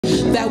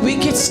that we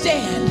could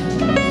stand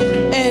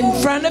in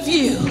front of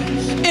you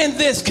in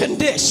this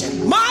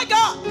condition. My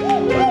God.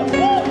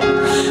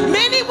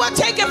 Many will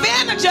take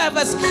advantage of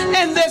us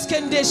in this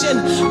condition.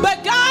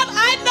 But God,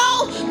 I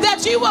know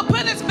that you will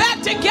put us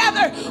back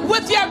together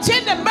with your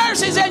tender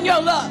mercies and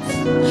your love.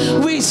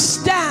 We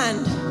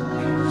stand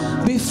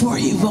before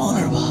you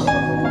vulnerable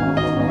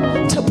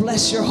to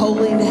bless your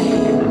holy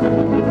name.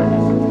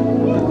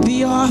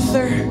 The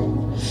author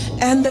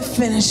and the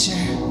finisher.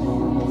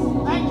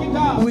 Thank you,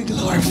 God. We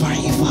glorify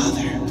you,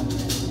 Father.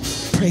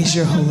 Praise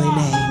your holy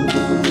name.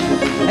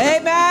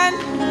 Amen.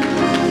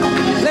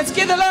 Let's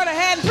give the Lord a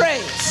hand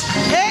praise.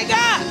 Hey,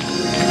 God.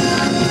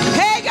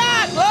 Hey,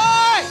 God.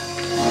 Lord.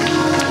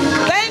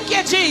 Thank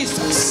you,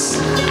 Jesus.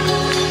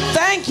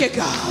 Thank you,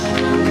 God.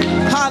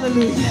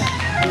 Hallelujah.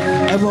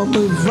 And we'll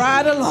move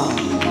right along.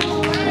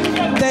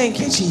 Thank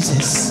you,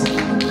 Jesus.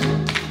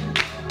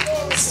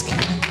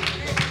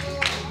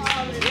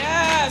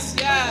 Yes,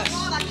 yes.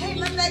 Lord, I can't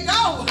let that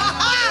go.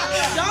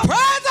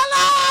 Praise the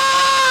Lord.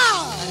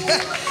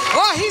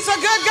 Oh, he's a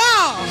good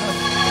God.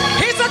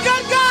 He's a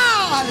good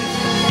God.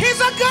 He's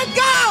a good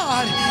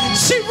God.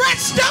 She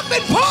reached up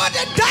and poured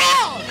it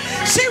down.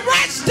 She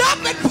reached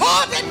up and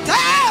poured it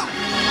down.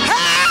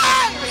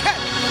 Hey,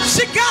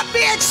 she got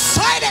me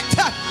excited.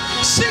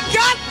 She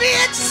got me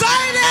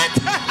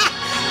excited.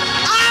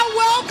 I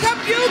welcome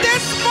you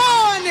this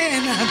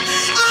morning.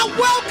 I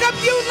welcome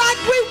you like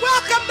we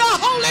welcome the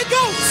Holy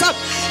Ghost.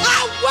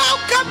 I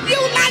welcome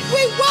you like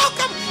we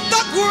welcome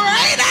the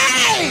great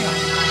I.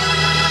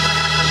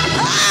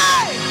 Hey!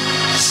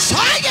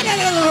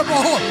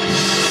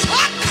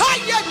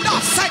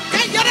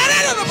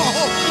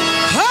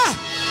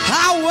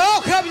 I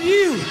welcome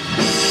you.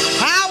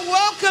 I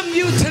welcome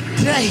you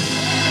today.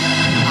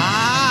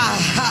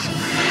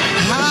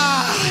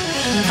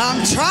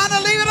 I'm trying to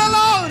leave it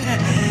alone.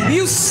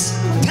 You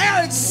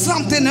stirred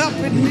something up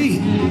in me.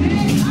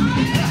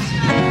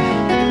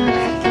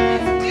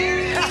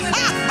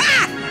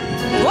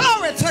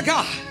 Glory to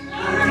God.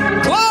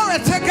 Glory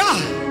to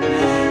God.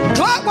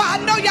 Glory. Well, I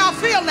know y'all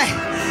feel that.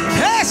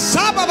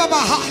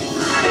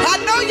 I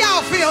know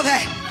y'all feel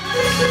that.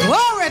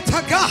 Glory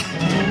to God.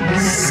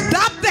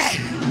 Stop that.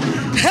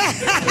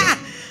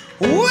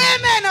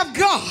 Women of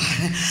God,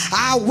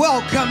 I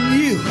welcome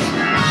you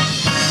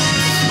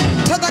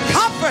to the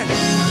Comfort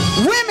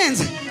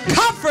Women's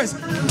Conference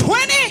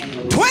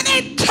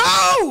 2022.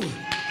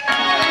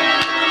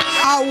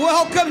 I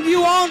welcome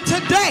you on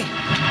today.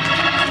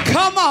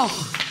 Come on.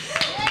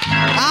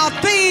 Our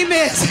theme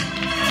is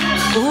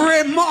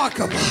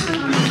remarkable.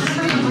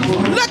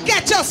 Look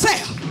at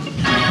yourself.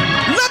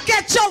 Look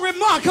at your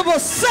remarkable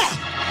self,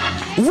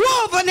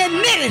 woven and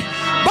knitted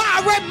by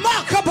a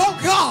remarkable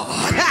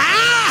God.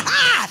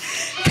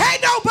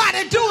 Can't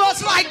nobody do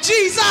us like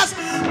Jesus.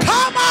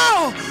 Come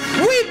on.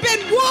 We've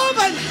been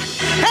woven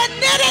and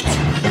knitted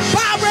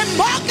by a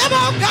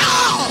remarkable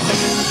God.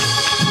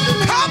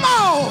 Come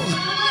on.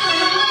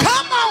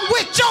 Come on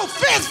with your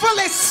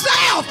faithfully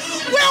self.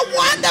 We're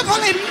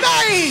wonderfully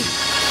made.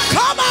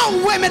 Come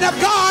on, women of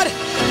God.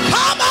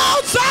 Come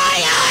on,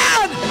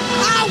 Zion.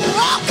 I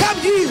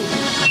welcome you.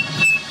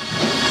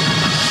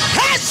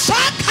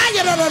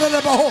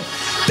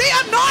 The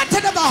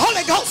anointing of the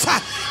Holy Ghost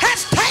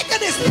has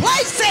taken its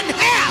place in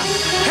here.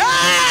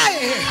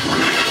 Hey!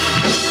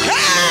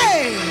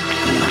 Hey!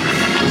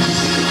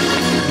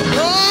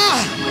 Oh,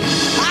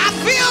 I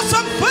feel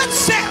some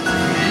footsteps.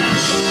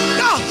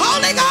 The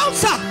Holy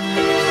Ghost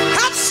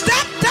has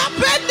stepped up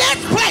in this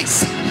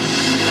place.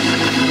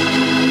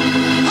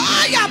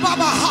 Oh, yeah,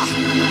 Baba.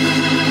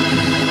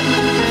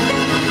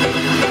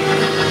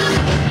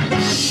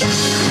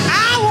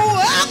 I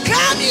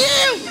welcome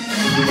you.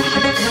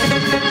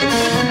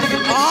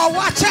 Oh,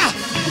 watch out.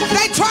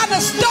 They trying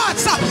to start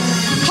something.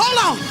 Hold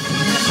on.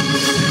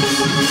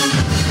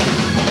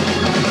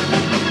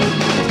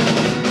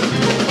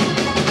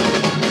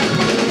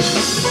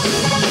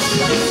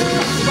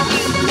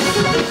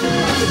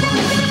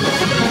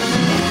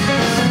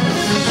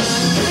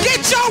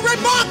 Get your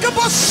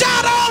remarkable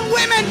shot on,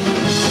 women.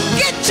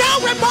 Get your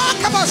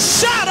remarkable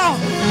shot on.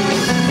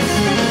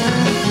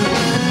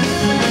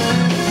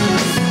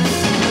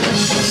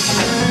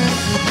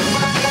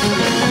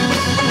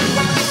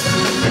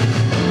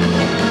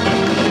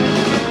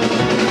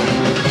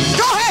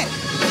 Go ahead.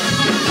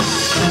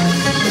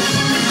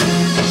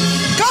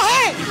 Go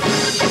ahead.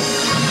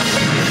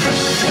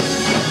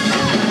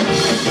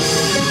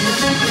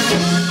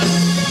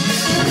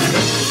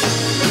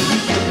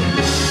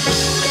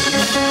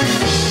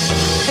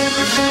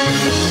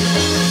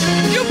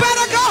 You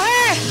better go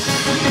ahead.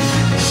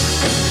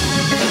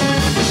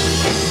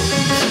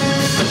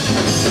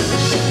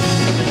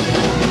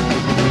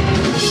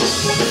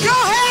 Go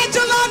ahead,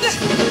 Yolanda.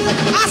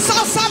 I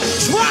saw something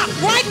drop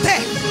right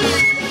there.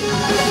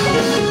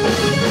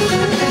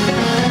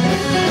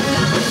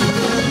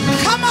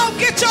 Come on,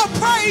 get your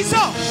praise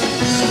on.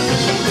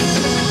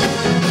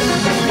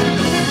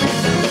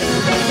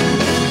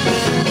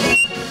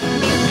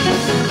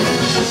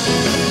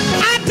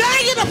 I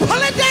dare you to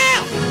pull it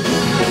down.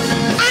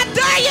 I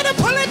dare you to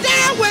pull it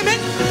down, women.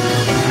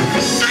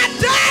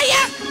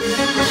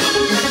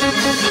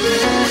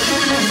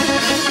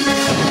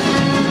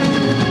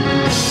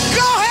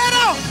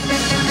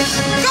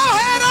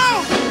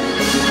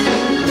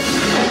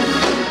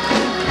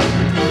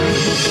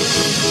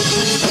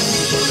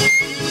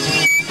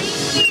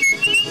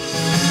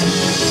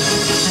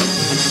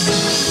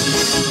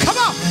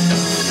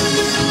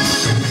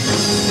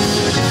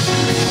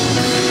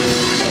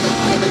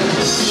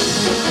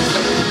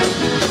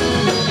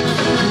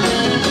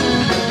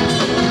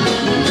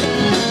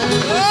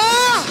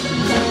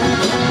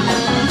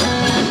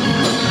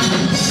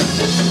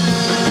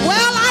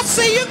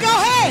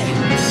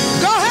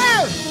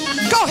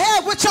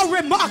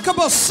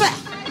 remarkable self.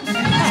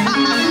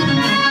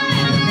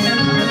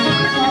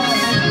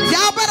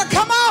 Y'all better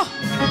come on.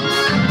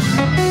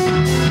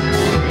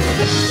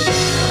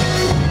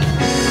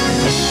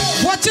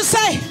 What you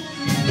say?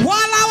 While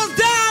I was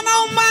down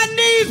on my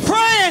knees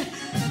praying,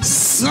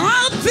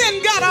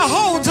 something got a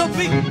hold of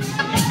me.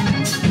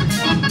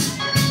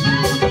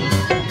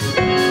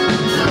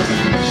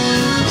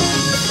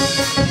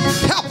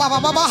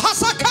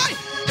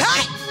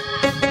 Hey,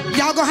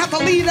 y'all gonna have to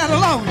leave that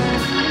alone.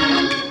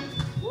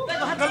 They're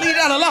gonna have to leave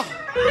that alone.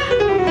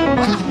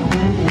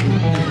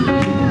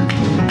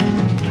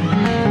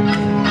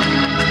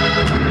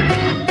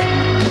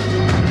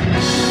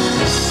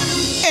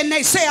 And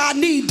they say I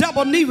need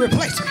double knee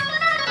replacement.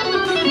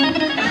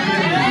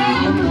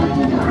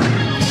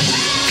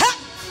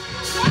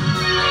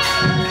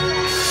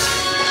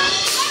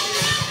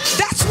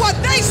 That's what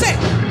they say.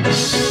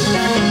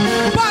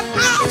 But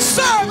I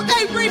serve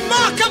a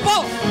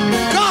remarkable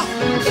God.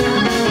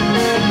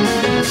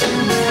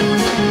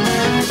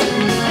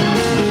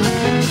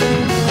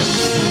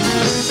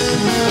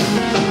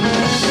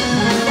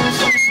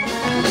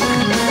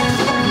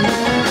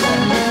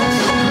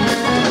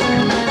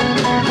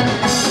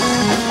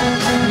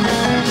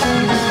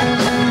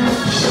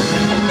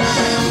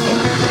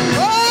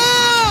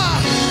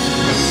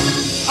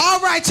 All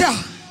right, y'all.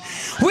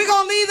 We're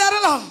going to leave that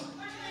alone.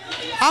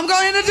 I'm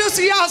going to introduce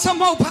to y'all some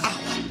more power.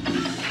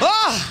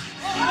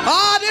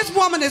 This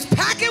woman is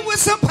packing with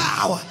some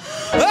power.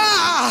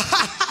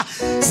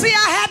 See,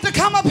 I had to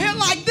come up here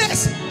like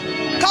this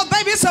because,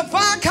 baby, it's a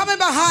fire coming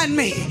behind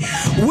me.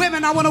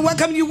 Women, I want to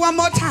welcome you one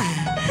more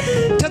time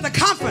to the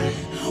conference,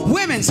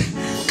 Women's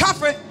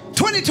Conference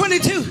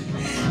 2022.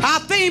 Our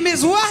theme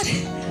is what?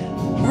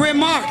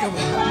 Remarkable.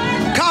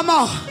 Come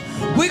on.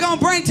 We're going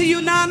to bring to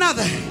you none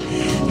other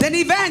than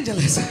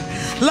Evangelist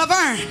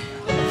Laverne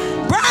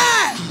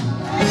Brown.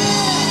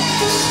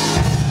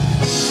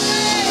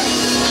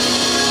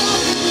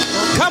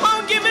 Come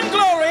on, give him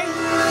glory.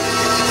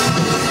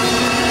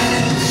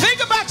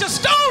 Think about your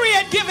story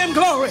and give him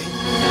glory.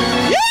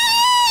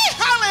 Yay!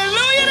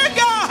 Hallelujah to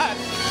God.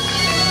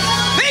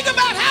 Think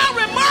about how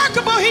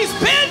remarkable he's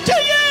been to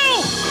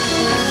you.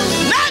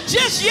 Not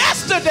just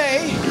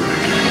yesterday,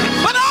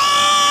 but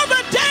all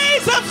the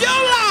days of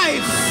your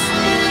life.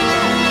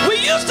 We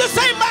used to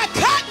say my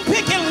cotton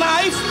picking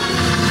life,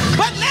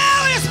 but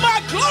now it's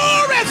my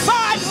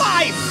glorified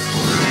life.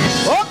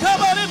 Oh,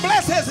 come on and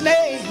bless his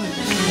name.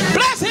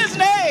 Bless his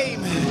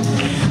name.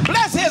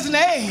 Bless his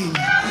name.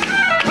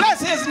 Bless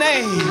his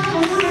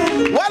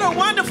name. What a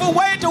wonderful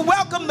way to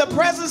welcome the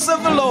presence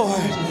of the Lord.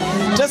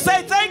 To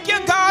say thank you,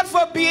 God,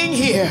 for being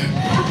here.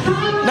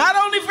 Not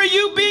only for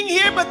you being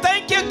here, but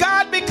thank you,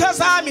 God,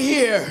 because I'm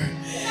here.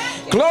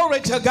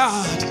 Glory to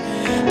God.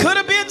 Could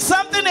have been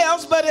something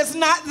else, but it's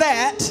not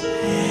that.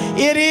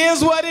 It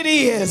is what it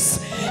is.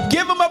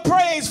 Give him a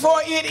praise,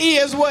 for it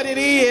is what it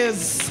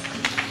is.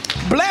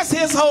 Bless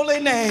his holy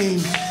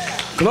name.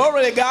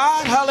 Glory to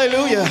God.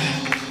 Hallelujah.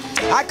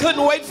 I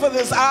couldn't wait for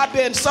this. I've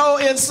been so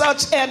in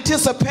such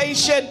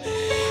anticipation,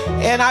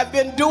 and I've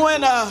been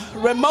doing a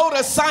remote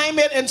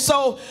assignment, and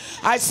so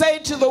I say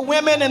to the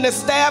women and the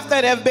staff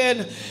that have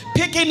been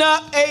picking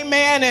up,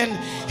 amen, and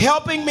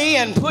helping me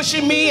and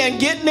pushing me and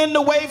getting in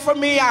the way for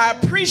me, I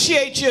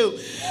appreciate you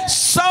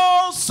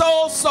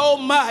so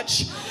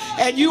much.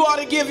 And you ought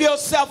to give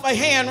yourself a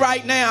hand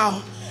right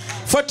now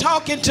for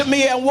talking to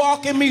me and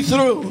walking me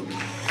through.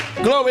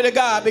 Glory to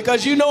God,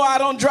 because you know I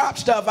don't drop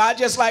stuff. I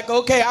just like,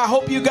 okay, I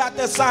hope you got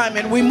the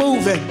assignment. We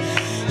moving.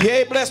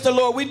 Yeah, bless the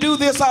Lord. We do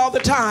this all the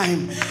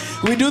time.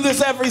 We do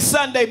this every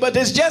Sunday, but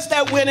it's just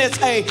that when it's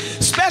a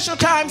special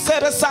time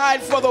set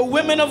aside for the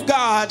women of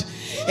God,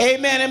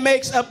 amen, it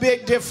makes a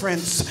big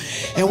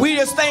difference. And we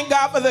just thank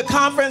God for the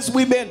conference.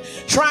 We've been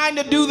trying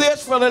to do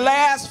this for the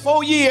last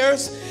 4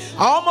 years,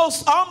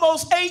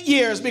 almost 8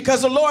 years,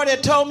 because the Lord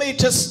had told me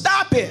to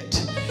stop it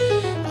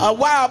a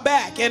while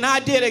back, and I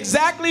did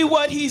exactly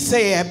what he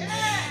said,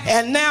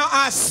 and now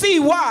I see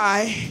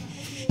why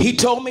he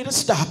told me to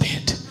stop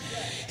it.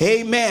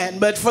 Amen.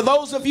 But for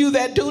those of you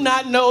that do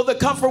not know, the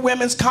Comfort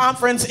Women's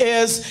Conference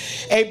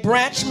is a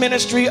branch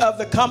ministry of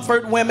the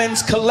Comfort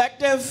Women's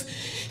Collective,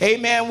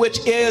 amen, which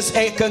is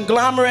a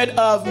conglomerate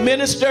of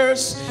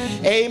ministers,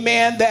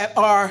 amen, that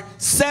are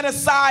set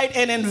aside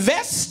and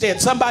invested.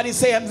 Somebody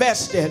say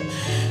invested.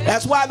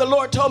 That's why the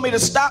Lord told me to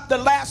stop the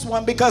last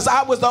one, because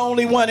I was the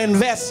only one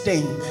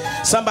investing.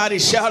 Somebody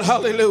shout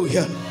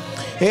hallelujah.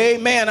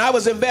 Amen. I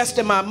was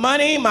investing my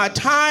money, my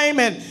time,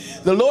 and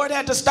the Lord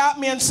had to stop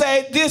me and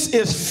say, this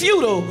is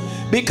futile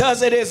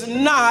because it is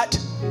not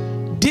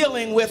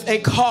dealing with a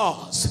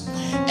cause.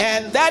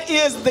 And that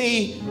is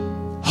the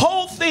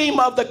whole theme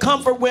of the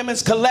Comfort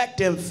Women's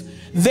Collective.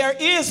 There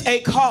is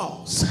a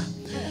cause.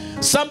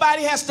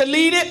 Somebody has to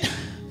lead it.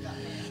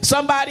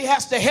 Somebody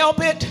has to help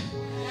it.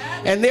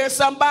 And there's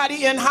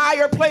somebody in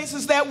higher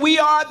places that we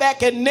are that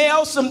can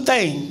nail some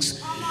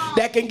things,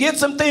 that can get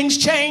some things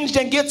changed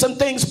and get some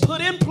things put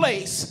in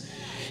place.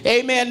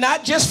 Amen.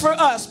 Not just for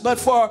us, but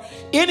for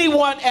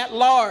anyone at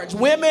large.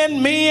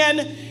 Women,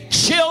 men,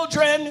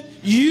 children,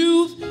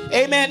 youth,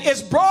 amen,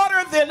 is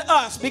broader than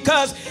us,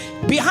 because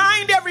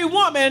behind every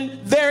woman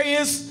there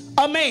is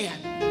a man,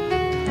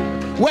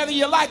 whether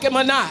you like him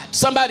or not.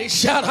 Somebody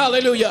shout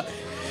hallelujah.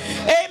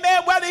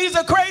 Amen. Whether he's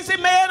a crazy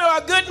man or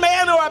a good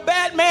man or a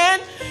bad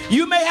man,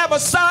 you may have a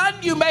son,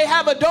 you may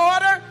have a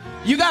daughter,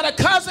 you got a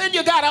cousin,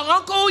 you got an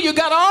uncle, you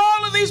got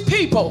all of these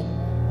people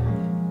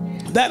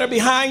that are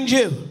behind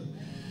you.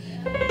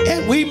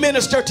 And we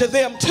minister to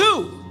them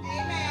too.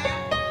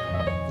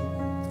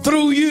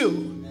 Through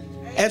you.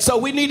 And so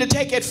we need to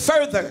take it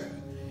further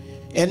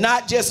and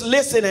not just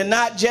listen and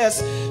not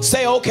just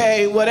say,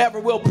 okay, whatever,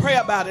 we'll pray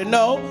about it.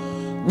 No,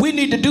 we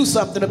need to do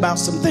something about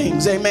some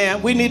things.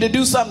 Amen. We need to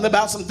do something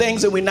about some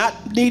things, and we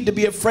not need to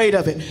be afraid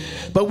of it.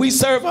 But we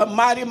serve a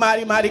mighty,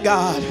 mighty, mighty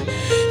God.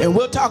 And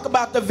we'll talk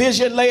about the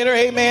vision later.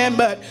 Amen.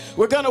 But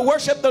we're going to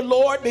worship the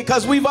Lord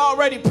because we've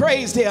already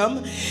praised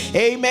him.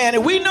 Amen.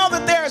 And we know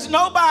that there is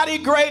nobody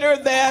greater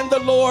than the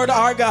Lord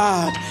our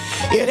God.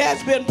 It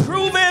has been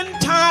proven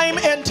time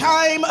and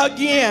time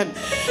again.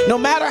 No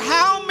matter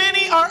how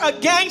many are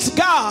against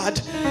God,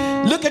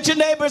 look at your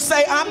neighbor and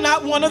say, I'm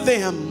not one of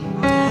them.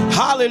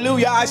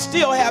 Hallelujah. I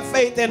still have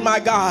faith in my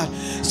God.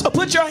 So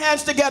put your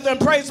hands together and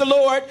praise the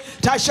Lord.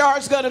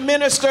 Tashar's going to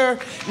minister.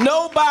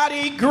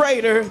 Nobody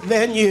greater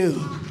than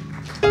you.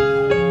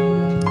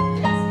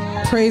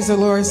 Praise the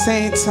Lord,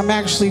 saints. I'm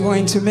actually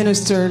going to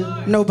minister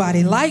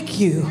Nobody Like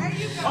You.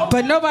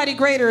 But nobody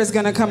greater is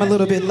going to come a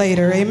little bit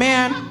later.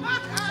 Amen.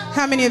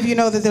 How many of you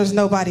know that there's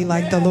nobody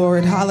like the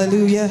Lord?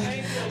 Hallelujah.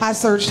 I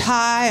searched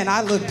high and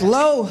I looked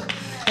low,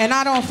 and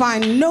I don't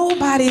find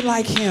nobody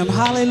like him.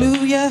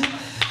 Hallelujah.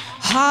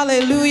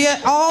 Hallelujah.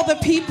 All the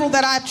people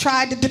that I've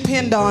tried to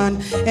depend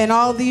on in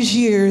all these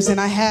years, and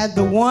I had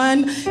the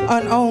one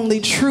and only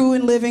true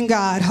and living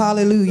God,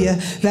 hallelujah,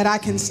 that I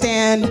can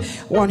stand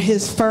on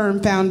his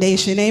firm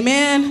foundation.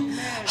 Amen.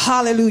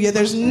 Hallelujah.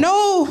 There's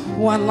no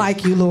one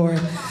like you,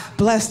 Lord.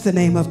 Bless the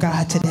name of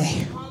God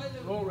today.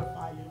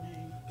 Glorify your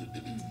name.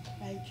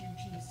 Thank you,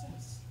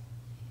 Jesus.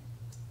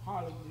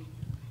 Hallelujah.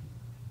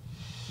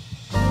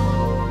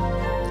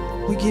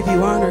 We give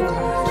you honor,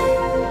 God.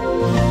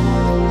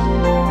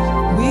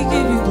 We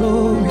give you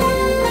glory.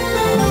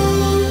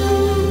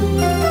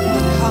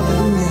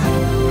 Hallelujah.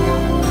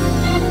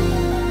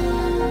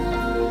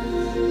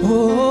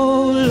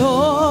 Oh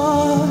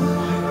Lord,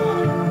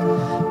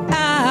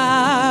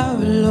 our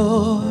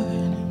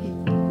Lord,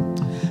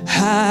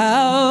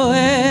 how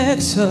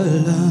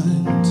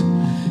excellent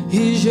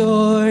is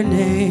your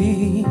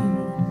name.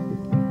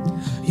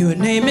 Your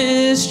name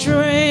is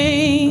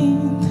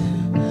strength.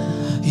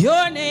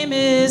 Your name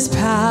is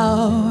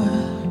power.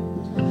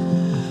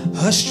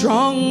 A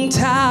strong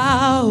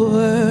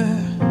tower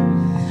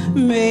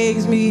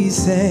makes me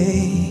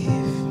safe.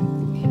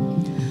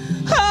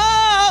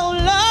 Oh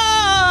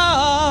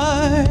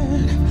Lord,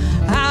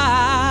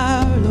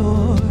 our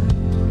Lord,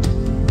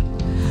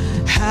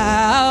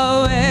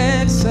 how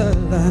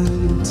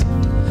excellent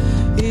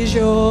is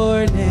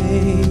your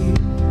name.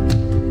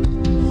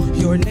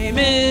 Your name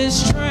is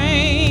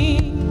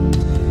strength.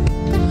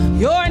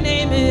 Your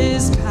name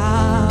is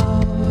power.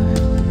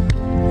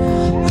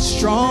 A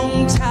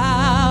strong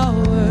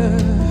tower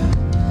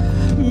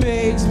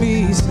makes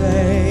me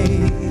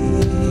safe.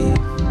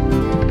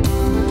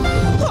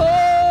 Oh,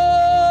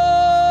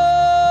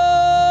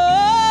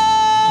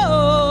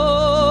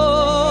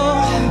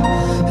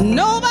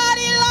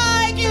 nobody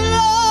like you,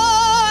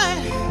 Lord.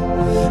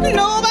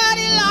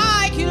 Nobody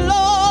like you,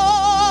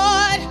 Lord.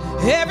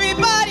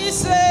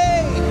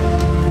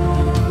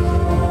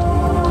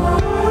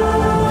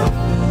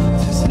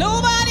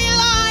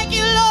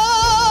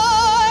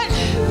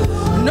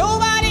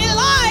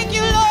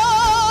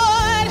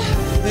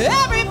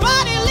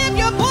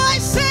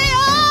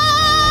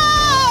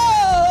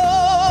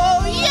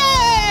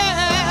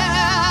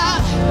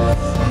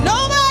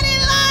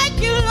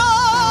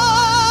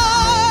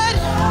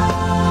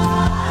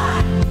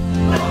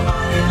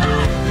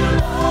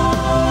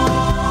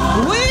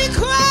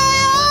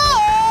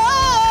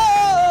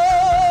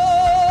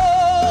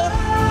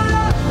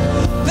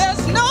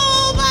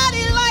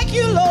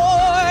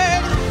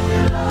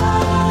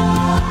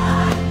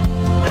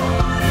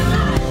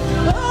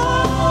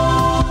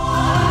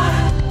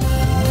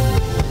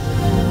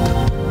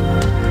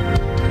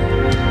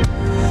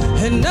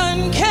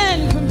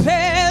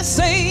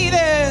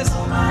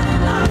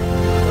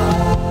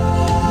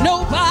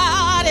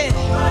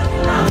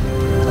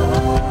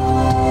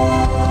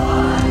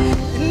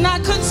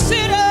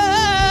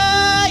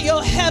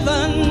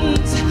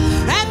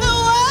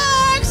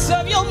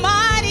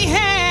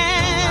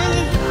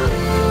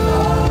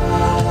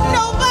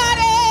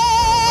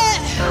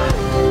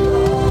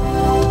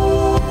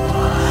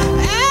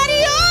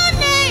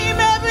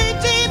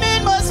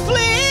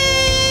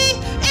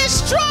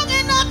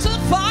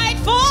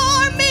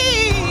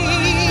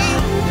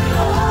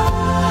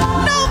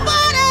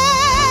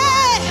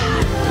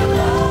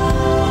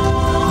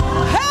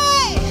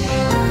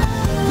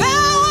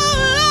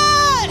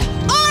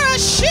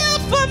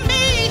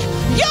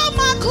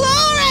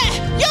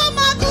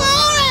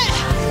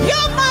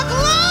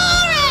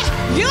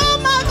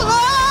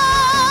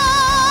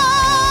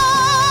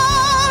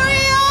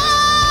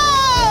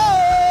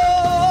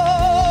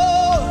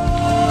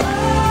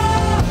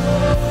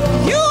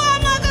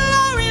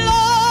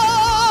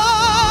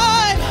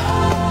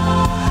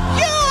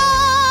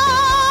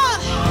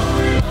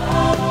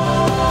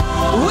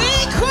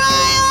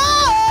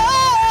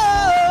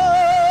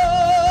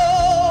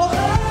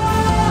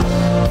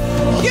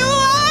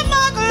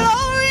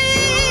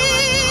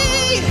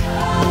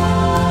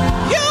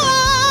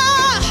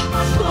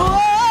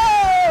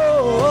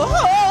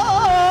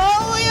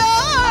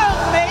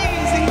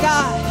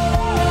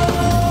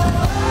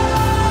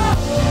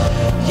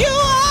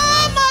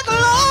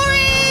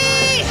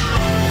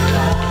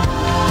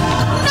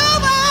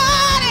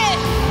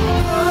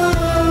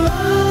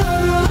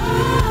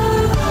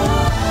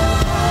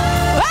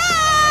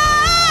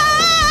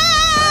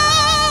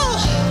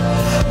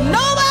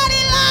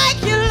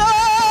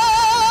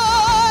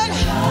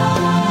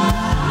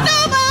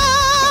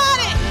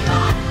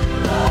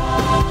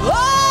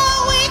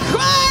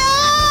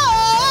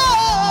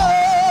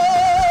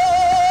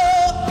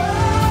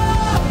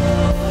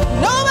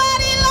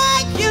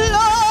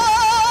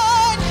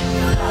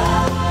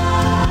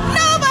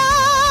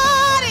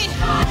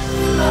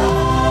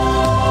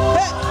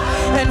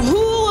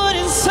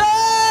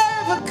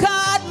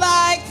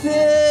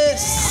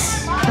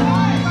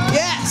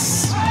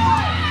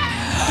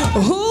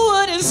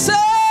 wouldn't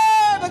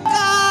serve a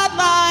God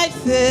like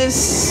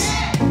this?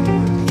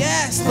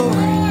 Yes, Lord.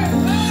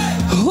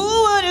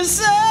 Who wouldn't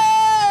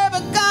serve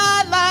a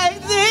God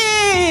like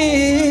this?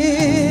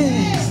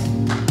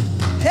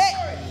 Hey,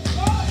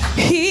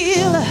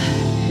 healer,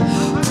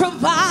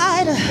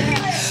 provider,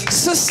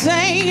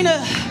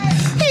 sustainer.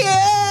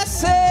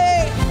 Yes,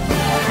 hey,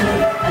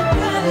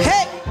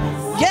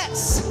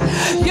 yes,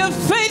 you're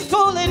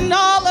faithful in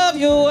all of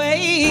your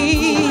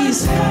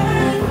ways.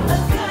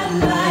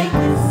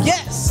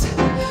 Yes,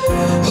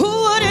 who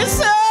wouldn't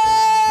serve?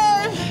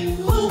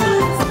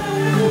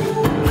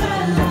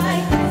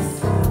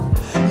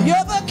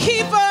 You're the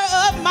keeper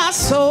of my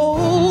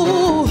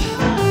soul.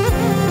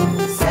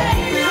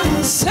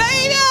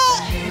 Savior,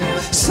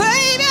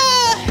 Savior,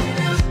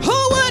 who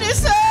wouldn't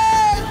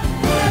serve?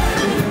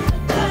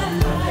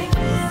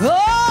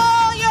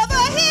 Oh, you're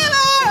the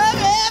healer of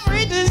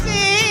every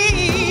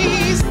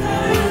disease.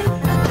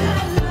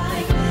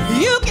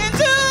 You can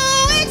do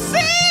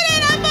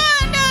exceeding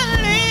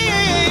abundantly.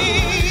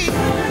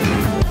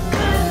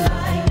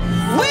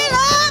 We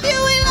love you,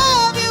 we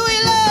love you, we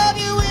love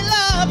you, we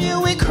love you.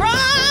 We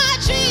cry,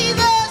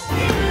 Jesus,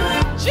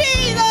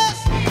 Jesus,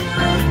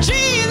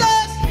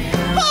 Jesus.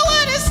 Who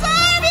wouldn't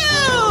serve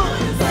you?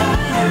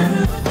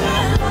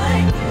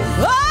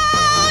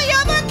 Oh,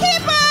 you're the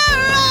keeper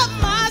of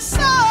my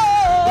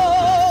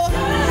soul.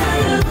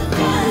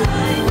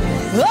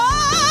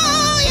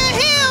 Oh, you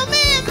healed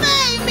me and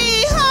made me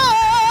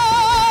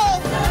whole.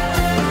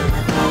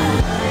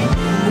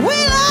 We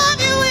love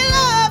you, we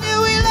love you,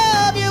 we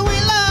love you, we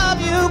love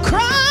you.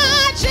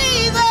 Cry,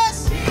 Jesus,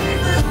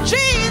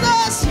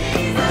 Jesus,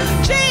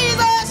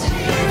 Jesus.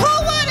 Who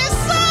wouldn't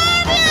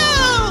serve you?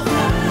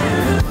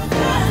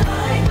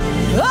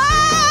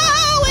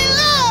 Oh, we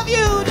love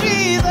you,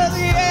 Jesus,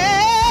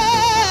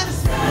 yes.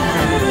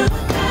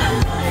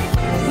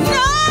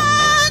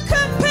 None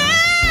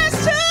compares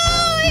to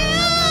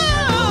you.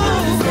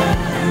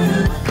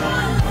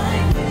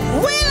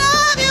 We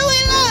love you, we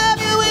love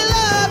you, we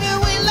love you,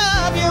 we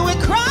love you. We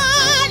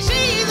cry,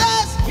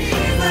 Jesus,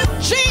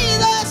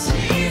 Jesus,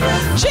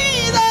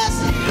 Jesus,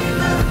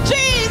 Jesus,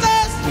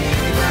 Jesus,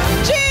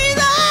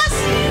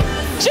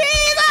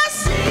 Jesus,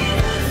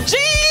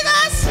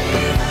 Jesus,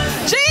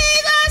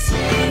 Jesus,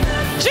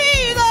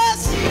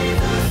 Jesus,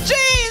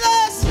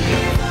 Jesus,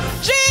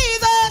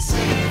 Jesus.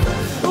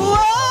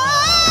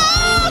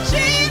 Whoa,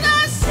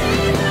 Jesus.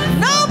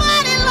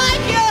 Nobody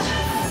like you.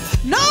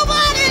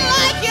 Nobody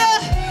like you.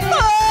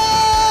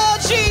 Oh,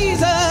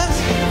 Jesus,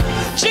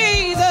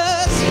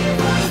 Jesus,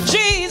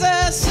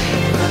 Jesus.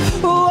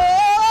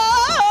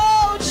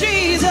 Whoa,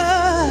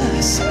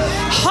 Jesus.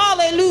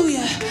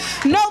 Hallelujah.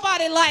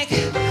 Nobody like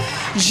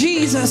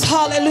Jesus.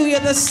 Hallelujah.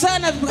 The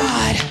Son of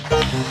God.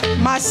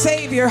 My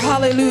Savior.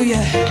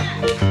 Hallelujah.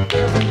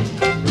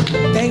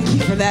 Thank you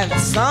for that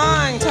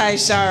song,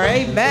 Tyshar.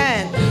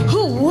 Amen.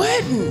 Who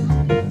wouldn't?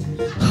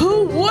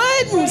 Who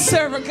wouldn't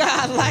serve a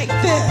God like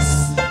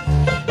this?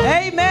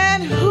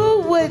 Amen.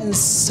 Who wouldn't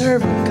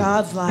serve a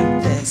God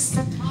like this?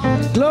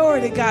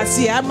 Glory to God.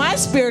 See, my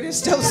spirit is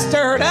still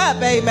stirred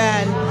up.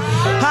 Amen.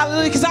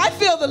 Hallelujah. Because I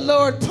feel the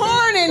Lord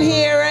pouring in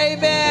here.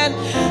 Amen.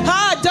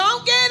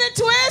 Don't get it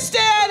twisted.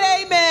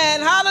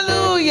 Amen.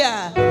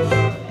 Hallelujah.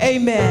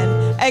 Amen.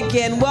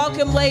 Again,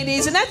 welcome,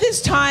 ladies. And at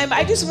this time,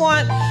 I just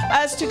want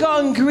us to go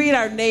and greet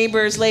our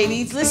neighbors,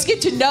 ladies. Let's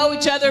get to know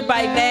each other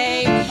by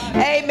name.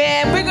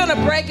 Amen. We're going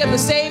to break up the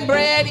same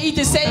bread, eat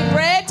the same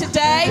bread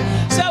today.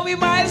 So we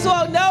might as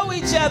well know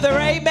each other.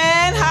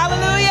 Amen.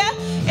 Hallelujah.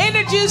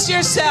 Introduce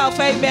yourself,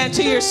 amen,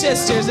 to your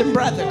sisters and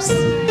brothers.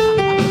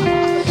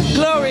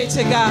 Glory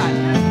to God.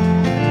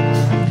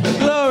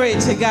 Glory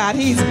to God.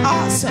 He's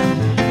awesome.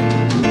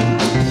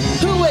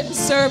 Who wouldn't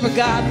serve a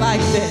God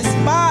like this?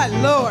 My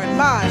Lord,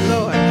 my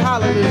Lord.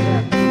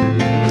 Hallelujah.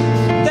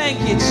 Thank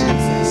you,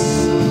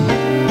 Jesus.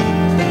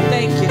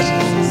 Thank you,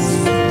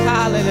 Jesus.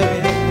 Hallelujah.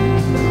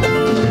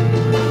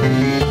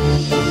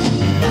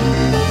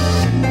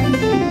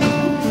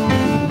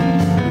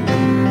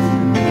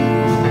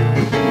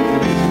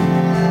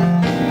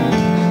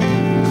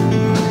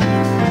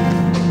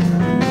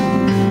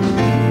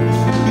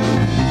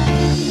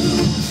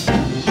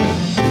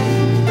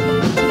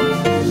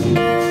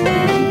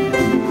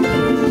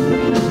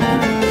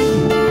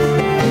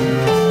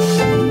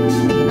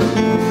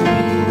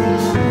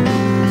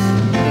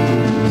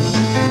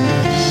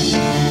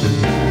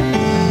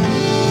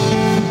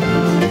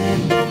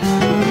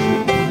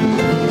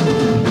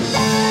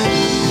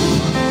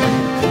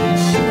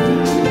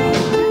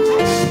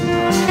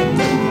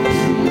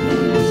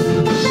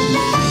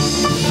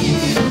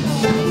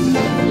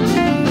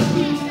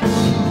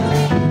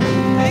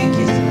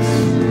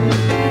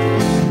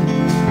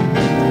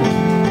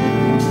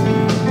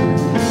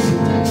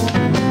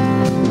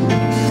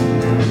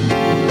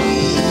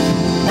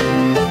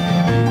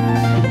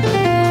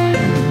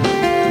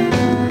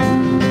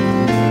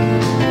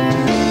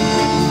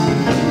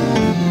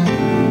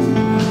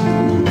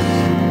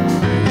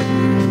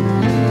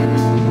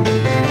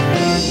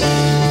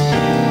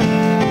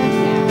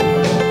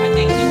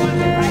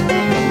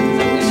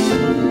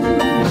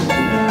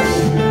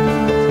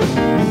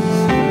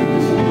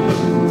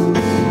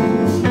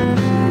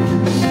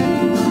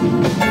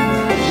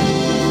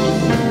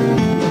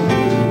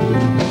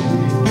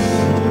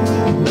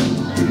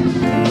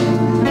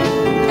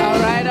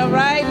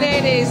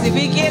 Did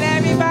we get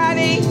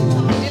everybody?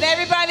 Did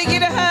everybody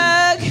get a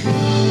hug?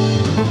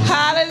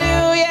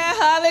 Hallelujah,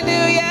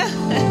 hallelujah.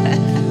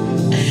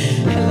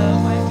 Hello,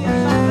 my dear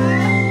Father.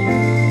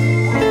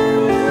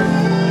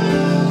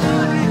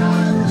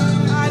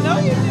 I know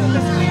you do.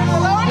 The Spirit of the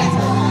Lord is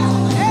with us.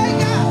 There you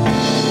go.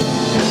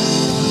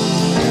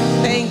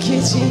 Thank you,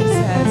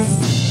 Jesus.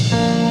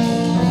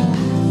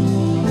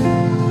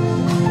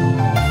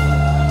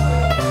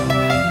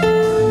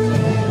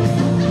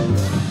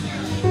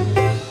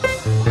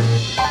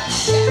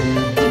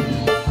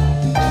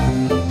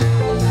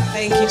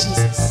 Thank you,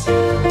 Jesus.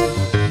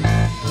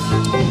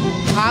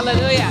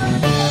 Hallelujah.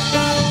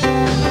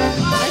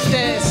 What's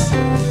this?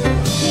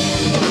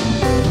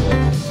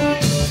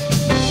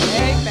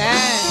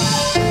 Amen.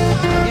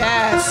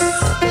 Yes.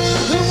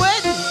 Who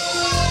wouldn't?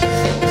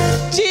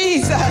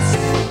 Jesus.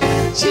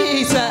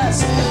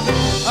 Jesus.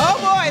 Oh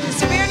boy, the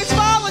Spirit is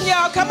falling,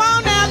 y'all. Come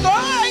on now,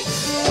 glory.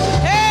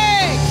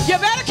 Hey, you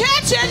better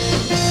catch it.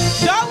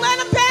 Don't let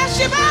them pass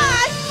you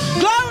by.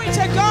 Glory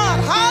to God.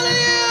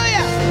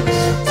 Hallelujah.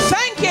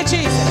 Thank you,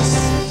 Jesus.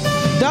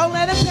 Don't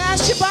let him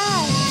pass you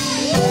by.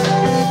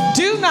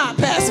 Do not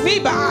pass me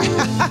by.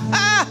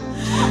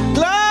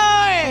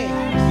 Glory.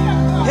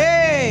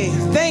 Hey,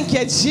 thank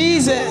you,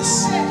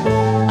 Jesus.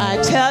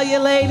 I tell you,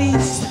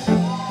 ladies,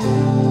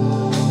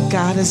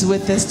 God is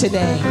with us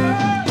today.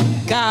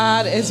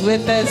 God is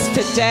with us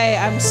today.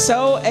 I'm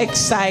so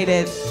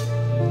excited.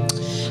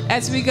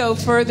 As we go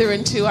further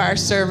into our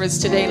service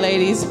today,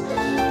 ladies,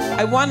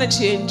 I wanted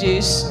to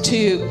introduce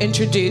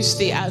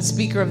the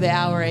speaker of the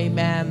hour,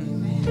 amen.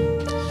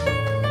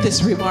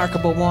 This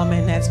remarkable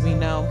woman, as we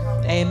know,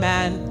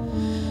 amen.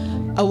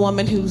 A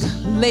woman who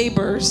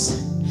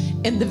labors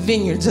in the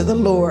vineyards of the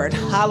Lord,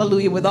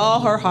 hallelujah, with all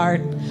her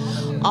heart,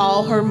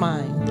 all her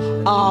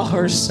mind, all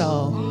her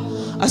soul.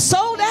 A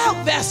sold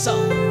out vessel,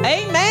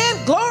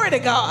 amen, glory to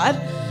God.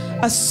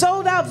 A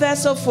sold out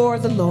vessel for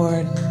the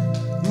Lord,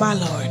 my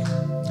Lord.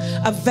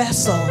 A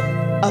vessel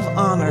of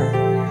honor,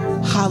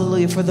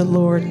 hallelujah, for the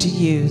Lord to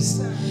use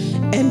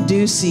in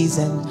due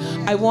season.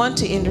 I want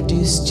to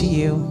introduce to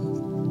you,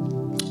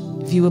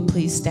 if you would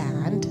please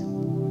stand.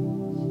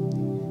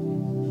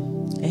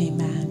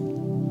 Amen.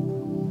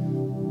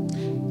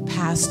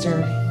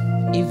 Pastor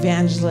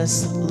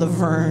Evangelist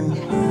Laverne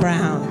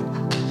Brown.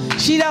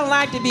 She don't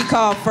like to be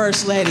called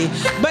First Lady,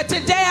 but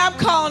today I'm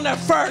calling her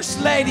First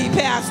Lady,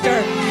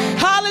 Pastor.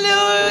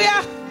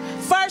 Hallelujah.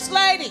 First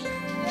Lady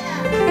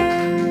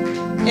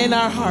in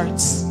our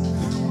hearts.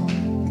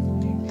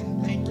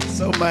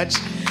 So much.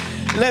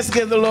 Let's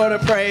give the Lord a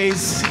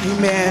praise.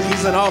 Amen.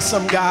 He's an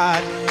awesome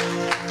God.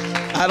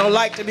 I don't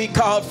like to be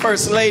called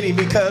First Lady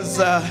because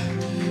I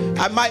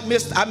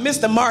miss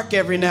the mark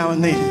every now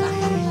and then.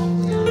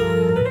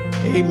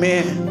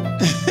 Amen.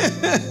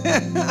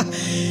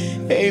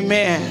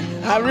 Amen.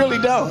 I really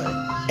don't.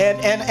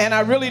 And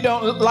I really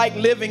don't like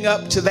living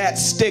up to that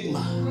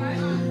stigma.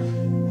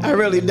 I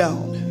really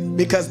don't.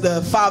 Because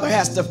the Father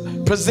has to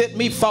present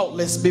me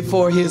faultless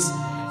before his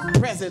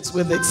presence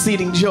with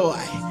exceeding joy.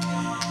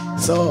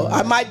 So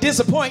I might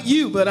disappoint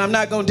you, but I'm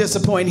not going to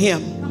disappoint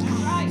him.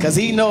 Because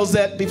he knows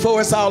that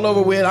before it's all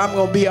over with, I'm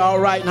going to be all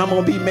right and I'm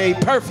going to be made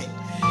perfect.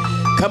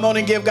 Come on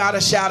and give God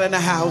a shout in the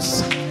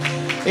house.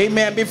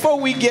 Amen. Before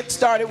we get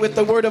started with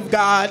the word of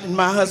God, and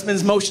my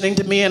husband's motioning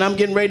to me and I'm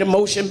getting ready to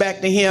motion back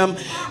to him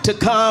to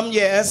come.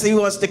 Yes, he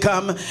wants to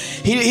come.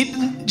 He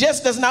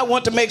just does not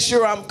want to make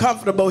sure I'm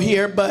comfortable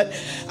here, but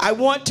I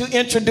want to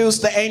introduce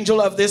the angel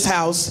of this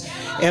house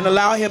and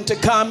allow him to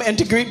come and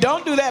to greet.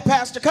 Don't do that,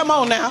 Pastor. Come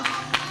on now.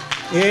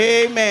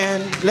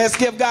 Amen. Let's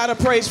give God a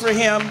praise for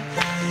him.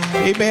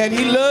 Amen.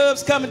 He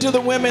loves coming to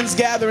the women's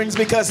gatherings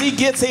because he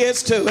gets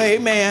his too.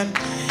 Amen.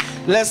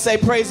 Let's say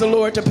praise the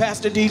Lord to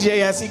Pastor DJ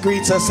as he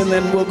greets us, and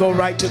then we'll go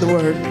right to the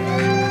word.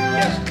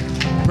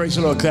 Praise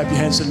the Lord. Clap your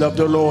hands and love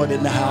the Lord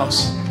in the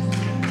house.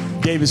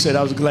 David said,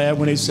 I was glad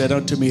when they said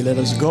unto me, let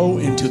us go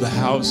into the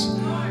house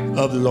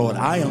of the Lord.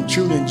 I am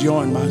truly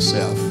enjoying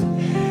myself.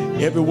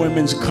 Every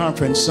women's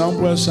conference,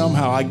 somewhere,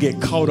 somehow, I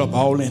get caught up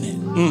all in it.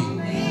 Woo!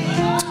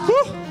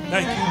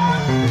 Thank you.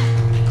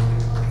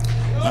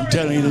 I'm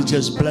telling you, it's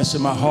just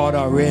blessing my heart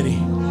already.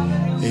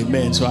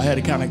 Amen. So I had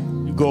to kind of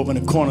go over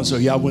in the corner so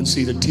y'all wouldn't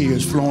see the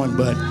tears flowing.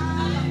 But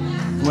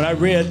when I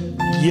read,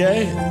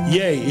 yea,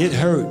 it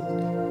hurt,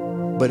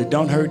 but it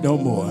don't hurt no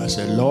more. I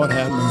said, Lord,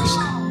 have mercy.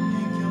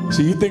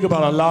 So you think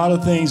about a lot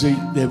of things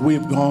that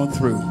we've gone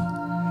through.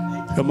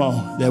 Come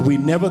on, that we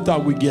never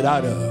thought we'd get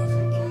out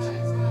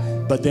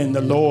of. But then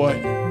the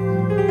Lord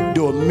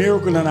do a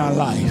miracle in our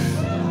life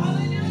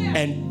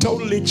and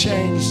totally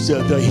change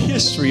the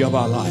history of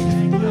our life.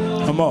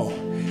 Come on.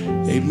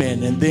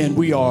 Amen. And then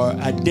we are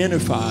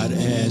identified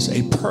as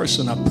a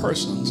person or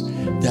persons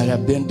that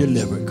have been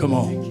delivered. Come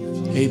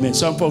on. Amen.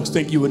 Some folks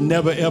think you would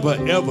never, ever,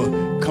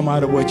 ever come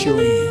out of what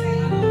you're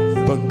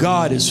in. But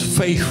God is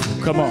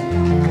faithful. Come on.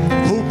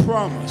 Who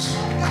promised?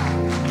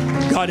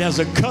 God has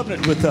a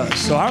covenant with us.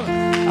 So I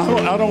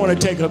don't want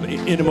to take up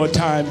any more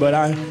time, but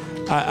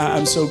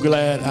I'm so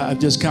glad. I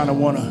just kind of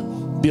want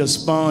to be a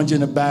sponge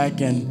in the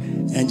back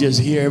and just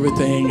hear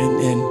everything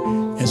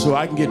And so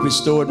I can get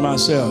restored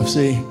myself.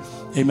 See,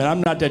 amen.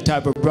 I'm not that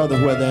type of brother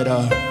where that,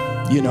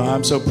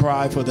 I'm so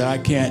prideful that I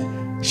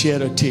can't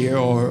shed a tear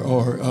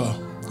or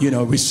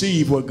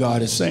receive what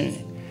God is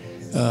saying.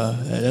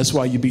 That's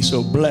why you be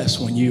so blessed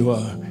when you,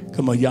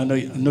 come on, y'all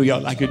I know y'all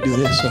like to do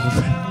this. So.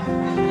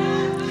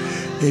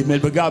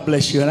 Amen. But God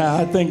bless you. And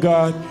I thank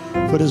God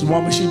for this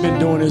woman. She's been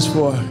doing this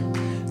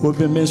we've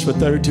been ministering for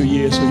 32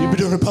 years. So you've been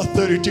doing it about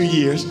 32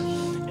 years.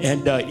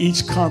 And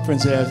each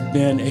conference has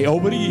been,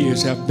 over the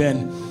years, have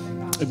been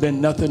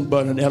nothing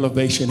but an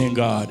elevation in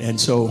God. And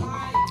so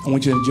I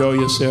want you to enjoy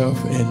yourself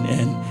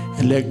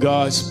and let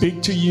God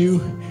speak to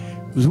you.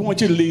 We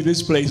want you to leave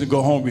this place and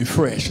go home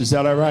refreshed. Is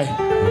that all right?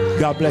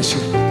 God bless you.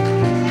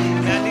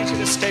 I need you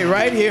to stay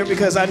right here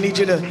because I need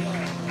you to,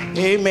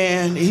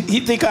 amen.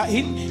 He think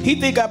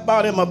I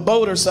bought him a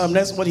boat or something.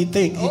 That's what he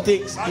thinks. He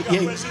thinks,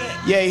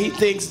 he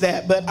thinks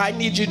that. But I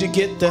need you to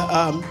get the,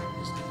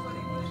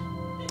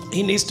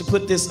 he needs to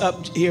put this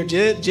up here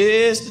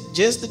just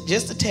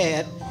a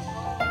tad.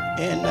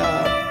 And,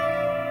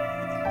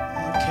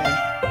 okay.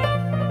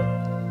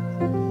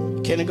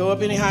 Can it go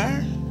up any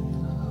higher?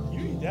 You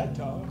ain't that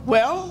tall.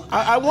 Well,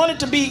 I want it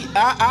to be,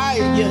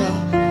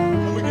 I'm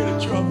gonna get in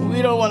trouble.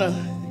 We don't want to,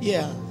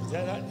 yeah.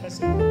 That's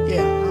it?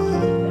 Yeah.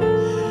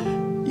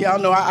 Y'all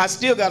know I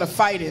still got a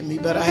fight in me,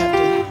 but I have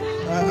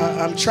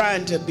to, I'm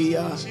trying to be,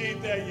 She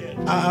ain't there yet.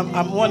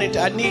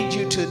 I need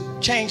you to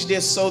change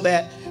this so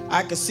that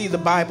I can see the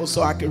Bible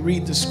so I can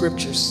read the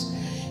scriptures.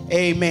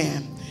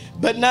 Amen.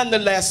 But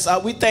nonetheless,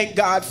 we thank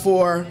God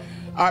for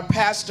our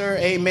pastor.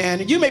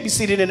 Amen. You may be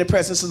seated in the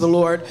presence of the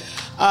Lord.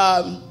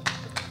 I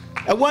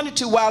wanted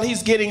to, while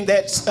he's getting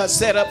that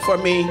set up for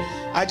me,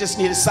 I just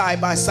need a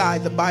side by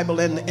side, the Bible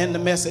and the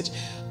message.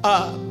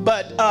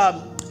 But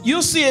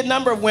you'll see a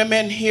number of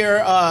women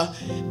here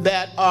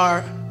that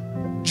are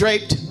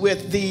draped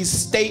with these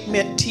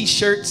statement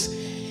t-shirts.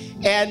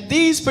 And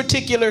these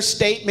particular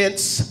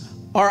statements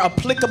are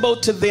applicable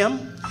to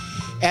them.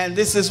 And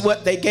this is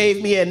what they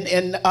gave me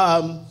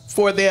and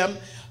for them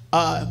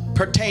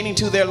pertaining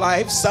to their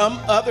life. Some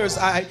others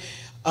I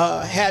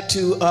had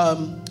to,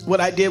 what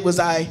I did was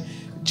I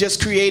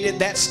just created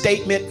that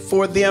statement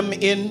for them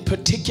in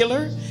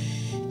particular.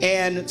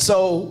 And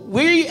so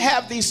we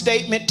have these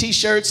statement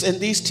t-shirts, and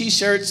these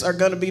t-shirts are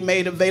going to be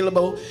made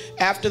available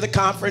after the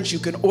conference. You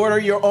can order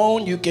your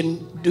own. You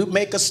can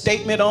make a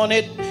statement on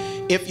it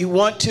if you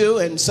want to.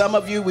 And some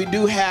of you, we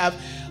do have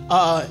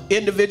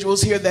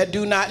individuals here that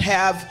do not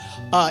have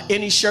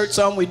any shirts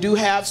on. We do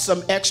have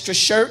some extra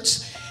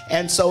shirts.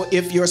 And so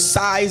if your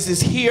size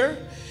is here,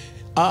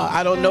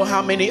 I don't know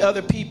how many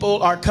other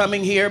people are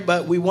coming here,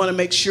 but we want to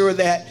make sure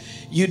that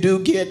you do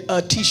get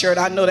a t-shirt.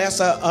 I know that's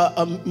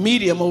a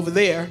medium over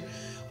there,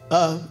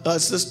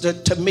 Sister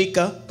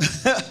Tamika.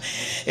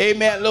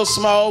 Amen, a little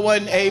small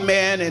one,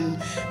 amen.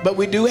 But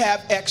we do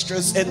have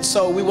extras, and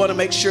so we want to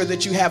make sure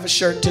that you have a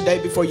shirt today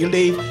before you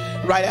leave.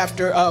 Right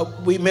after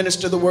we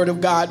minister the word of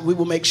God, we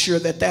will make sure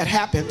that that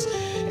happens.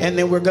 And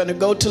then we're going to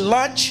go to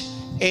lunch,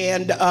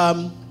 and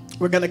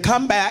we're going to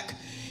come back,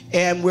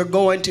 and we're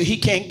going to, he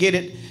can't get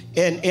it.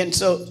 And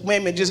so, wait a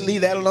minute, just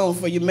leave that alone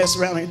before you mess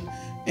around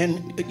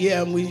and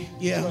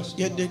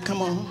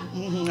come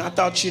on. I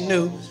thought you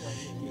knew.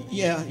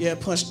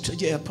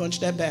 Punch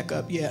that back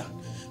up. Yeah,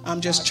 I'm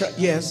just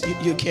yes,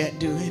 you can't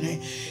do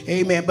it.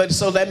 Amen. But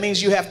so that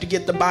means you have to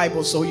get the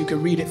Bible so you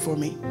can read it for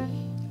me.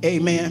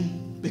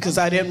 Amen. Because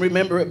I didn't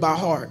remember it by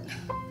heart.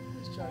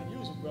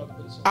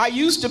 I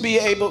used to be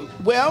able.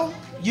 Well,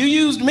 you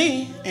used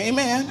me.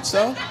 Amen.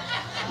 So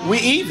we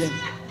even.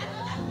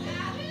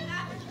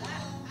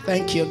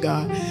 Thank you,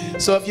 God.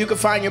 So if you could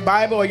find your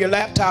Bible or your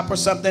laptop or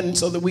something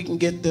so that we can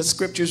get the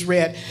scriptures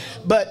read.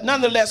 But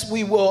nonetheless,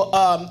 we will,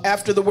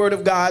 after the word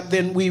of God,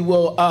 then we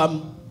will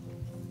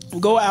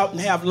go out and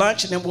have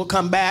lunch, and then we'll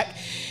come back.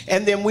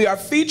 And then we are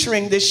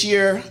featuring this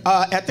year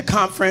at the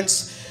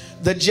conference,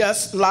 the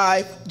Just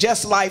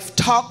Life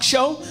Talk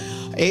Show.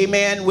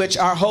 Amen. Which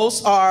our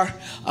hosts are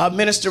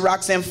Minister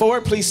Roxanne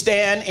Ford. Please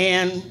stand.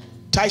 And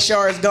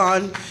Tyshar is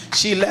gone.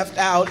 She left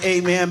out.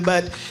 Amen.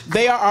 But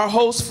they are our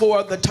hosts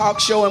for the talk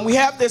show. And we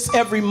have this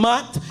every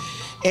month.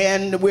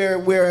 And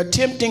we're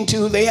attempting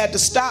to, they had to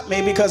stop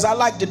me because I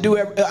like to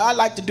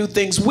do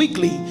things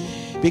weekly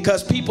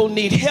because people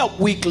need help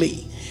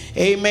weekly.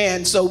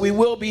 Amen. So we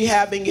will be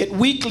having it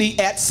weekly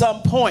at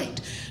some point,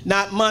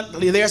 not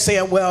monthly. They're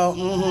saying, well,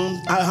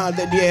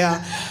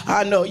 yeah,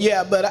 I know.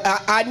 Yeah, but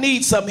I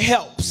need some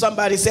help.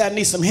 Somebody say I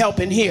need some help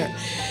in here.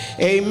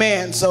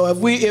 Amen. So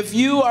if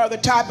you are the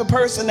type of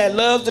person that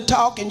loves to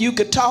talk and you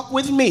could talk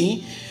with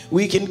me,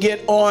 we can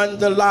get on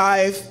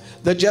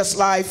the Just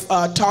Life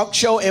talk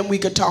show, and we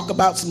could talk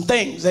about some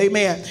things.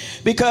 Amen.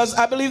 Because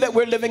I believe that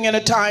we're living in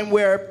a time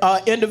where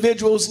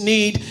individuals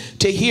need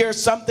to hear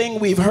something.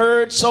 We've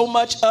heard so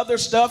much other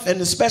stuff, and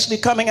especially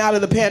coming out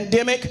of the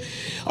pandemic,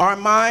 our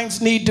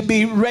minds need to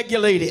be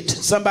regulated.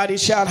 Somebody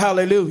shout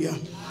hallelujah.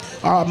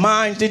 our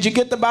minds. Did you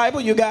get the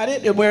Bible? You got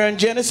it? And we're in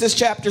Genesis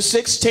chapter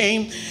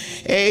 16.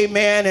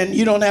 Amen. And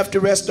you don't have to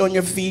rest on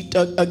your feet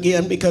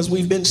again because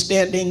we've been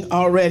standing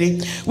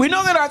already. We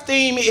know that our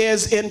theme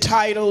is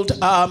entitled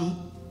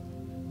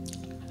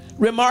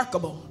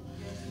Remarkable.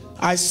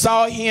 I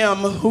saw him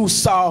who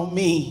saw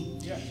me.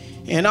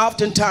 And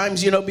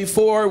oftentimes, you know,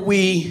 before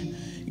we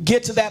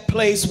get to that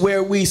place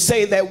where we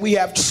say that we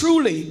have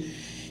truly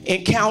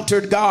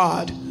encountered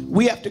God,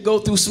 we have to go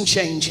through some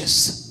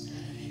changes.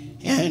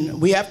 And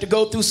we have to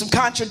go through some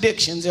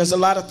contradictions. There's a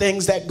lot of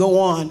things that go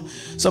on.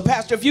 So,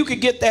 Pastor, if you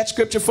could get that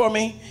scripture for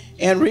me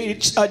and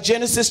read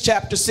Genesis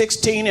chapter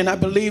 16, and I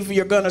believe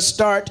you're going to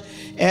start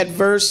at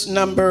verse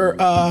number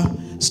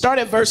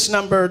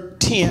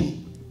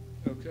 10.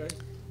 Okay.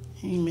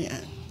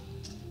 Amen.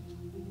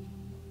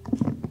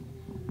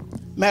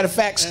 Matter of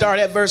fact, start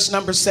at verse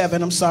number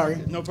 7. I'm sorry.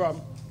 No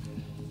problem.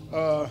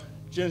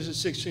 Genesis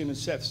 16 and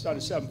 7, start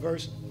at 7th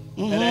verse.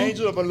 And the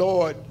angel of the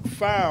Lord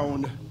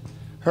found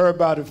her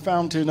by the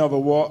fountain of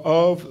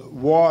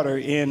water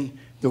in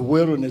the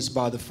wilderness,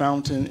 by the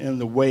fountain in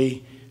the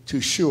way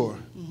to Shur.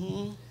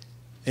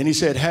 And he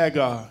said,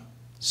 Hagar,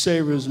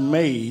 Sarah's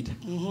maid,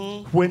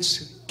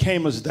 whence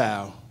camest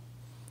thou?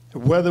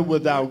 Whither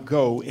wilt thou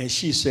go? And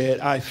she said,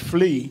 I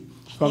flee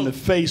from the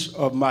face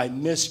of my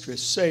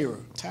mistress Sarah.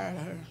 Tired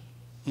of her.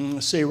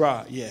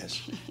 Sarah,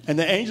 yes. And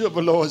the angel of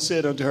the Lord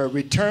said unto her,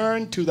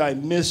 return to thy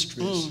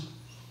mistress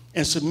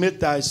and submit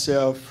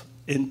thyself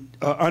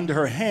under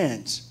her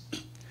hands.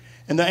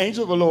 And the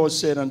angel of the Lord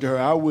said unto her,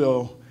 I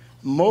will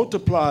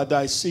multiply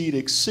thy seed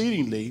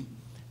exceedingly,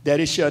 that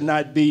it shall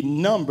not be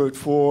numbered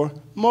for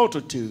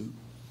multitude.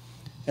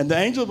 And the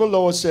angel of the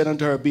Lord said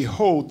unto her,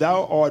 behold,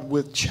 thou art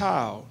with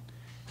child,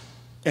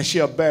 and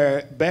shall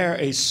bear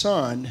a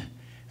son,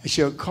 and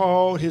shall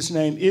call his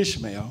name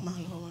Ishmael,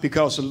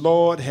 because the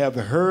Lord have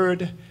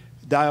heard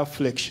thy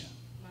affliction.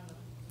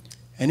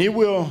 And he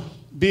will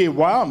be a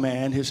wild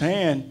man, his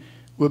hand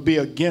will be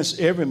against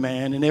every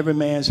man, and every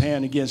man's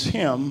hand against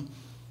him,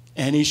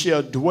 and he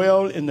shall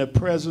dwell in the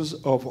presence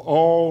of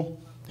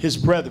all his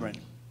brethren.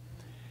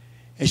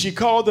 And she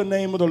called the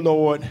name of the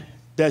Lord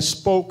that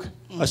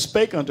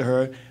spake unto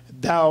her,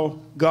 thou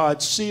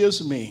God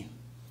seest me.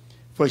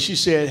 For she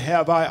said,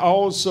 have I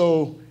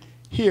also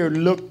here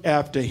looked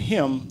after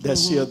him that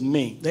seeth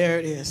me. There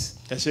it is.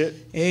 That's it?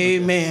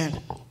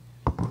 Amen.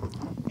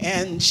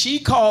 And she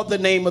called the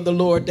name of the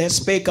Lord that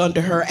spake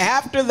unto her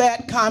after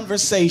that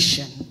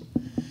conversation,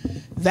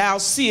 thou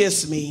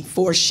seest me.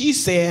 For she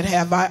said,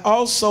 have I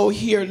also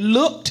here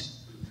looked?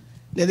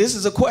 Now this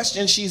is a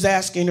question she's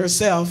asking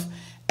herself,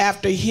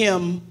 after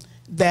him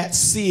that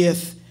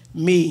seeth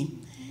me.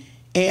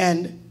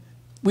 And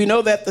we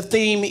know that the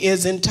theme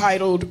is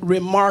entitled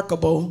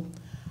Remarkable.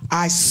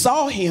 I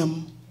saw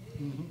him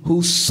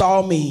who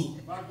saw me.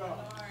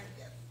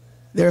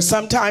 There are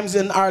some times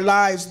in our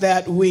lives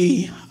that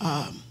we,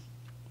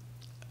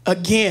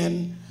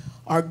 again,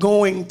 are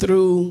going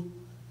through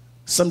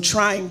some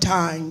trying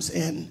times.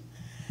 And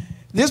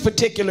this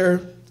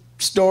particular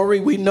story,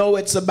 we know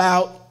it's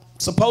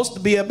supposed to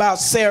be about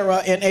Sarah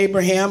and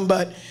Abraham,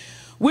 but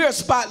we're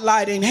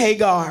spotlighting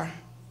Hagar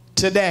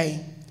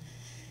today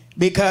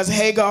because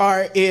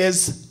Hagar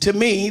is, to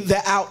me,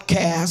 the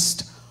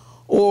outcast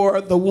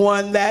or the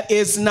one that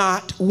is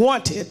not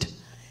wanted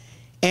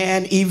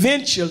and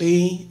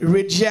eventually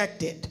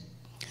rejected.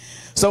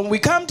 So when we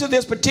come to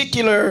this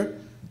particular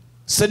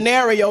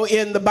scenario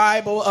in the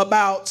Bible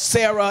about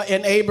Sarah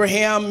and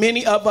Abraham,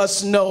 many of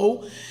us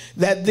know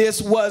that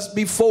this was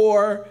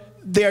before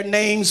their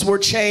names were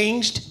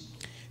changed.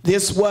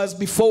 This was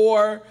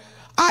before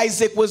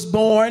Isaac was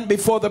born,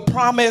 before the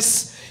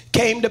promise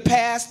came to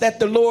pass that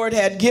the Lord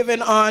had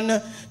given on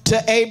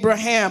to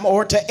Abraham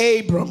or to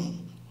Abram.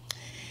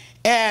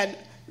 And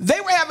they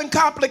were having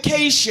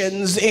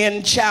complications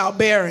in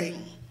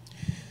childbearing.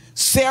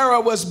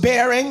 Sarah was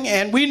bearing,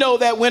 and we know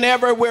that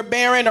whenever we're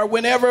bearing or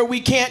whenever we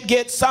can't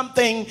get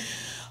something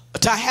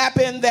to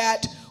happen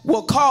that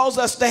will cause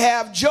us to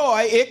have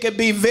joy, it could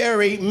be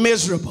very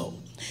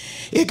miserable.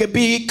 It could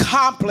be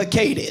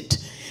complicated.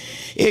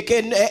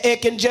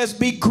 It can just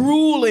be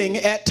grueling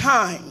at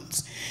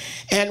times.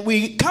 And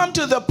we come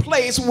to the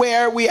place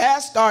where we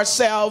ask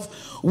ourselves,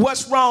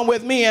 what's wrong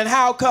with me and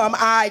how come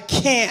I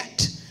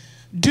can't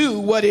do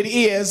what it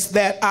is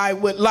that I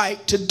would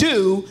like to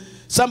do?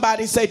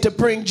 Somebody say, to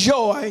bring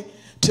joy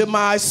to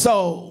my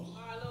soul.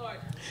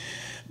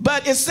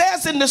 But it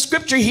says in the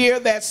scripture here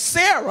that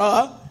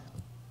Sarah,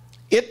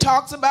 it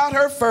talks about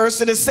her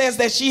first, and it says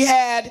that she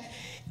had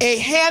a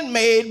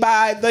handmaid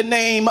by the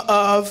name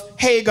of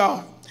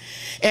Hagar.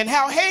 And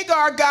how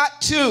Hagar got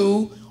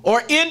to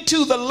or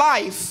into the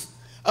life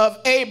of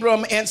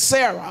Abram and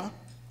Sarah,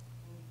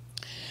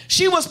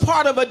 she was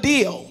part of a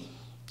deal.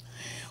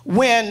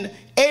 When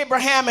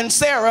Abram and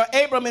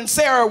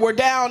Sarah were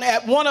down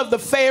at one of the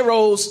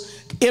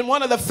Pharaoh's, in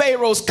one of the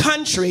Pharaoh's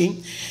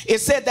country, it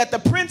said that the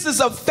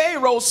princes of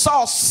Pharaoh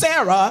saw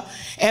Sarah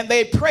and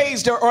they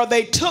praised her, or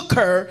they took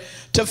her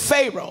to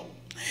Pharaoh.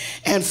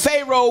 And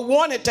Pharaoh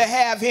wanted to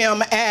have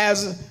him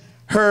as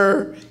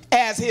her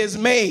as his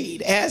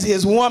maid, as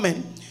his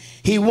woman.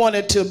 He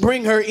wanted to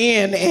bring her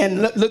in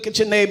and look at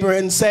your neighbor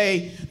and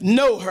say,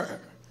 know her.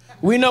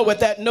 We know what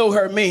that know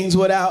her means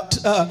without,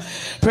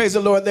 praise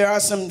the Lord, there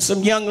are some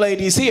young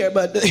ladies here,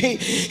 but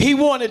he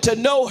wanted to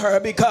know her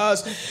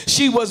because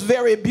she was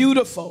very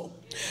beautiful.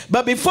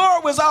 But before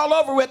it was all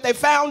over with, they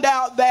found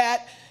out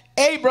that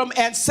Abram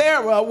and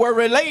Sarah were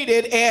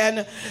related,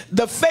 and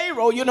the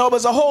Pharaoh, you know, it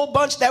was a whole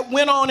bunch that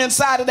went on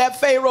inside of that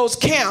Pharaoh's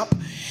camp.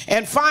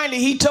 And finally,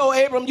 he told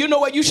Abram, you know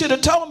what, you should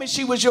have told me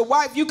she was your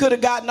wife. You could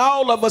have gotten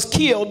all of us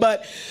killed.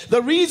 But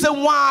the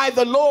reason why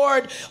the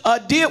Lord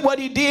did what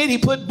he did, he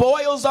put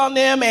boils on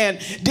them and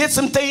did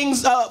some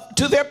things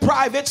to their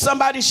private,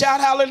 somebody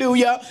shout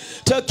hallelujah,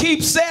 to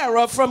keep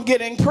Sarah from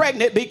getting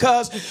pregnant.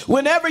 Because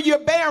whenever you're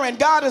barren,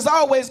 God is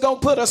always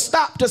going to put a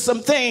stop to some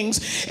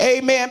things.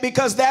 Amen.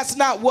 Because that's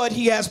not what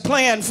he has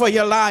planned for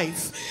your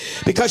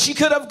life. Because she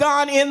could have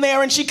gone in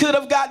there and she could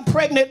have gotten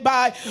pregnant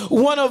by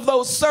one of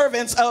those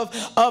servants of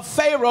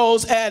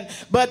Pharaoh's,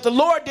 but the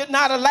Lord did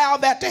not allow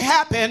that to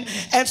happen.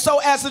 And so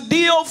as a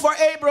deal for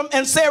Abram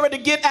and Sarah to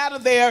get out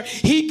of there,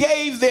 he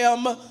gave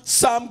them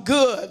some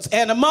goods.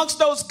 And amongst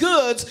those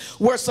goods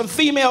were some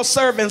female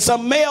servants,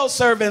 some male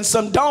servants,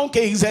 some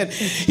donkeys. And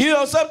you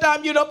know,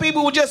 sometimes, you know,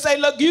 people will just say,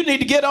 look, you need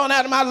to get on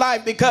out of my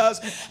life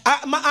because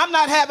I'm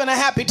not having a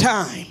happy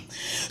time.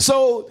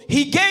 So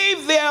he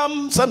gave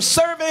them some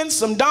servants,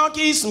 some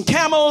donkeys, some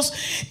camels,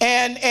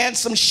 and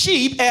some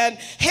sheep, and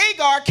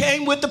Hagar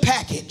came with the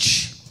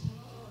package.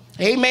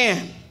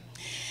 Amen.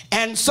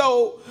 And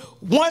so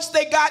once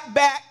they got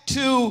back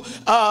to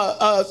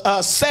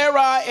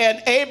Sarah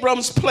and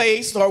Abram's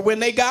place, or when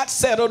they got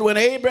settled, when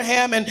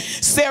Abraham and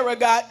Sarah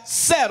got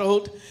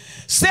settled,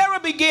 Sarah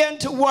began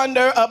to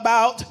wonder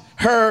about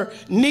her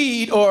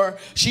need, or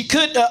she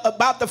could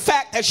about the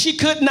fact that she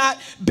could not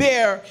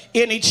bear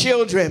any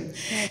children.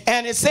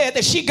 And it said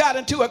that she got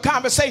into a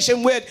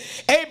conversation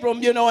with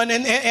Abram, you know,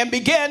 and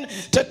began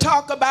to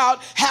talk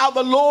about how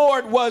the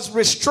Lord was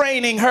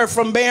restraining her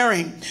from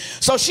bearing.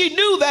 So she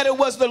knew that it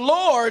was the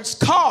Lord's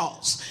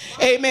cause.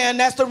 Amen.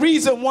 That's the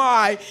reason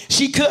why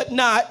she could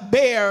not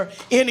bear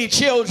any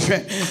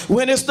children.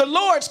 When it's the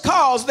Lord's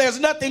cause, there's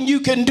nothing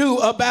you can do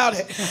about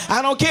it.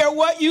 I don't care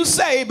what you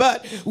say,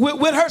 but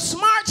with her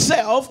smart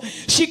self,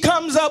 she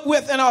comes up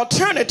with an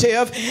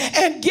alternative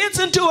and gets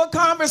into a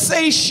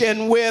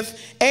conversation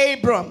with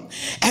Abram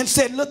and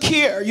said, look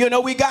here, you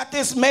know, we got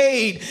this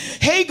maid,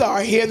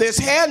 Hagar here, this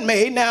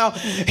handmaid. Now,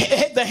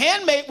 the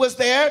handmaid was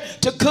there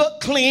to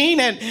cook, clean,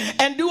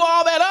 and do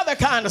all that other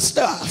kind of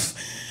stuff.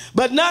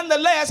 But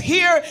nonetheless,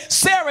 here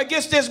Sarah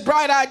gets this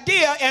bright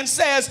idea and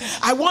says,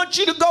 I want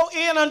you to go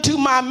in unto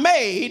my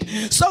maid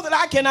so that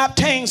I can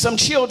obtain some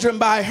children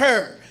by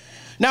her.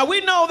 Now, we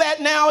know that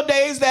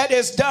nowadays that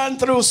is done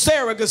through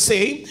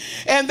surrogacy,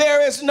 and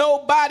there is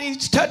nobody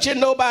touching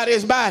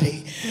nobody's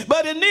body.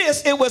 But in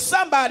this, it was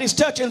somebody's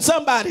touching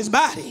somebody's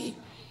body.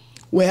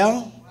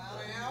 Well,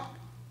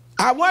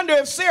 I wonder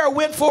if Sarah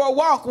went for a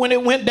walk when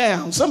it went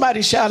down.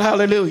 Somebody shout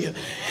hallelujah.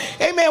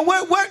 Amen.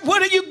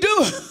 What are you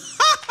doing?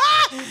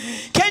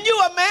 Can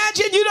you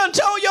imagine? You done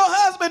told your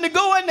husband to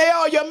go in there,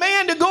 or your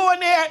man to go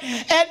in there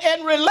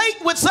and relate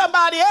with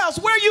somebody else.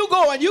 Where you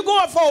going? You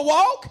going for a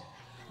walk?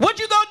 What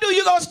you gonna do?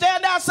 You gonna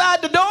stand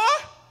outside the door?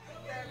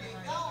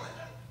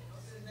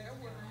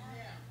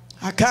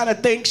 I kind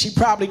of think she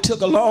probably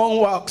took a long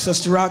walk,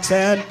 Sister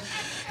Roxanne,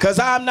 because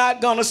I'm not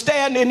gonna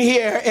stand in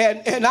here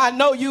and I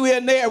know you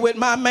in there with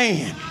my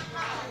man.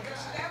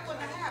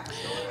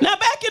 Now,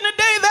 back in the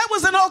day, that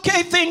was an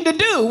okay thing to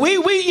do.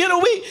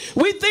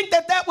 We think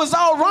that was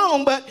all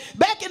wrong, but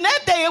back in that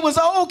day, it was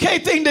an okay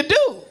thing to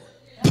do.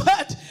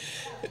 But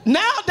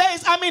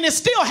nowadays, I mean, it's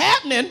still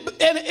happening,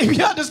 and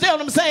you understand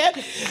what I'm saying?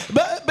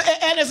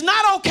 And it's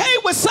not okay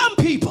with some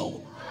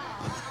people.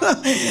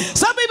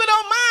 Some people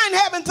don't mind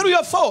having 3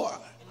 or 4.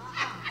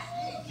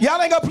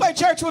 Y'all ain't gonna play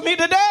church with me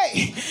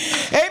today.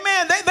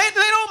 Amen. They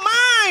don't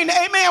mind,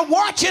 amen,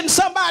 watching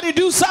somebody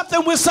do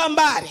something with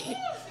somebody.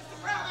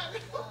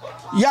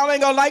 Y'all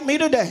ain't gonna like me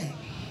today.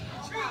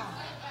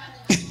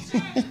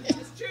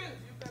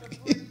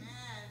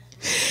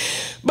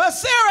 But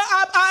Sarah,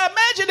 I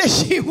imagine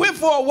that she went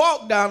for a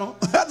walk, Donald.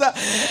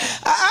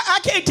 I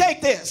can't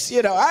take this,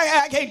 you know.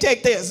 I can't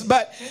take this.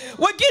 But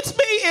what gets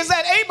me is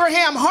that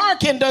Abraham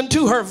hearkened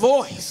unto her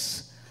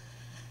voice.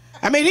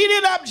 I mean, he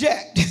didn't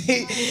object.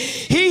 He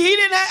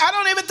didn't. I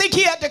don't even think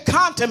he had to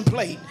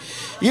contemplate.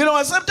 You know,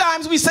 and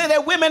sometimes we say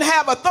that women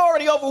have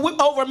authority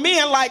over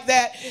men like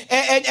that,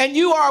 and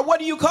you are, what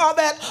do you call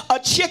that? A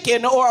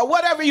chicken, or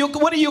whatever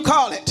what do you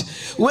call it?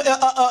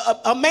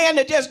 A man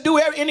that just do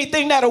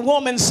anything that a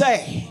woman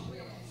say.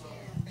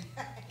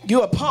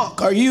 You a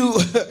punk, or you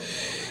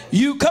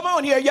come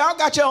on here, y'all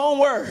got your own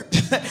word.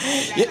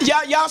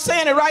 y'all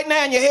saying it right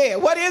now in your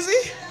head. What is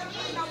he?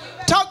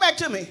 Talk back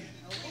to me.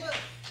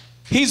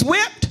 He's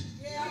whipped.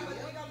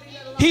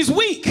 He's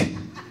weak.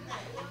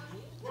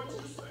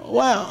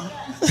 Wow.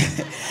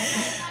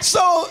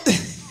 So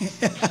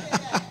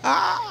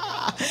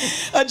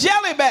a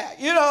jellyback,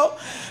 you know,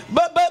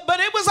 but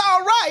it was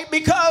all right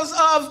because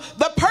of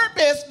the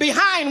purpose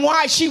behind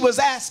why she was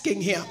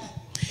asking him.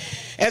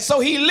 And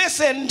so he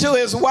listened to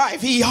his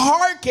wife. He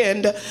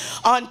hearkened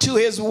unto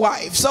his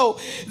wife. So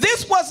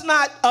this was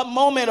not a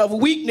moment of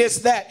weakness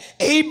that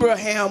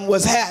Abraham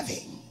was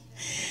having.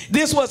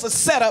 This was a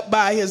setup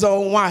by his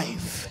own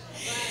wife.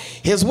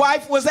 His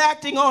wife was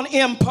acting on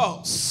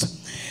impulse.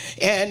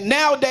 And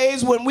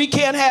nowadays, when we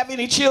can't have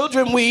any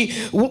children,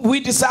 we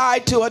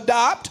decide to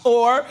adopt,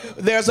 or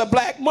there's a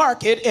black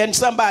market and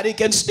somebody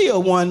can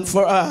steal one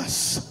for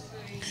us.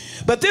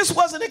 But this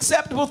was an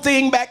acceptable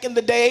thing back in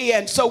the day,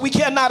 and so we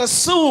cannot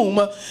assume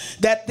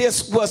that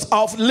this was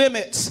off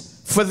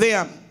limits for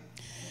them.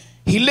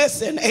 He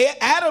listened.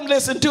 Adam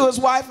listened to his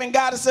wife and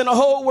got us in a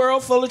whole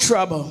world full of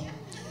trouble.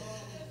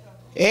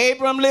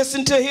 Abram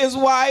listened to his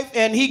wife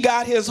and he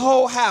got his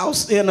whole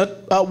house in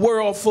a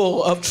world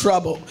full of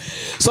trouble.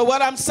 So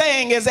what I'm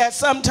saying is that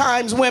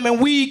sometimes women,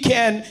 we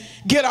can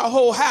get our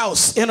whole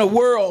house in a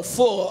world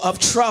full of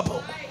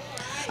trouble.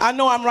 I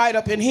know I'm right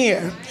up in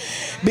here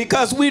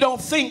because we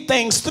don't think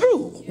things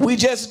through. We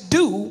just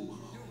do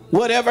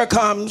whatever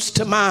comes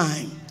to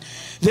mind.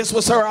 This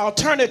was her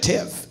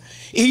alternative.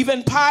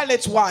 Even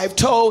Pilate's wife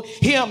told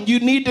him, you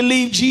need to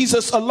leave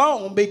Jesus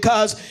alone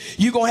because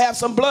you're going to have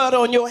some blood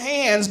on your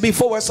hands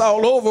before it's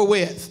all over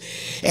with.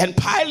 And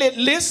Pilate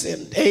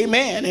listened,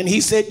 amen. And he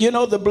said, you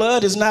know, the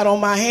blood is not on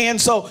my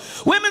hands. So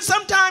women,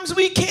 sometimes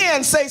we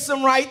can say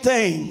some right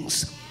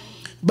things,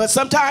 but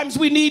sometimes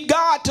we need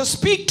God to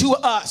speak to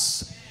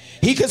us.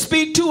 He can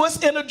speak to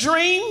us in a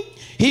dream.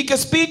 He can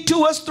speak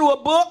to us through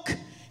a book.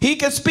 He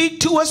can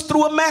speak to us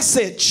through a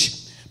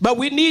message. But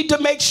we need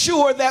to make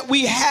sure that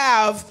we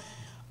have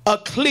a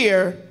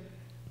clear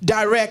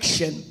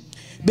direction.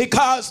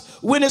 Because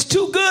when it's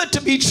too good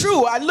to be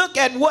true, I look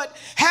at what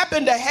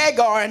happened to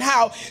Hagar and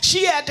how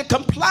she had to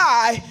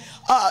comply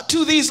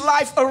to these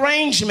life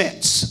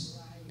arrangements.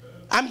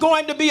 I'm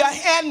going to be a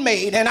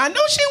handmaid. And I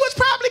know she was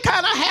probably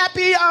kind of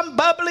happy, I'm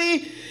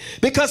bubbly,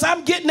 because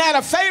I'm getting out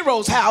of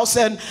Pharaoh's house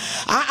and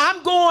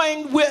I'm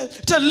going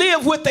to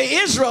live with the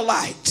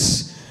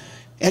Israelites.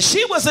 And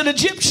she was an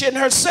Egyptian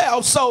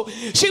herself, so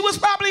she was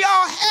probably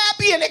all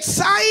happy and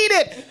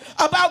excited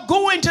about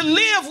going to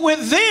live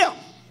with them.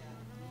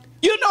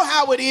 You know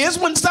how it is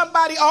when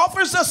somebody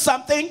offers us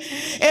something,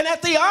 and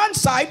at the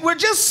on-site, we're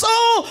just so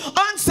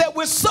onset,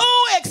 we're so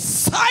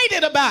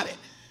excited about it.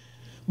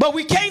 But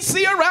we can't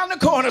see around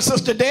the corner,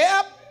 Sister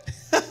Deb.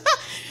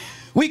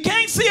 We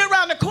can't see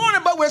around the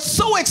corner, but we're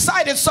so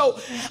excited. So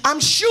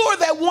I'm sure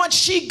that once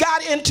she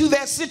got into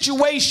that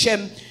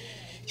situation,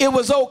 it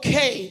was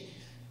okay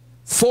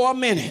for a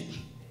minute.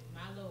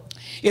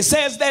 It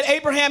says that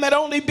Abraham had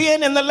only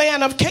been in the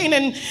land of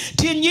Canaan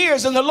 10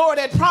 years, and the Lord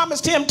had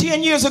promised him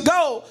 10 years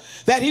ago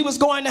that he was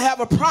going to have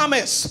a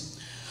promise.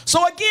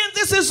 So again,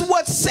 this is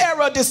what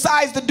Sarah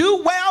decides to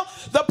do. Well,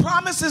 the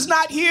promise is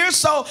not here,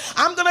 so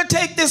I'm going to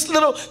take this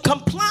little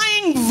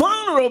complying,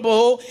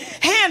 vulnerable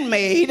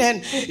handmaid.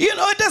 And, you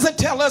know, it doesn't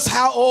tell us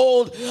how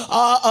old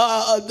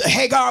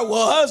Hagar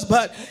was,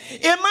 but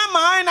in my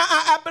mind,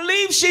 I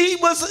believe she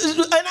was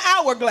an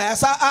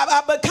hourglass.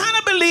 I kind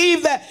of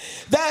believe that,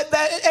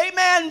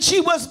 amen, she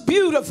was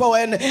beautiful,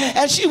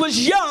 and she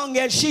was young,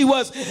 and she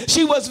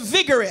was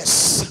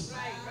vigorous.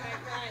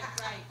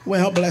 Right.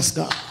 Well, bless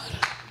God.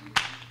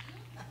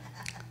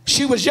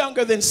 She was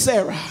younger than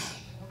Sarah.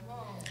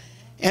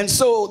 And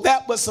so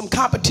that was some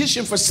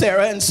competition for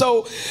Sarah. And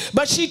so,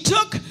 but she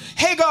took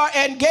Hagar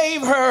and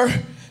gave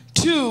her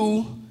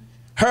to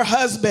her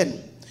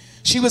husband.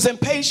 She was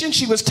impatient.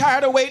 She was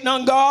tired of waiting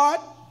on God.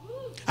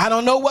 I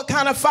don't know what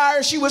kind of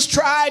fire she was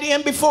tried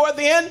in before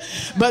then,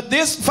 but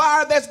this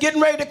fire that's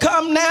getting ready to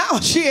come now,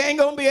 she ain't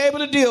going to be able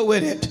to deal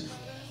with it.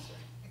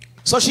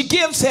 So she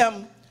gives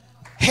him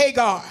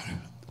Hagar.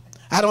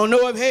 I don't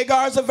know if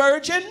Hagar's a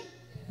virgin.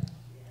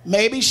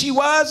 Maybe she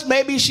was,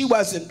 maybe she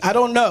wasn't. I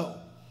don't know.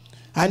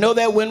 I know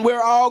that when we're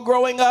all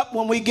growing up,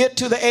 when we get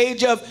to the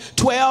age of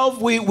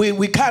 12,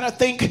 we kind of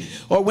think,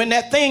 or when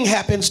that thing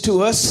happens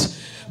to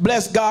us,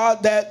 bless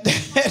God, that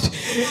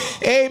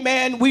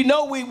amen, we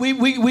know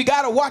we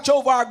got to watch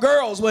over our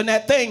girls when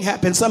that thing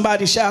happens.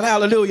 Somebody shout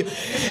hallelujah.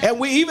 And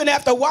we even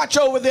have to watch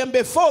over them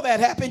before that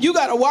happened. You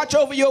got to watch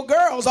over your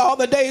girls all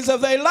the days of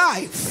their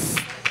life.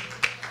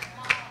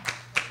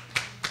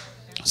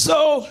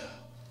 So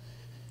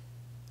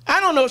I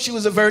don't know if she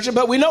was a virgin,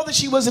 but we know that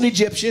she was an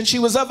Egyptian. She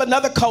was of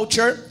another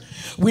culture.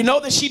 We know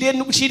that she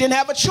didn't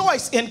have a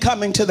choice in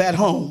coming to that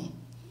home,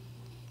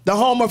 the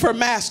home of her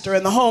master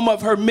and the home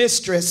of her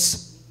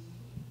mistress.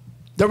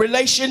 The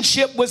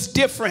relationship was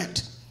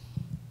different.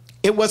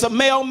 It was a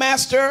male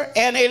master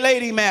and a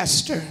lady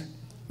master.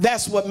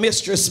 That's what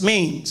mistress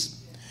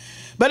means.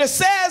 But it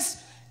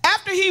says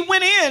after he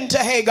went in to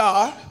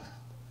Hagar,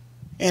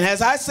 and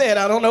as I said,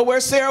 I don't know where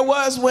Sarah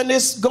was when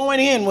this going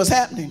in was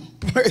happening.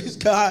 Praise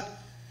God.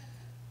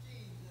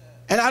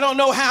 And I don't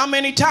know how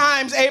many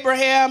times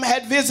Abraham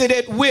had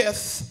visited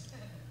with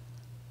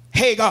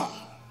Hagar.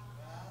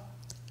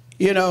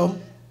 You know,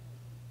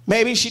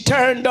 maybe she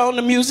turned on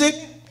the music,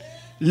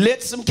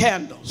 lit some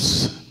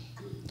candles.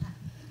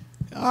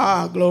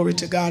 Ah, glory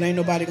to God. Ain't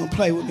nobody gonna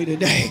play with me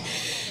today.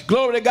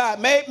 Glory to God.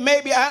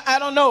 Maybe I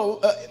don't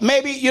know.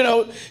 Maybe, you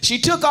know, she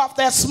took off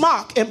that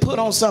smock and put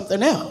on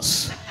something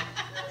else.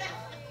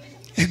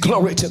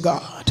 Glory to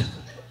God.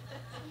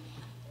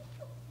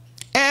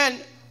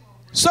 And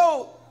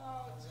so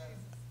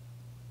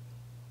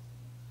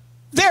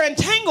their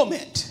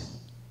entanglement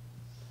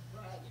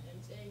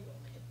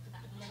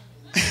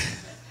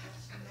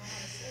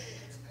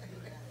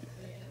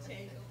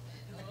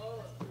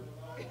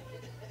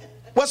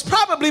was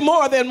probably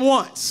more than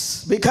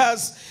once,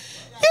 because,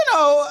 you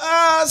know,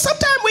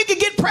 sometimes we can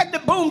get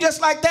pregnant, boom,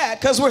 just like that,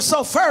 because we're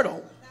so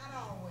fertile.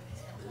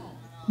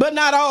 But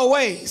not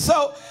always.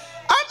 So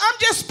I'm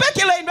just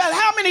speculating about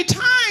how many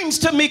times,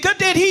 Tamika,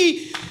 did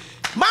he,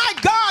 my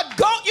God,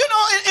 go, you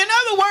know, in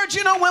other words,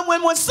 you know,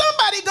 when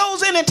somebody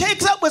goes in and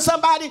takes up with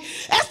somebody,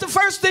 that's the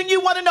first thing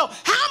you want to know.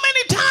 How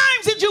many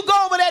times did you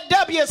go over at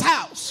W's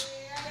house?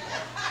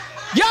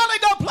 Y'all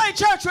ain't gonna play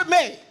church with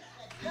me.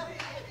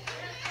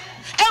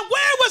 And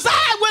where was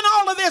I when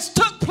all of this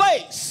took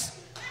place?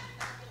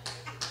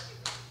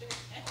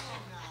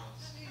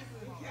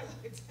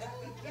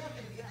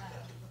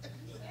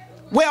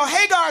 Well,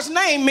 Hagar's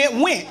name meant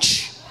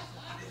wench.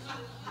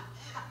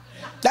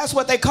 That's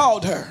what they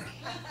called her.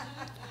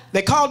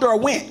 They called her a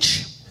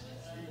wench.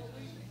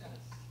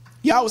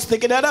 Y'all was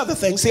thinking that other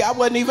thing. See, I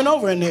wasn't even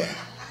over in there.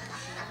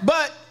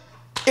 But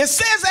it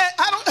says that,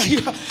 I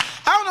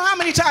don't know how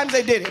many times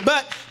they did it,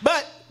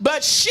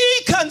 but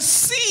she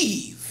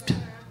conceived.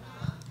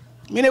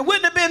 I mean, it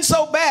wouldn't have been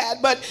so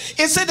bad, but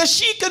it said that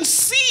she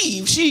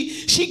conceived.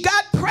 She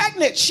got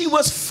pregnant. She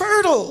was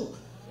fertile.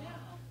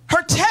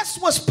 Her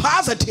test was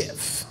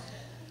positive.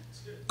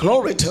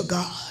 Glory to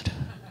God.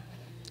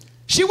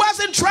 She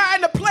wasn't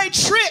trying to play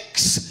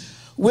tricks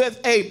with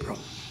Abram.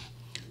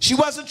 She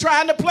wasn't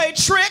trying to play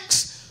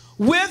tricks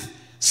with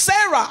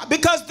Sarah,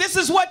 because this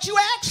is what you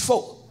asked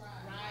for.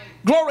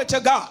 Glory to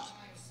God.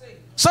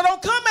 So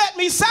don't come at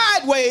me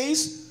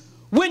sideways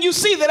when you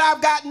see that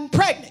I've gotten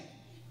pregnant.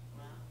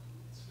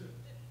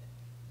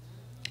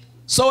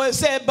 So it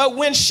said, but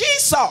when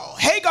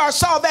Hagar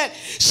saw that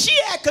she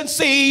had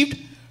conceived,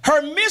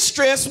 her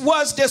mistress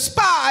was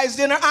despised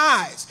in her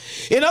eyes.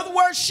 In other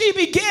words, she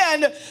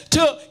began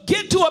to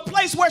get to a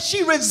place where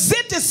she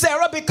resented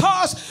Sarah,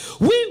 because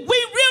we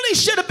really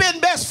should have been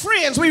best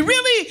friends. We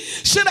really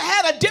should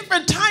have had a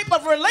different type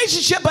of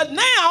relationship, but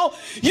now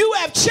you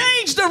have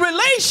changed the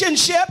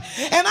relationship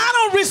and I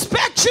don't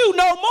respect you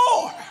no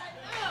more.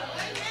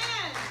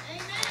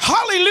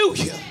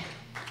 Hallelujah.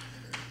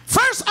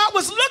 First, I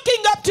was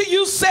looking up to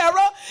you,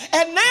 Sarah,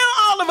 and now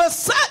all of a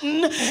sudden,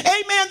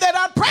 amen, that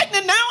I'm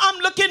pregnant, now I'm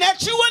looking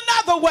at you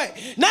another way.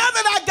 Now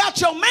that I got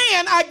your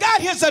man, I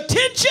got his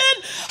attention,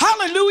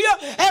 hallelujah,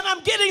 and I'm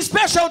getting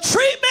special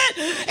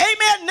treatment,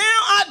 amen. Now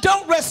I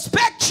don't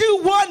respect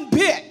you one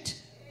bit,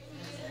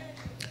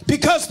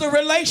 because the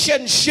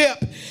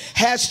relationship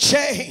has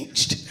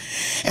changed.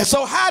 And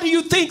so how do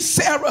you think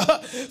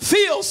Sarah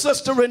feels,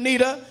 Sister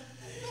Renita?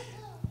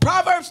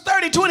 Proverbs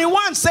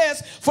 30:21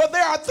 says, for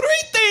there are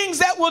three things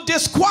that will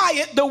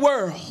disquiet the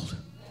world.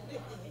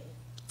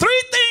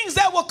 Three things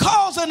that will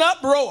cause an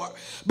uproar.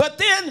 But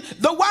then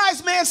the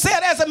wise man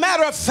said, as a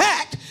matter of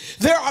fact,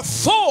 there are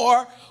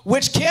four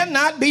which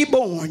cannot be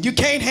borne. You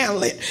can't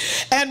handle it.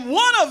 And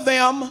one of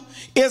them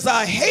is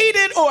a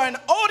hated or an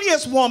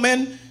odious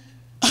woman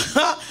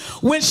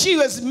when she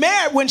is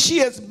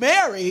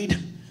married,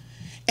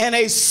 and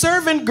a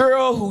servant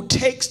girl who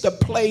takes the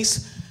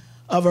place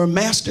of her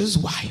master's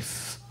wife.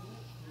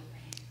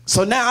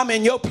 So now I'm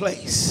in your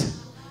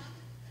place.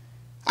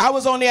 I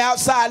was on the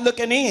outside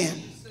looking in.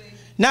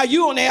 Now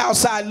you on the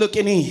outside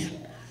looking in.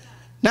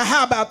 Now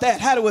how about that?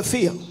 How do it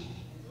feel?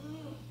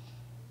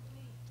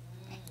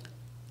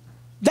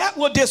 That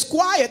will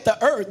disquiet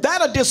the earth.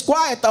 That'll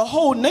disquiet the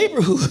whole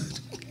neighborhood.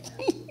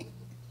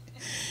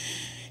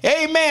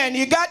 Amen.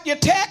 You got your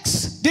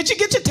text? Did you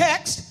get your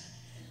text?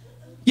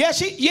 Yeah,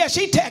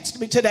 she texted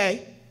me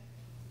today.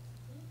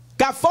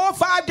 Got 4 or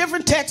 5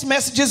 different text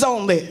messages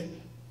on there.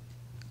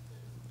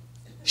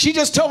 She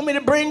just told me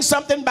to bring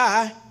something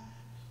by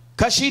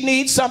because she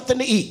needs something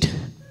to eat.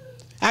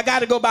 I got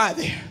to go by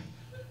there.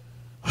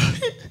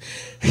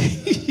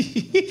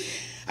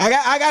 I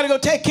got to go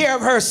take care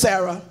of her,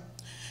 Sarah.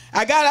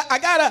 I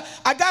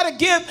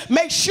gotta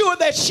make sure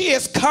that she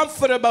is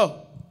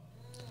comfortable.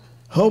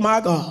 Oh my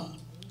God.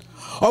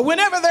 Or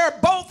whenever they're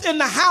both in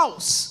the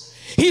house,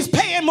 he's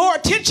paying more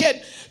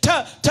attention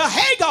to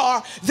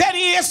Hagar than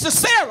he is to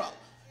Sarah.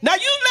 Now you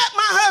let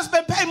my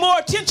husband pay more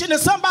attention to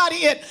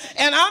somebody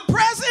and I'm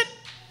present,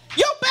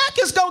 your back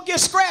is gonna get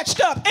scratched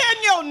up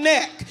and your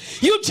neck.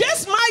 You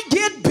just might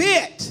get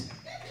bit.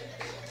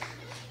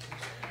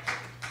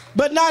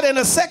 But not in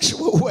a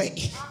sexual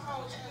way.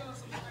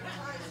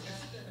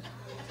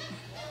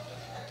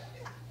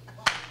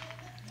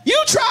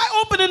 You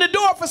try opening the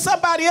door for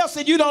somebody else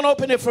and you don't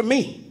open it for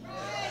me.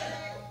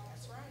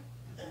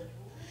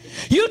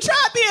 You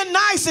try being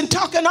nice and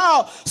talking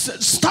all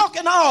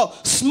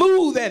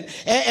smooth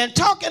and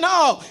talking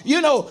all,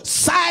 you know,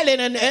 silent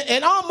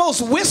and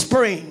almost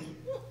whispering.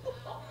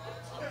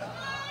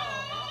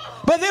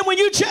 But then when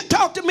you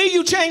talk to me,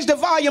 you change the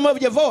volume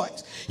of your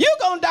voice. You're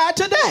going to die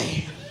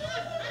today.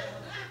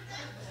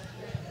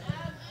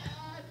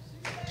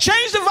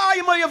 Change the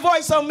volume of your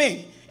voice on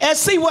me and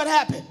see what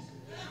happened.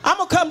 I'm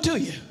going to come to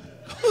you.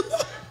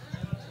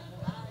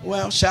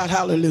 Well, shout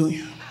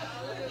hallelujah.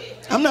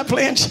 I'm not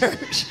playing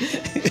church.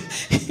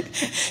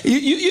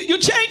 you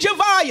change your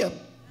volume.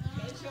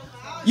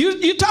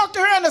 You talk to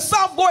her in a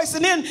soft voice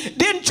and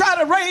then try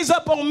to raise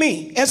up on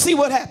me and see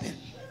what happened.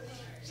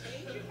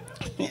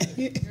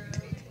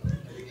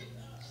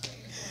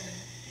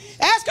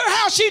 Ask her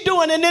how she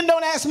doing and then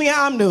don't ask me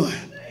how I'm doing.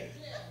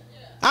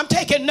 I'm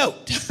taking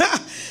note.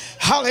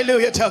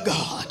 Hallelujah to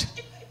God.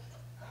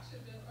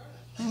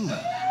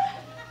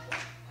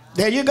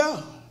 There you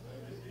go.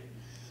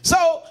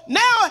 So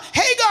now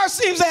Hagar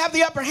seems to have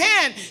the upper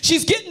hand.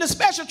 She's getting the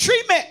special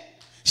treatment.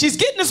 She's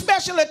getting the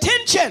special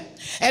attention.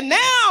 And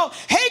now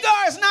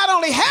Hagar is not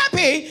only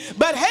happy,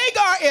 but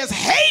Hagar is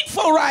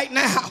hateful right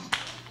now.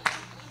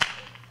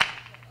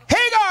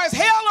 Hagar is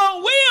hell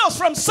on wheels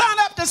from sun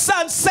up to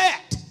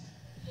sunset.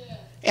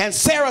 And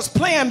Sarah's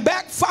plan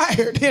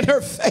backfired in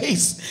her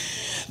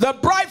face. The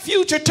bright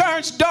future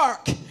turns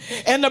dark.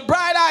 And the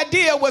bright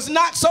idea was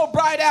not so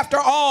bright after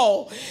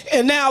all.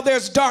 And now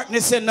there's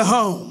darkness in the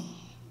home.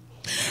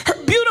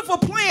 Her beautiful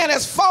plan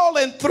has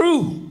fallen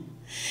through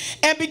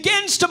and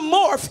begins to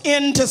morph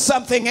into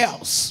something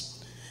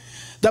else.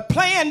 The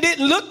plan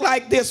didn't look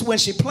like this when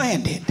she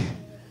planned it.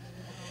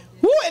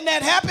 Woo, and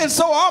that happens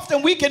so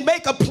often. We can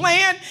make a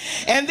plan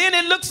and then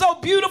it looks so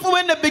beautiful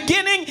in the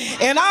beginning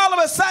and all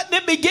of a sudden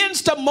it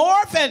begins to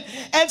morph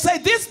and say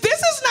this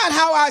is not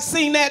how I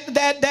seen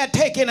that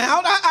taken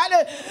out.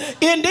 I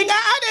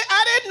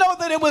didn't know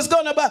that it was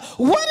gonna be.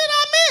 What did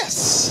I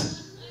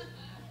miss?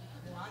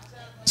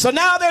 So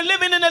now they're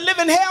living in a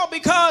living hell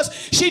because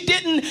she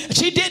didn't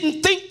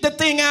think the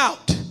thing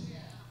out.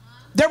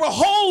 There were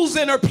holes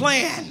in her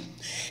plan.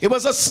 It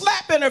was a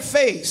slap in her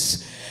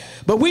face.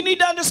 But we need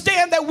to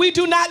understand that we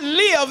do not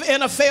live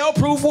in a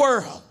fail-proof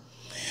world.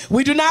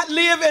 We do not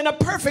live in a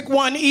perfect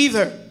one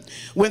either.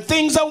 When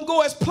things don't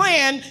go as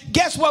planned,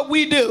 guess what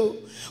we do?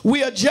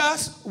 We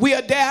adjust, we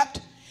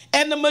adapt,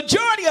 and the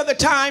majority of the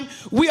time,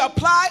 we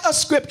apply a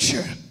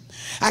scripture.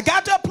 I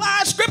got to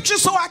apply a scripture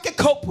so I can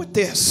cope with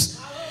this.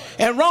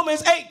 And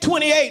Romans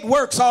 8:28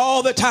 works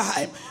all the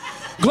time.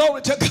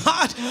 Glory to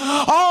God.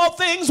 All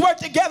things work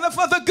together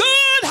for the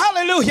good.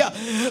 Hallelujah.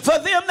 For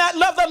them that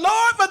love the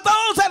Lord, for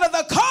those that are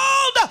the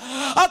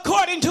called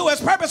according to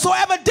his purpose. So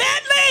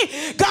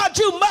evidently, God,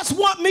 you must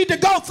want me to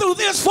go through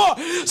this for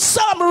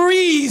some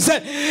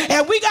reason.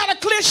 And we got a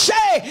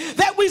cliche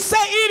that we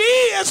say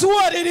it is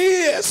what it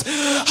is.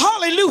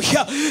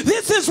 Hallelujah.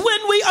 This is when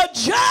we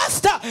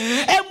adjust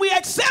and we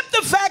accept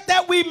the fact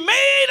that we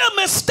made a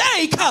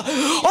mistake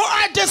or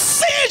our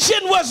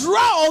decision was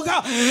wrong.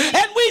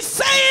 And we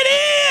say it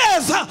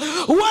is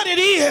what it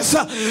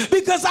is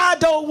because I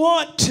don't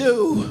want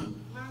to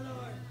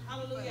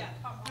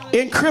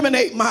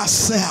incriminate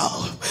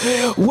myself.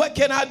 What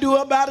can I do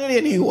about it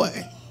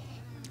anyway?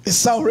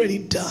 It's already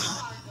done.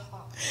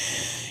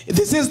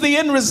 This is the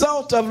end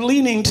result of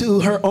leaning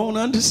to her own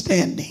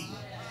understanding.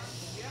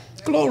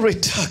 Glory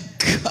to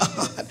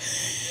God.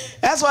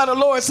 That's why the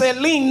Lord said,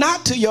 lean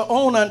not to your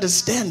own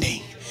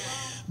understanding,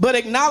 but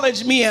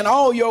acknowledge me in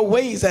all your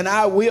ways and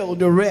I will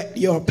direct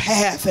your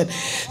path. And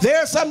there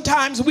are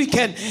sometimes we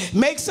can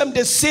make some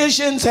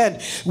decisions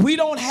and we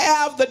don't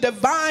have the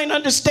divine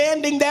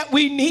understanding that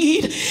we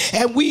need.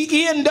 And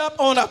we end up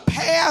on a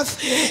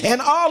path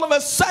and all of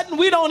a sudden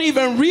we don't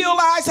even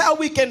realize how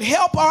we can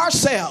help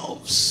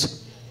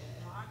ourselves.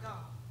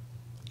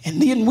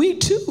 And then we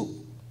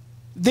too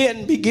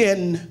then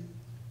begin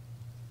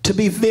to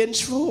be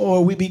vengeful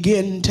or we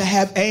begin to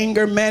have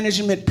anger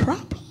management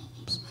problems.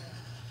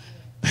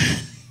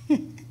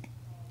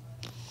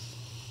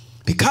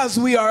 Because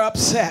we are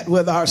upset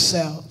with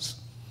ourselves.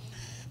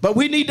 But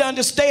we need to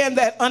understand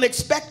that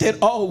unexpected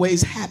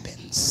always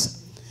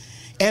happens.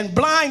 And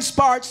blind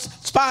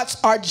spots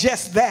are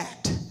just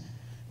that.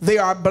 They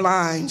are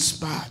blind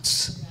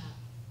spots.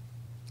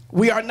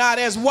 We are not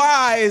as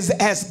wise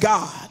as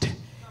God.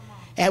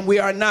 And we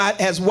are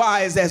not as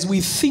wise as we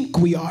think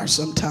we are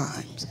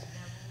sometimes.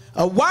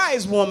 A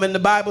wise woman, the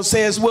Bible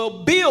says,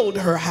 will build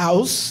her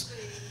house.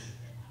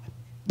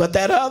 But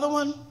that other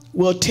one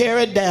will tear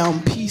it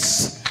down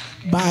piece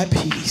by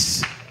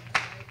piece.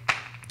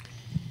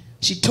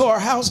 She tore her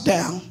house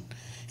down.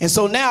 And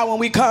so now when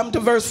we come to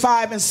verse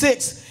 5 and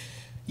 6,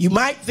 you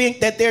might think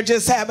that they're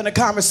just having a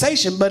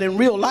conversation, but in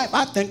real life,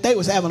 I think they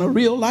was having a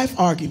real life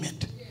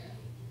argument.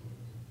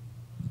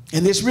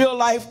 And this real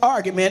life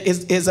argument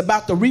is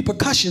about the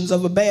repercussions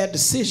of a bad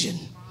decision.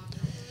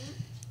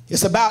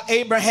 It's about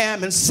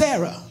Abraham and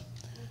Sarah.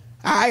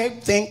 I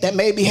think that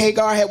maybe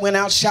Hagar had went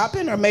out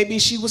shopping, or maybe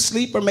she was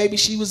asleep, or maybe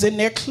she was in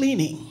there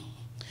cleaning.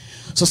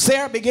 So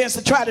Sarah begins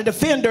to try to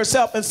defend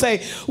herself and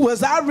say,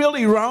 was I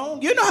really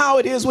wrong? You know how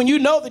it is when you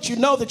know that you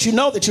know that you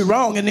know that you're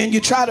wrong, and then you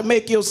try to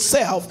make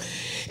yourself,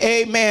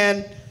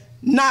 amen,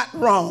 not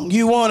wrong.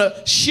 You want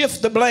to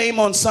shift the blame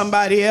on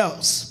somebody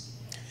else.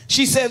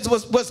 She says,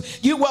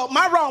 well,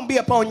 my wrong be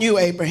upon you,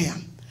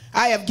 Abraham.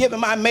 I have given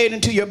my maid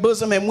into your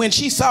bosom, and when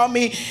she saw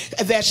me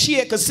that she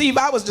had conceived,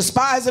 I was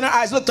despised in her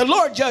eyes. Look, the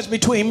Lord judged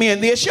between me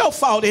and thee. It's your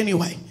fault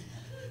anyway.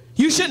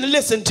 You shouldn't have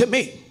listened to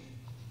me.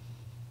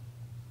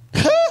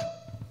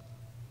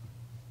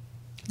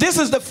 This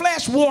is the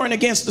flesh warring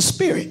against the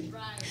spirit.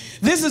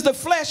 This is the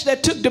flesh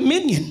that took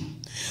dominion.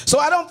 So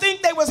I don't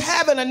think they was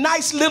having a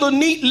nice little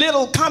neat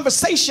little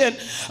conversation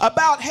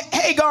about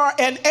Hagar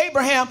and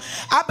Abraham.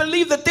 I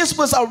believe that this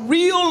was a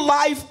real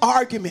life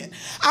argument.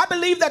 I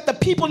believe that the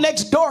people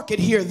next door could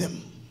hear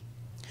them.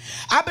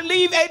 I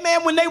believe,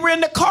 amen, when they were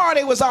in the car,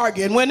 they was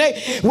arguing.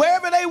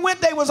 Wherever they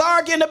went, they was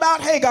arguing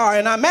about Hagar.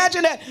 And I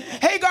imagine that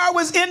Hagar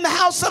was in the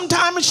house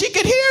sometime and she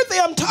could hear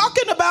them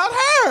talking about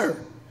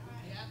her.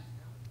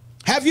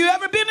 Have you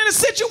ever been in a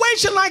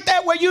situation like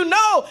that where you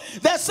know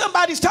that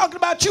somebody's talking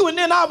about you and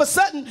then all of a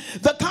sudden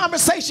the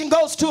conversation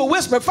goes to a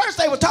whisper? First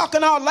they were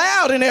talking all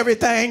loud and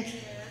everything,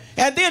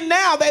 and then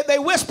now they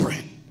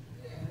whispering.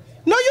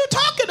 No, you're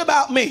talking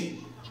about me.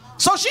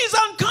 So she's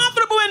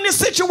uncomfortable in this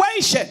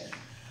situation.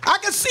 I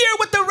can see her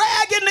with the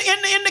rag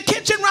in the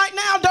kitchen right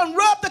now, done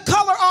rub the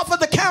color off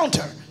of the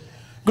counter.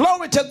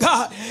 Glory to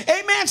God.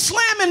 Amen.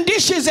 Slamming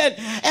dishes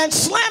and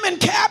slamming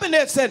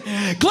cabinets and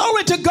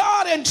glory to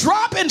God and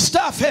dropping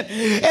stuff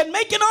and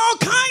making all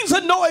kinds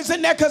of noise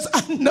in there, because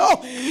I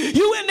know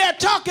you in there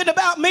talking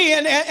about me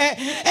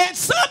and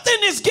something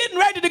is getting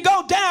ready to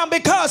go down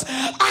because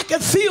I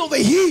can feel the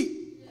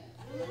heat.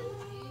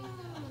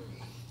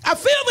 I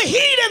feel the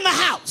heat in the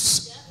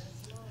house.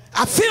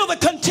 I feel the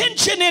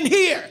contention in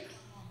here.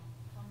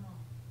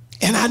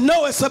 And I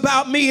know it's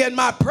about me and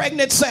my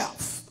pregnant self.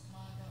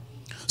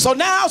 So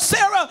now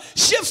Sarah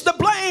shifts the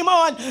blame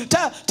on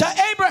to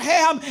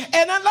Abraham,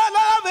 and I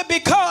love it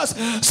because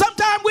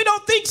sometimes we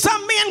don't think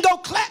some men go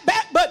clap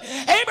back, but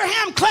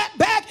Abraham clapped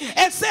back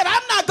and said,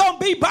 I'm not going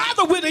to be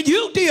bothered with it,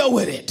 you deal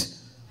with it.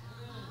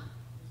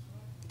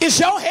 It's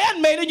your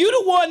handmaid and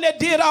you the one that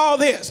did all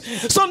this.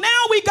 So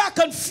now we got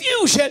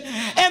confusion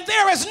and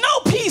there is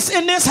no peace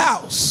in this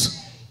house.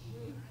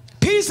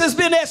 Peace has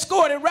been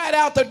escorted right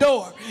out the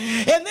door.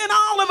 And then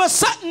all of a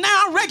sudden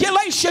now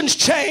regulations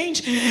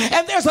change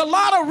and there's a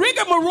lot of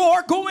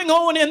rigmarole going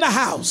on in the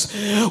house.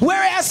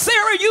 Whereas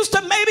Sarah used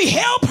to maybe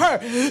help her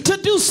to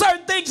do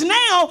certain things,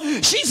 now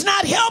she's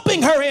not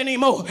helping her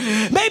anymore.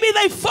 Maybe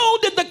they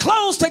folded the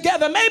clothes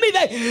together. Maybe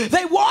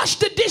they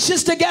washed the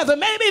dishes together.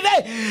 Maybe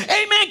they,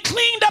 amen,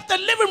 cleaned up the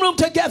living room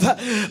together.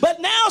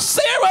 But now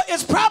Sarah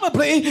is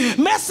probably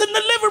messing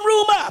the living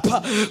room up,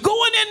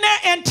 going in there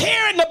and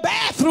tearing the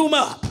bathroom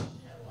up.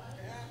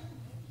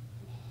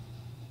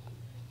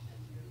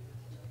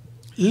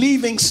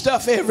 Leaving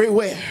stuff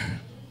everywhere,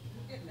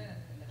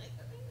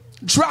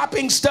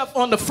 dropping stuff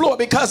on the floor,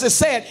 because it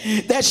said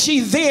that she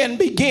then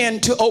began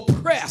to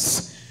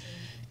oppress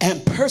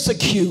and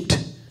persecute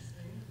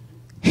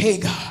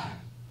Hagar.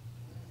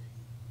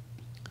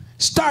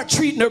 Start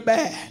treating her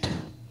bad,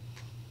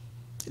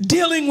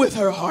 dealing with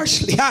her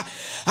harshly.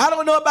 I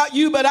don't know about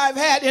you, but I've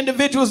had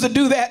individuals that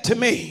do that to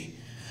me.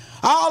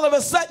 All of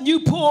a sudden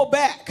you pull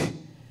back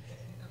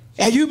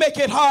and you make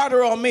it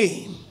harder on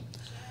me.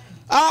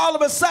 All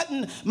of a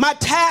sudden, my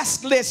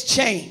task list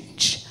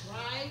changed.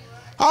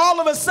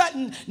 All of a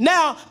sudden,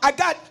 now I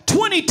got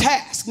 20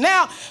 tasks.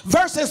 Now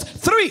versus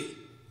 3.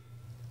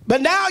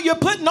 But now you're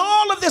putting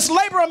all of this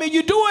labor on me.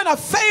 You're doing a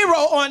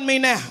Pharaoh on me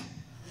now.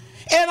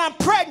 And I'm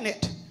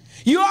pregnant.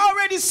 You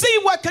already see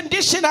what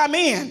condition I'm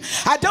in.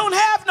 I don't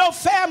have no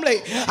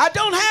family. I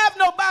don't have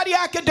nobody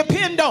I can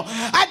depend on.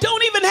 I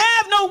don't even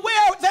have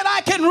nowhere that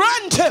I can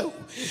run to.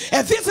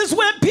 And this is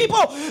when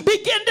people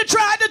begin to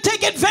try to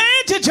take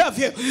advantage of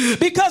you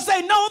because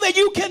they know that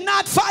you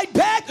cannot fight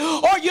back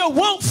or you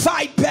won't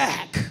fight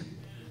back.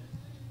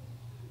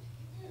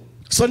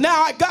 So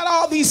now I got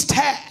all these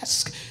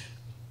tasks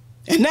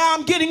and now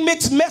I'm getting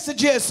mixed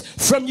messages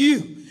from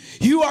you.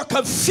 You are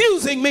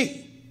confusing me.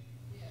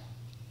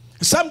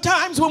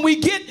 Sometimes when we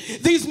get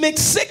these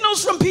mixed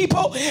signals from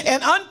people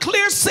and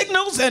unclear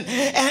signals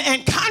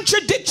and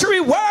contradictory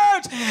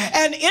words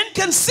and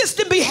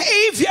inconsistent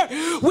behavior,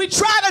 we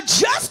try to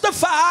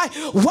justify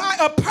why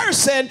a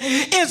person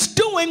is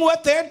doing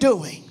what they're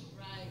doing.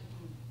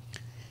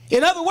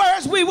 In other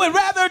words, we would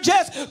rather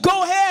just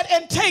go ahead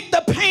and take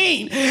the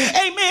pain,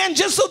 amen,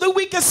 just so that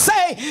we can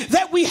say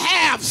that we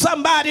have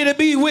somebody to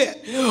be with,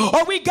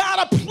 or we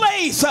got a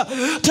place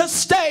to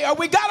stay, or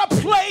we got a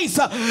place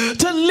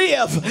to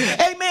live.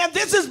 Amen.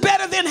 This is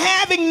better than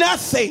having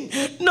nothing.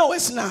 No,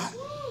 it's not.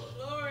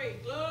 Glory,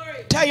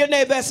 glory. Tell your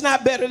neighbor that's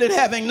not better than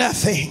having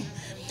nothing.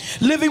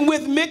 Living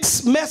with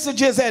mixed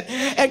messages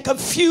and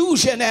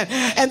confusion,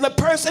 and the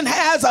person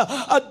has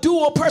a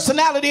dual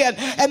personality,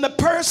 and the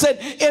person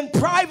in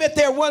private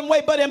they're one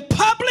way, but in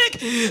public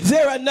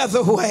there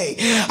another way?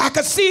 I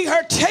could see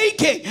her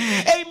taking,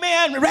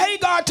 amen,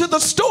 Hagar to the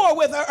store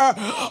with her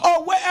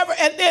or wherever.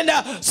 And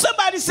then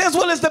somebody says,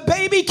 well, is the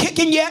baby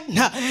kicking yet?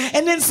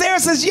 And then Sarah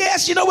says,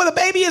 yes, you know where the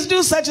baby is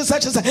due, such and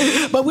such and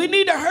such. But we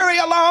need to hurry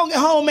along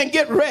home and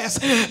get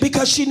rest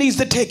because she needs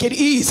to take it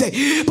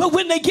easy. But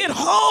when they get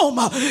home,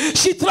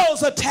 she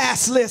throws a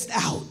task list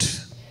out.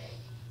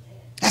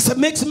 That's a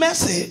mixed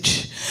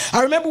message.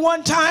 I remember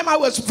one time I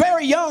was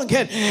very young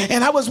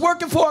and I was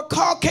working for a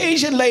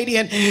Caucasian lady,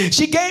 and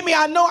she gave me,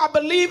 I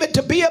believe it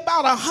to be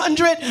about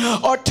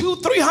 100 or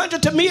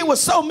 300. To me, it was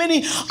so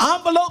many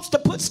envelopes to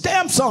put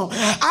stamps on.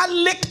 I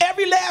licked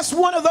every last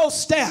one of those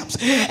stamps.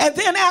 And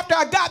then after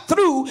I got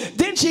through,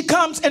 then she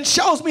comes and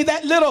shows me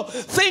that little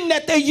thing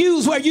that they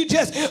use where you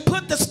just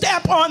put the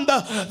stamp on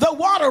the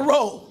water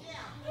roll.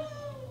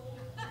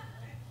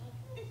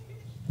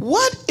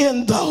 What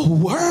in the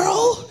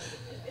world?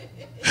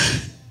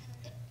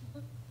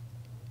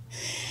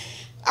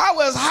 I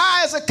was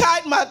high as a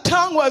kite. My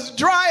tongue was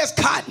dry as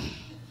cotton.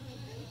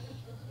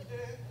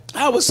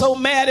 I was so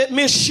mad at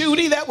Miss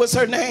Shooty. That was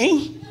her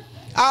name.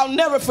 I'll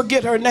never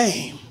forget her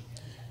name.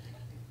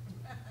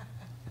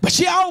 But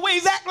she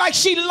always acted like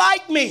she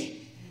liked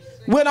me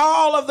when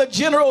all of the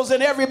generals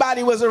and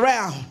everybody was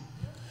around.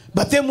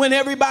 But then when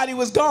everybody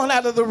was gone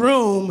out of the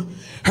room,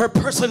 her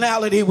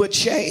personality would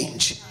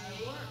change.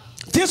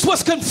 This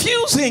was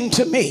confusing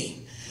to me.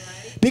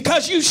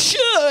 Because you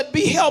should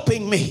be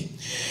helping me.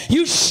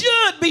 You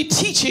should be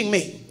teaching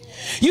me.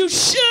 You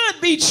should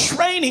be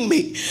training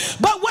me.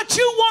 But what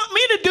you want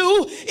me to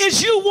do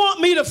is you want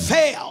me to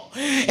fail.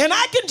 And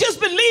I can just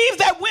believe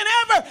that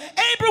whenever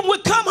Abram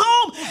would come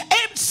home,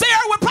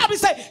 Sarah would probably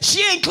say,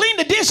 she ain't cleaned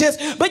the dishes,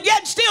 but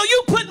yet still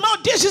you put more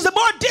dishes and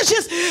more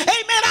dishes.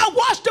 Amen. I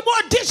washed the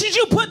more dishes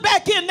you put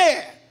back in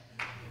there.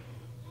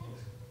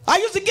 I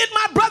used to get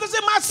my brothers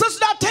and my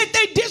sisters, I'd take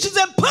their dishes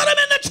and put them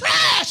in the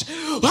trash.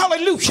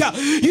 Hallelujah.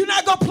 You're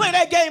not going to play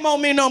that game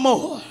on me no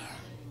more.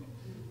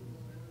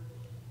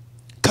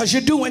 Because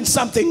you're doing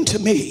something to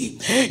me.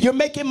 You're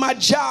making my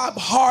job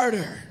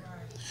harder.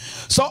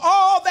 So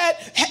all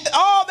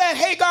that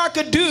Hagar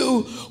could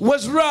do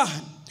was run.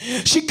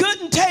 She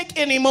couldn't take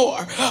any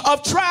more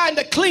of trying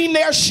to clean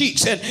their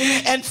sheets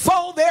and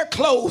fold their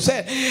clothes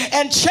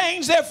and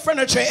change their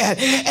furniture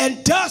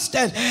and dust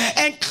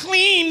and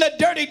clean the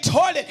dirty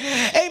toilet.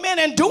 Amen.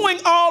 And doing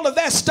all of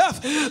that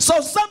stuff. So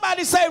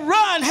somebody say,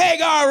 run,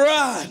 Hagar,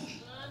 run.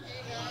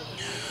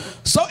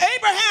 So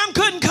Abraham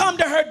couldn't come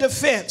to her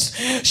defense.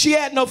 She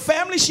had no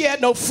family. She had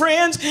no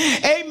friends.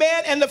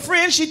 Amen. And the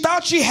friend she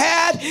thought she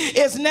had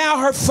is now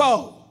her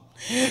foe.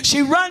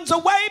 She runs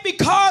away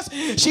because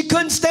she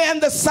couldn't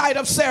stand the sight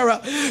of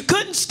Sarah,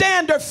 couldn't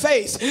stand her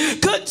face,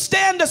 couldn't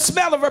stand the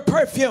smell of her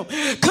perfume,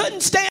 couldn't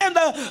stand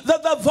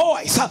the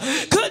voice,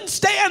 couldn't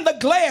stand the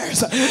glares,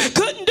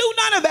 couldn't do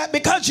none of that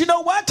because you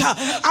know what?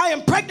 I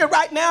am pregnant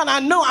right now and I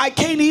know I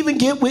can't even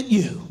get with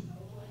you.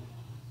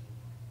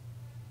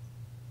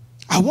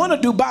 I want to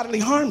do bodily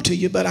harm to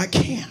you, but I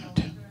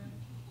can't.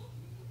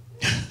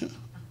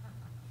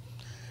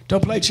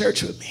 Don't play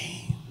church with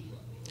me.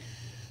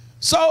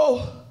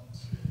 So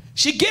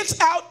she gets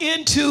out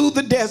into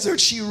the desert.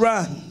 She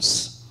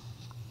runs.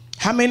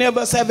 How many of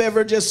us have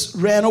ever just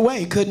ran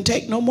away, couldn't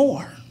take no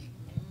more?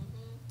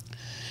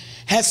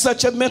 Had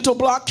such a mental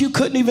block you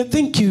couldn't even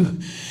think, you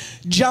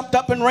jumped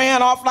up and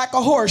ran off like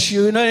a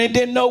horseshoe and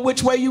didn't know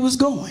which way you was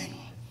going.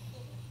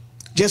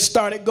 Just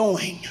started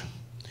going.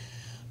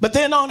 But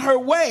then on her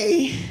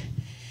way,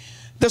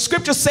 the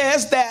scripture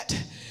says that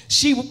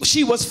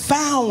she was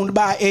found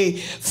by a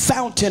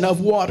fountain of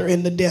water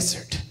in the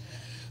desert.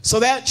 So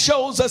that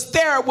shows us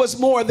there was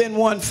more than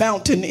one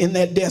fountain in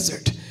that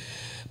desert.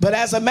 But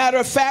as a matter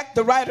of fact,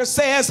 the writer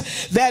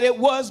says that it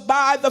was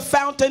by the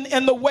fountain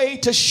in the way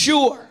to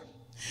Shur.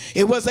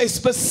 It was a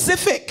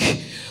specific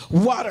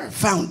water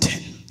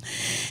fountain.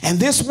 And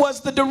this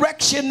was the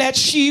direction that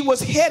she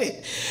was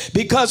headed,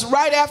 because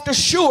right after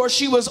Shur,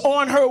 she was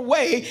on her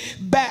way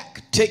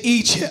back to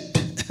Egypt.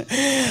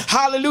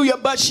 Hallelujah.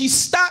 But she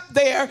stopped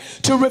there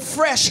to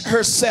refresh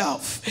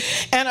herself.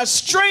 And a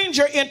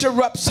stranger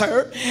interrupts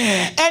her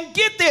and,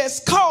 get this,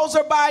 calls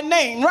her by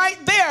name. Right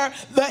there,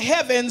 the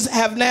heavens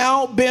have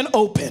now been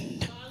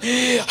opened.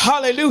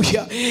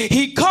 Hallelujah.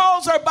 He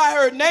calls her by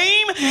her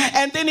name,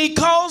 and then he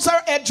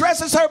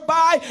addresses her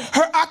by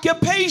her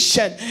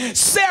occupation,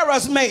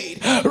 Sarah's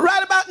maid.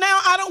 Right about now,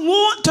 I don't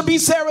want to be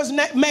Sarah's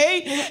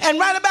maid, and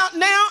right about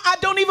now, I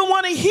don't even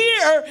want to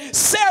hear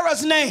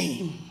Sarah's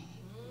name.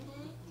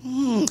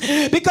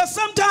 Because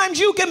sometimes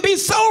you can be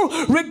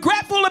so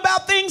regretful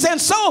about things and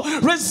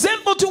so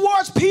resentful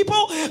towards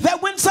people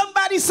that when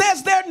somebody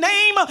says their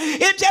name,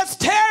 it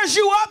just tears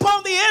you up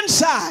on the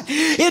inside.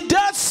 It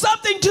does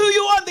something to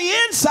you on the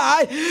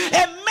inside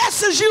and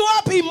messes you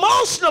up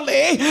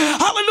emotionally.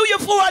 Hallelujah,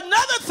 for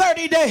another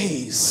 30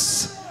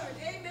 days.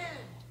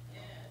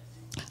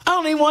 I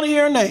don't even want to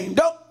hear a name.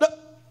 I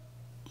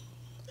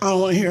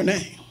don't want to hear a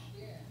name.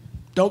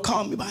 Don't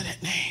call me by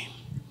that name.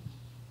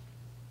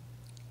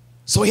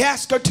 So he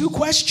asked her two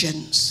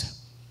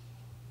questions.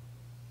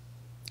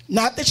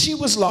 Not that she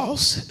was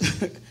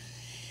lost.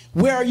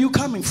 Where are you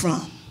coming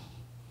from?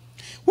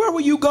 Where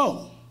will you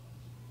go?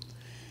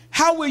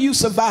 How will you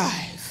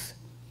survive?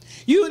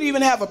 You don't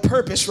even have a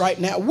purpose right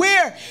now.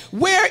 Where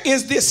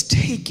is this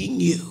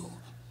taking you?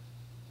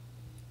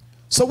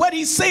 So what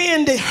he's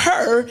saying to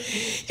her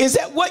is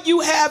that what you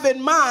have in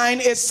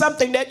mind is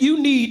something that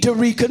you need to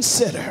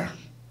reconsider.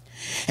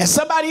 And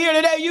somebody here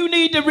today, you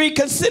need to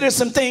reconsider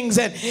some things.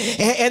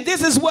 And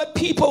this is what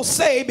people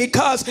say,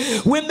 because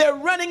when they're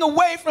running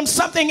away from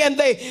something and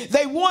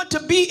they want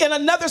to be in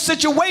another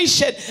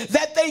situation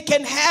that they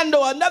can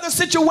handle, another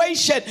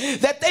situation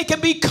that they can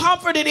be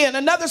comforted in,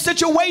 another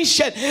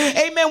situation,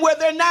 amen, where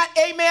they're not,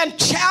 amen,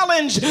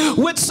 challenged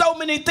with so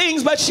many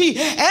things. But she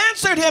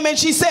answered him and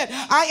she said,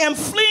 I am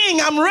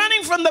fleeing. I'm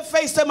running from the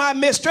face of my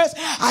mistress.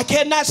 I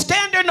cannot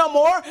stand her no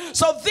more.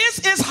 So this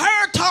is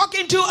her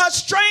talking to a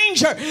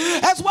stranger.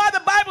 That's why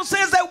the Bible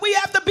says that we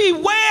have to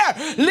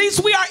beware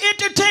lest we are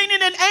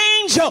entertaining an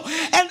angel.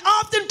 And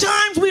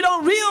oftentimes we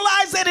don't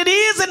realize that it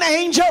is an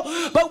angel.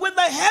 But when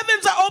the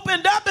heavens are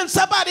opened up and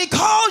somebody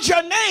calls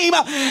your name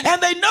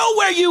and they know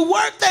where you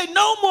work, they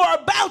know more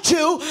about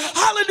you,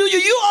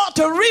 hallelujah, you ought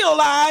to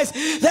realize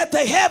that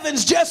the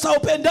heavens just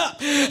opened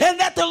up and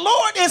that the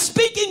Lord is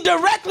speaking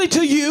directly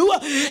to you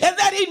and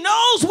that he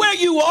knows where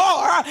you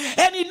are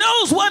and he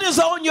knows what is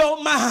on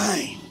your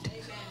mind.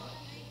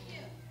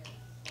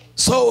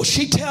 So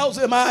she tells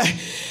him, I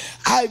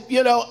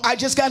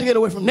just got to get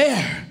away from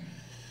there.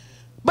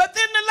 But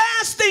then the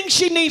last thing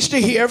she needs to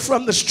hear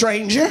from the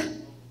stranger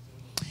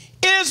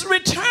is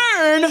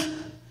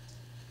return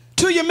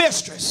to your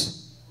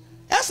mistress.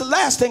 That's the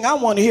last thing I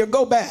want to hear.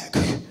 Go back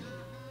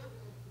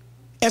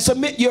and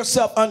submit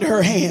yourself under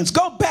her hands.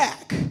 Go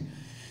back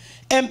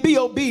and be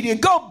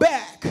obedient. Go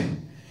back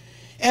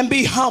and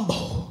be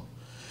humble.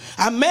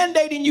 I'm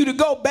mandating you to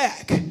go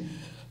back,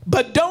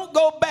 but don't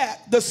go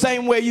back the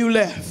same way you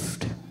left.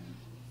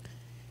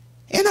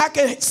 And I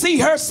can see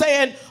her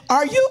saying,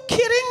 are you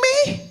kidding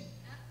me?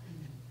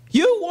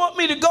 You want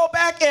me to go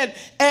back and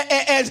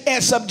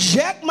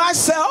subject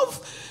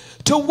myself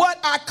to what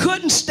I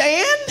couldn't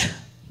stand?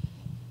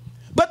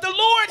 But the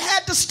Lord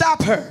had to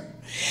stop her.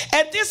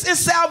 And this is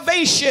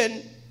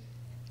salvation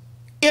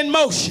in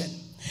motion.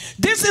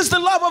 This is the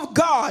love of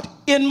God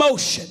in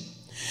motion.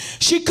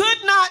 She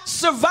could not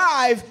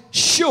survive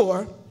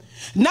Shur.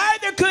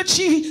 Neither could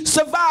she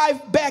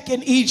survive back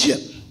in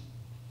Egypt.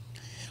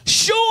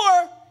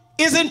 Shur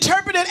is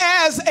interpreted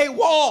as a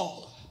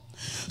wall.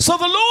 So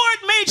the Lord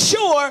made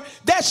sure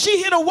that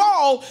she hit a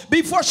wall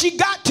before she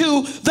got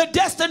to the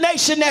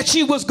destination that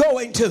she was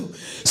going to.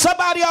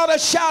 Somebody ought to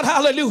shout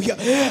hallelujah.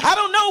 I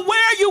don't know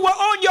where you were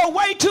on your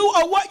way to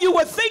or what you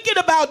were thinking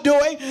about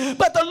doing,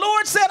 but the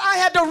Lord said I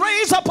had to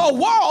raise up a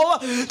wall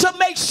to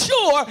make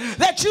sure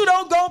that you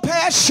don't go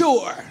past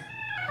Shur.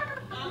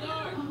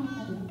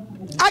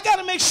 I got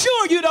to make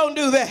sure you don't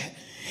do that.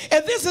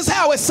 And this is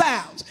how it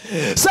sounds.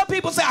 Some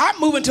people say, I'm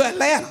moving to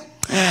Atlanta.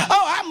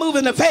 Oh, I'm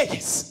moving to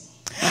Vegas.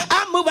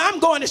 I'm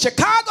going to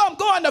Chicago. I'm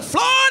going to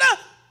Florida.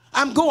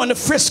 I'm going to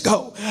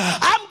Frisco.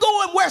 I'm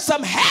going where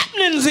some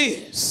happenings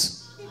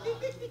is.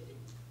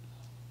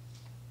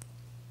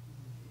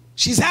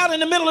 She's out in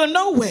the middle of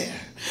nowhere.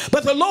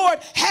 But the Lord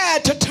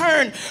had to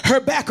turn her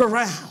back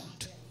around.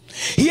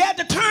 He had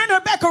to turn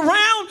her back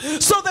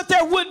around so that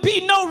there would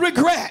be no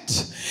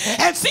regret.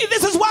 And see,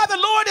 this is why the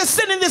Lord is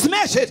sending this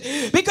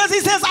message, because he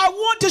says, I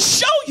want to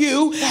show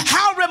you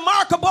how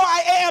remarkable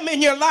I am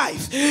in your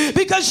life,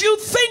 because you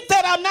think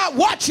that I'm not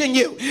watching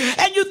you,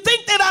 and you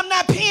think that I'm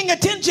not paying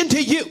attention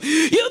to you.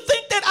 You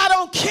think that I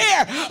don't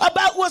care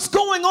about what's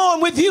going on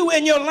with you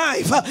in your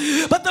life.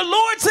 But the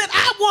Lord said,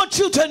 I want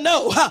you to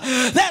know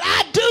that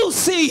I do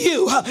see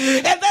you, and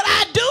that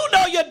I do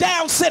know you're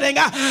down sitting.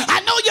 I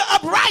know you're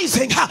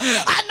uprising.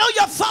 I know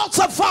your thoughts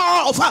are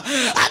far off.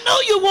 I know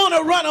you want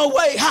to run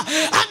away.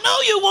 I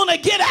know you want to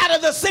get out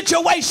of the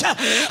situation.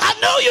 I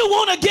know you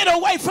want to get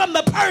away from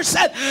the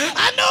person.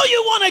 I know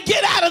you want to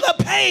get out of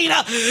the pain.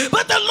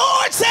 But the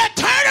Lord said,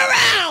 turn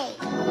around.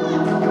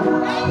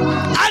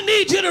 I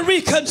need you to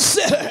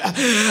reconsider.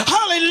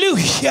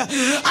 Hallelujah.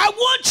 I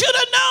want you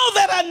to know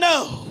that I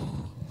know.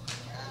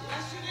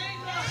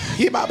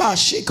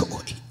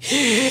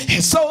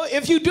 And so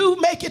if you do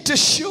make it to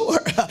Shur,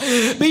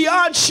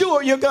 beyond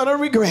Shur, you're going to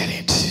regret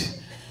it.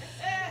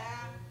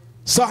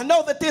 So I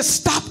know that this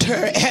stopped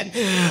her, and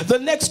the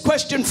next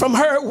question from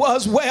her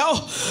was, well,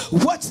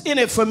 what's in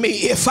it for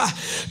me if I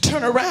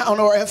turn around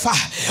or if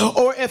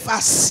I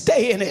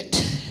stay in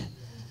it?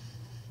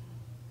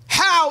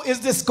 How is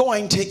this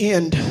going to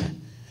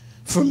end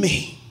for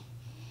me?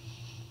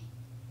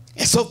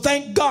 And so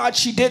thank God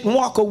she didn't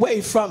walk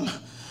away from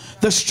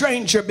the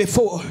stranger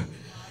before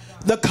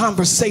the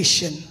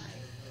conversation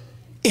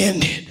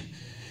ended.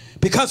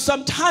 Because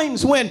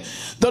sometimes when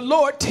the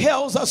Lord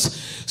tells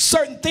us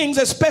certain things,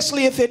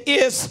 especially if it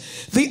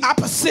is the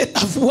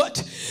opposite of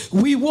what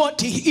we want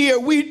to hear,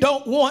 we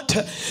don't want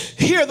to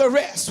hear the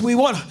rest. We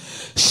want to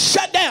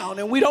shut down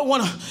and we don't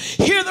want to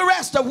hear the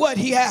rest of what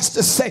he has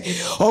to say.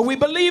 Or we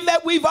believe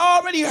that we've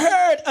already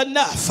heard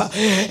enough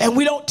and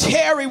we don't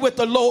tarry with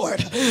the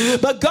Lord.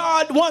 But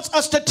God wants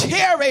us to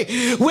tarry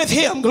with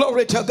him.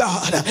 Glory to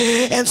God.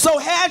 And so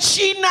had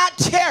she not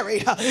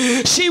tarried,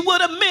 she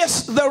would have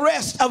missed the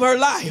rest of her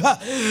life.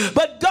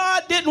 But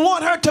God didn't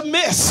want her to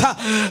miss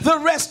the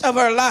rest of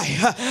her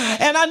life.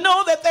 And I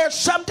know that there's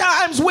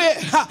sometimes when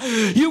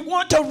you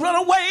want to run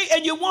away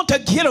and you want to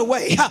get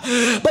away.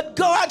 But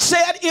God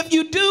said, if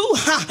you do,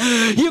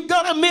 you're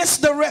gonna miss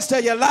the rest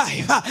of your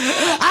life.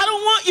 I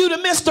don't want you to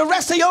miss the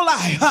rest of your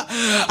life.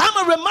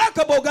 I'm a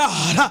remarkable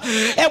God,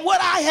 and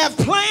what I have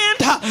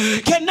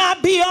planned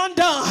cannot be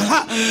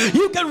undone.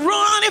 You can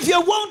run if you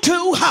want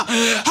to,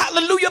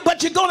 hallelujah,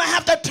 but you're gonna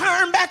have to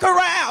turn back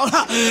around.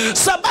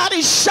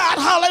 Somebody shout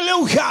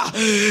hallelujah.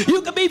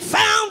 You can be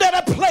found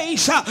at a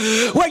place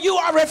where you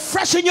are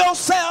refreshing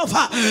yourself.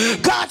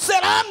 God said,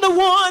 I'm the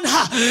one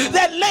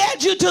that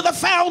led you to the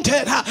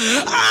fountain.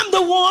 I'm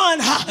the one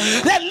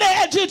that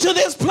led you to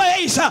this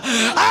place.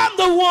 I'm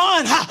the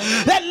one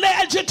that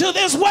led you to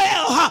this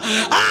well.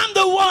 I'm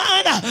the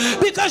one,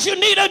 because you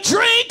need a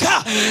drink,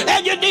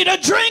 and you need a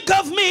drink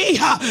of me.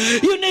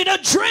 You need a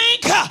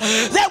drink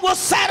that will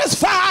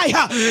satisfy.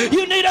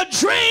 You need a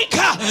drink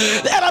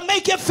that'll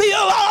make you feel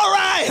all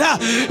right.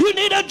 You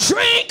need a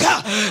drink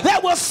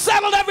that will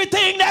settle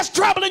everything that's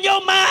troubling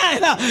your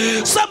mind.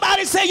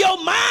 Somebody say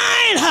your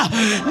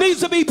mind needs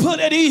to be put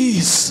at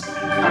ease.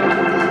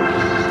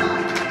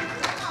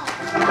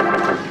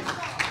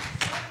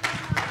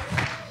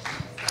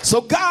 So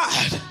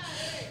God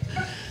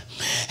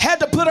had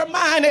to put her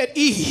mind at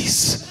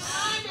ease.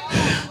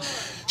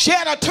 She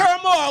had a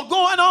turmoil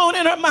going on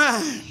in her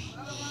mind.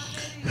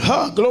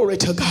 Oh, glory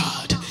to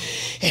God.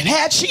 And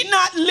had she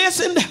not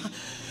listened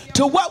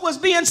to what was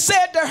being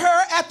said to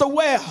her at the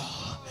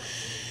well,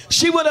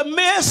 she would have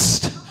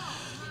missed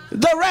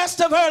the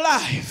rest of her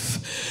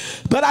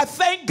life. But I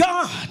thank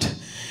God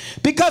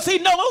because he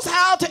knows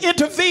how to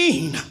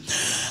intervene.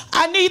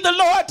 I need the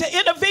Lord to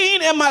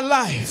intervene in my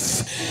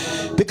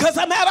life because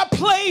I'm at a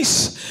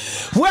place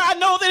where I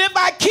know that if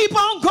I keep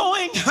on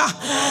going,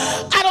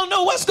 I don't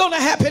know what's going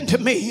to happen to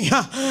me.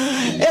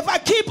 If I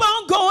keep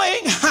on going,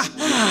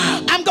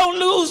 I'm going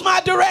to lose my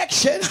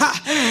direction.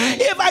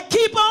 If I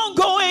keep on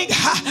going,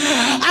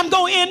 I'm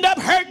going to end up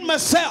hurting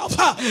myself.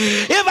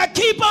 If I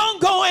keep on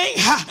going,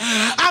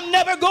 I'm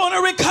never going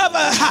to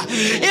recover.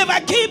 If I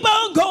keep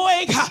on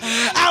going,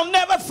 I'll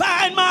never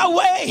find my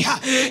way.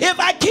 If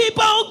I keep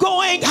on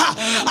going,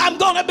 I'm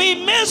going to be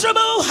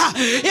miserable.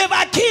 If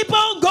I keep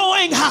on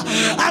going,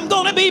 I'm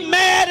going to be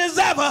mad as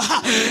ever.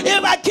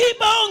 If I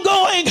keep on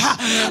going,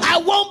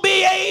 I won't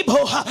be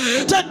able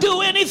to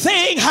do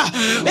anything.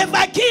 If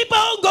I keep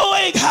on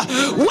going,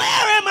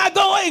 where am I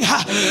going?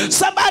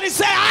 Somebody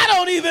say, I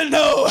don't even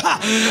know.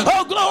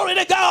 Oh, glory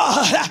to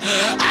God.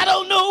 I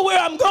don't know where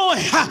I'm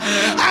going.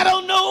 I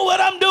don't know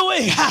what I'm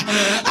doing.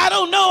 I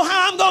don't know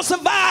how I'm going to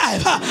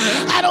survive.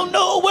 I don't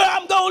know where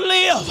I'm going to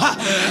live.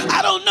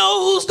 I don't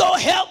know who's going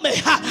to help me.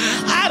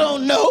 I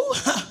don't know.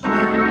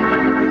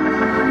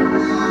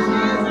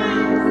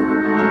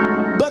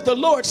 But the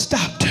Lord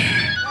stopped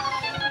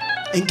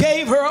her and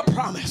gave her a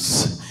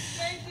promise.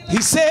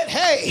 He said,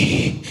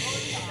 hey,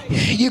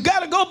 you got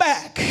to go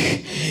back.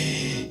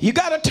 You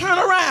got to turn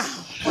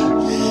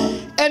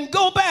around and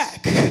go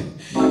back,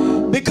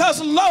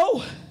 because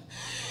lo,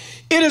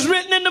 it is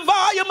written in the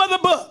volume of the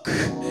book.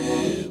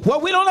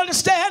 What we don't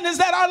understand is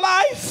that our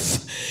life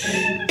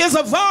is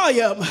a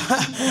volume.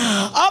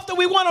 Often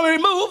we want to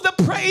remove the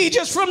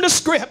pages from the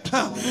script.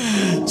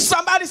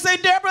 Somebody say,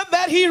 Deborah,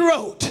 that he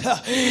wrote.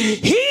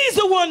 He's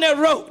the one that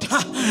wrote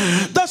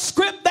the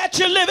script that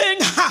you're living.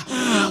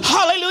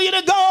 Hallelujah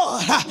to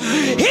God.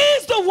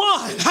 He's the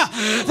one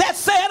that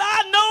said,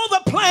 I know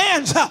the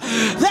plans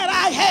that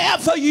I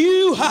have for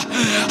you.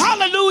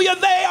 Hallelujah.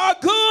 They are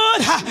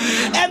good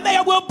and they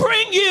will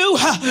bring you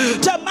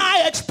to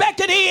my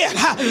expected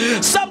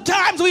end.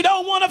 Sometimes we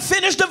don't want to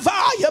finish the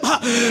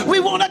volume. We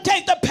want to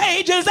take the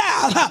pages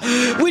out.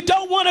 We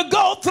don't want to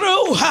go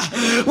through.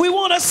 We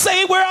want to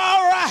say we're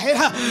all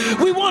right.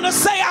 We want to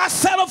say I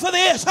settle for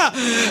this.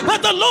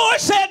 But the Lord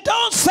said,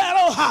 don't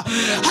settle.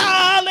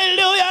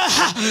 Hallelujah.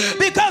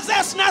 Because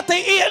that's not the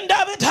end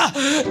of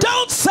it.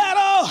 Don't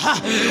settle,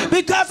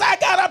 because I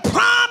got a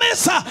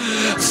promise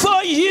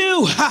for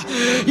you.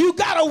 You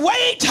got to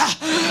wait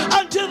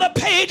until the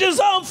pages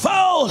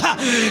unfold.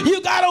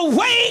 You got to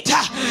wait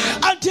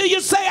until you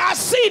say, I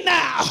see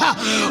now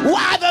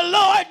why the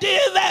Lord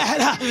did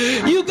that.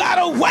 You got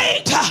to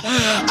wait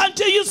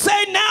until you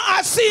say, now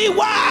I see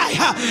why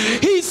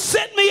he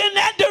sent me in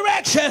that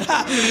direction.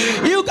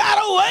 You got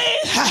to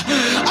wait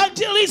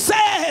until he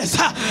says,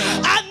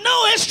 I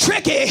know it's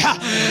tricky,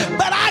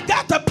 but I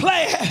got the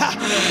plan.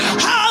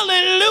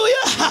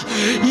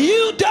 Hallelujah.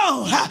 You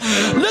don't.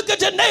 Look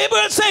at your neighbor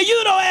and say,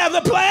 you don't have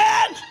the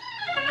plan.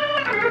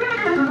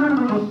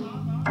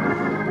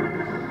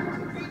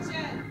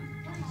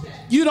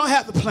 You don't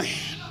have the plan.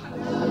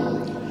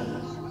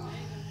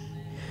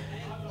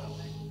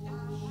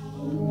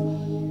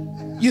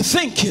 You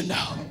think you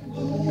know.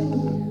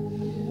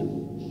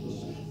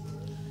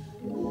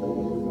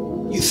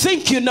 You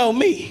think you know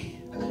me.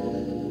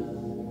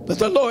 But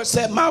the Lord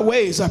said, my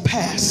ways are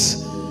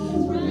past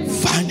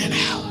finding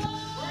out.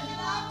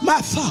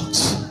 My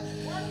thoughts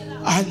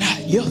are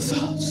not your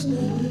thoughts.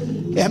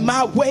 And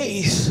my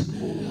ways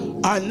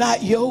are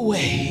not your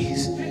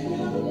ways.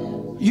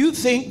 You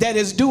think that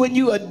is doing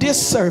you a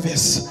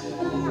disservice.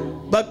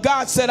 But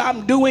God said,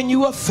 I'm doing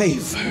you a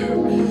favor.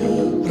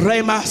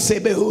 Rema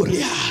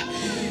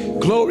Sebeuria.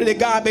 Glory to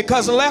God,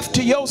 because left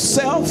to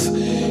yourself,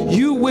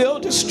 you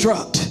will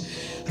destruct.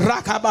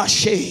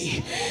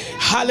 Rakabashe.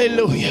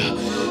 Hallelujah.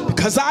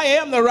 Because I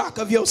am the rock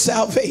of your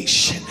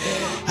salvation.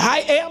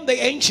 I am the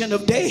Ancient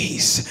of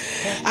Days.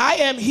 I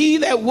am he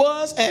that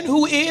was and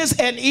who is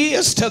and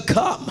is to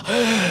come.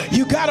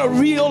 You got to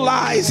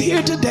realize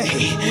here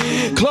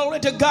today, glory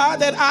to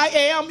God, that I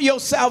am your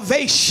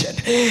salvation.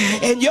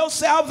 And your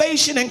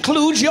salvation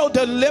includes your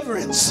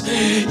deliverance.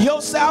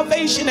 Your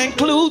salvation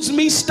includes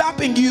me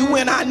stopping you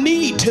when I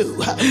need to.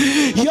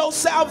 Your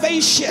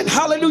salvation,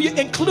 hallelujah,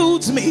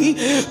 includes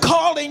me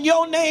calling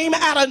your name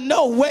out of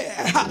nowhere.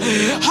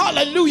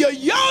 Hallelujah.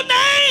 Your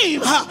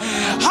name,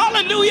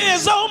 hallelujah,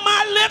 is on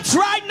my lips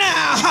right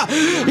now.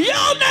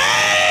 Your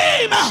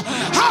name,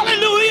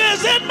 hallelujah,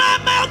 is in my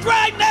mouth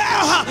right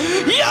now.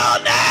 Your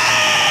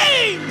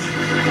name.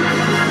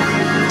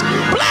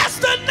 Bless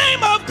the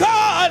name of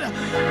God.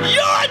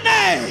 Your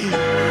name.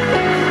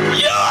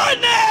 Your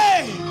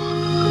name.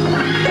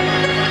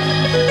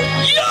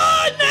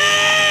 Your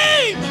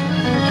name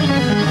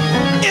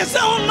is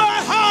on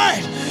my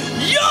heart.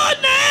 Your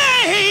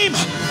name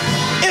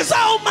is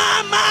on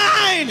my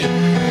mind.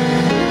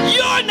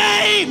 Your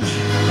name.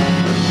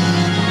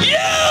 You.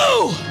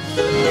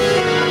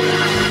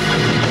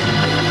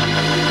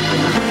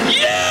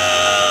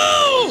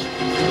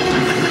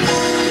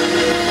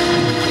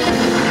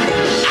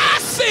 I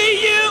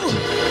see you.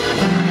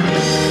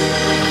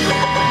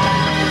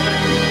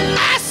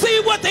 I see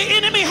what the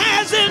enemy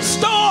has in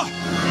store,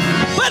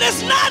 but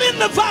it's not in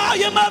the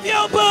volume of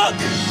your book.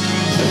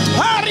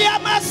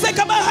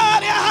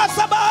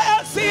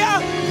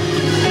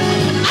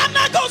 I'm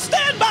not going to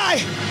stand by.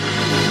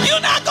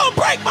 You're not going to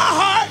break my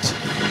heart.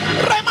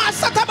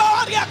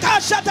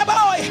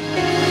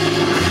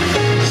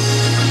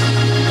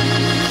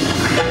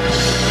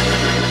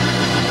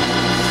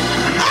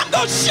 I'm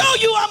going to show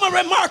you I'm a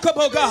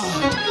remarkable God.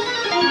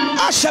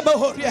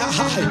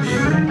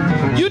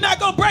 You're not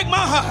going to break my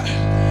heart.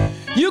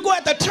 You're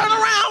going to have to turn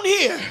around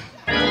here.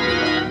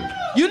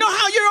 You know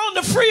how you're on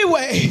the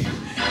freeway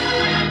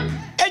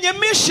and you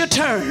miss your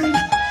turn.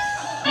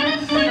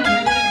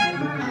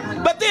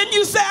 But then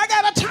you say, I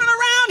got to turn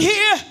around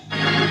here.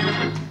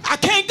 I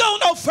can't go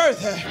no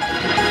further.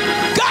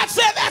 God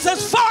said, that's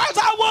as far as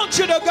I want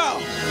you to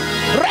go.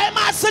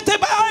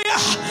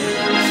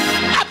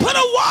 I put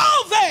a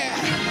wall there.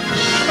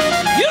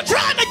 You're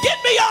trying to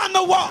get beyond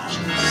the wall.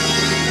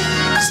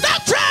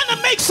 Stop trying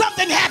to make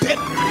something happen.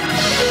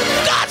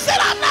 God said,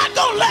 I'm not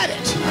going to let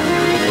it.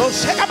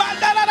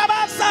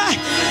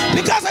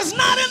 Because it's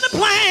not in the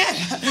plan.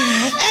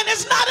 And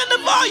it's not in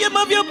the volume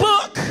of your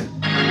book.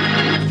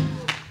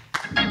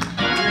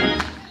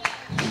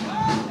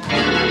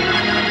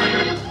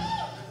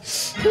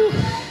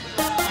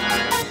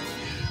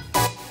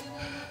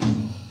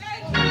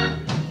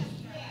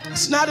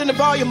 It's not in the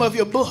volume of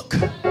your book.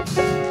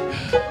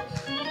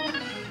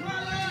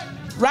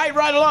 Right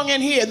along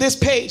in here. This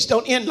page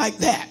don't end like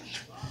that.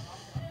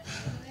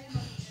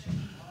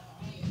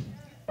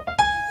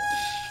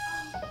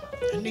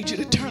 I need you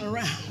to turn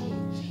around.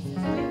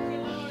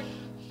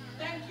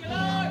 Thank you,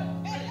 Lord.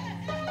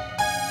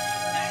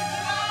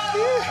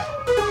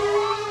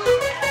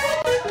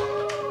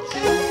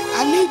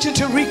 I need you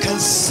to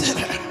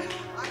reconsider.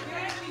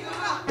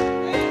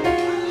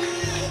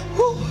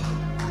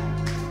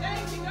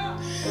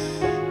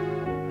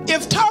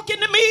 If talking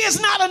to me is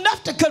not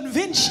enough to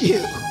convince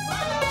you,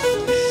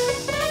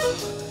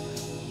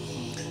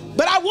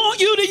 but I want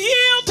you to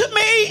yield to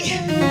me.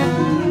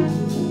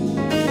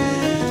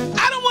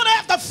 I don't want to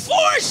have to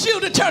force you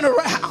to turn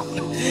around,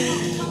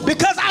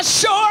 because I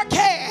sure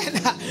can.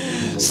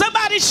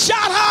 Somebody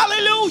shout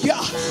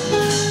hallelujah.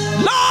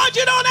 Lord,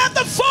 you don't have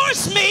to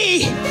force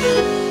me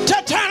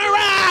to turn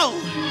around.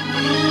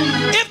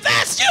 If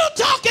that's you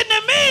talking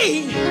to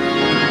me,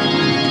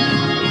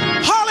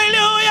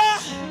 hallelujah.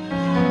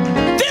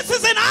 This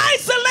is an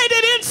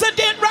isolated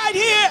incident right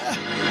here.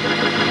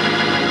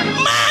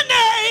 My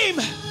name.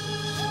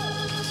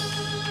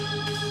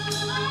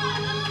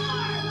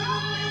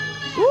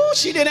 Ooh,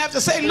 she didn't have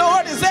to say,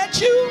 Lord, is that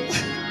you?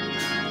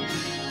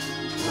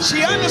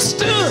 She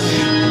understood,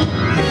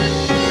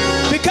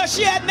 because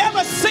she had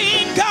never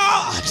seen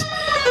God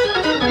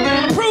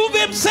prove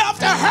himself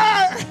to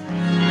her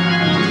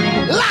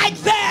like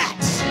that.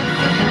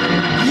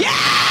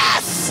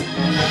 Yes!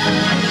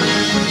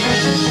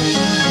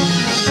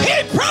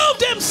 He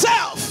proved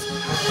himself.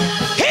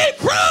 He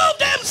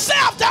proved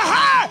himself to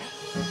her.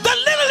 The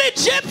little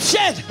Egyptian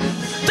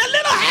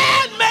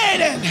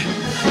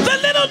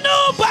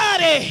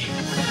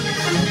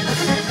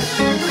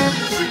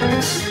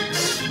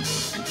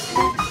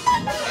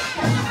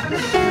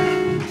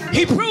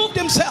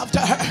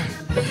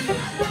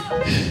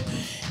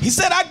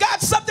said, I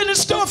got something in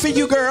store for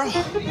you, girl.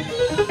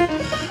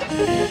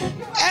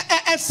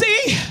 And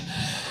see,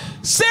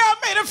 Sarah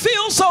made her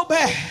feel so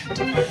bad.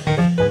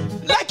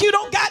 Like you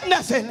don't got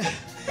nothing.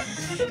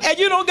 And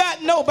you don't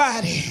got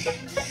nobody.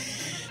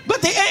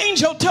 But the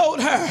angel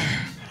told her,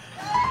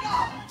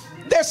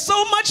 there's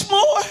so much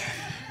more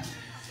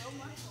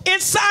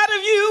inside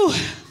of you.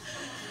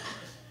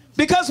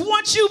 Because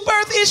once you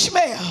birth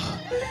Ishmael,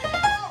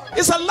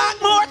 it's a lot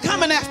more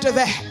coming after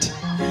that.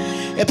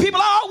 And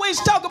people always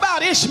talk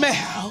about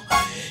Ishmael.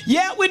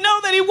 Yeah, we know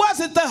that he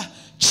wasn't the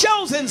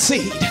chosen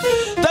seed,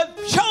 the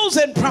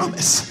chosen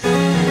promise.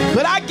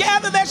 But I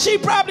gather that she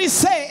probably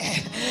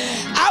said,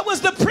 I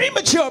was the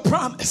premature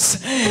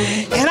promise.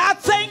 And I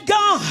thank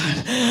God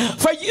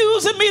for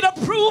using me to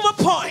prove a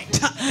point.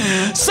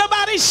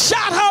 Somebody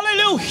shout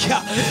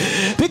hallelujah.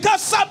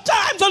 Because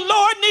sometimes the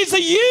Lord needs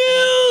to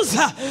use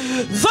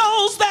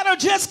those that are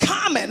just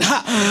common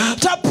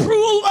to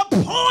prove a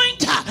point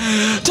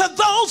to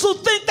those who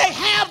think they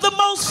have the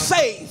most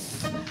faith.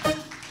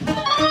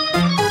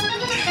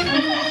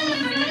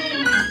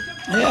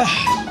 Yeah.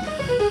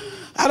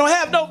 I don't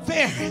have no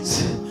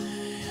parents,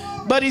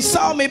 but he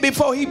saw me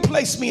before he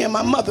placed me in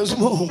my mother's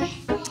womb.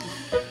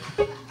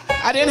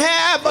 I didn't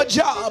have a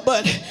job,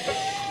 but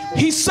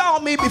he saw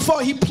me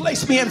before he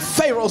placed me in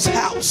Pharaoh's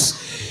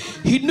house.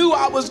 He knew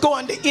I was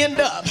going to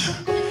end up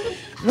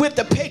with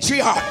the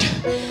patriarch,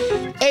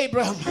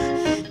 Abraham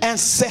and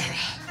Sarah.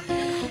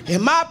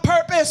 And my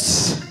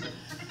purpose,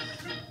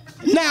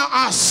 now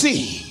I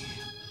see,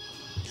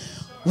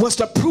 was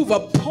to prove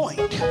a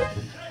point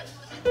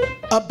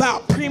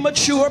about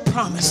premature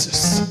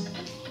promises.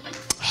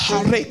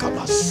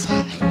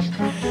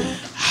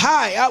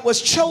 Hi, I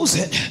was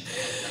chosen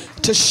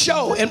to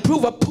show and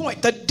prove a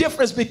point, the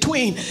difference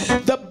between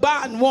the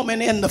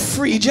bondwoman and the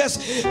free.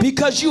 Just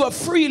because you're a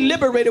free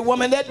liberated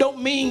woman, that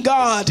don't mean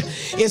God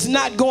is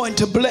not going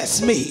to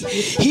bless me.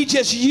 He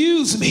just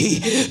used me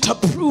to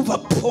prove a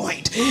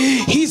point.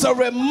 He's a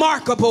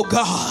remarkable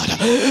God.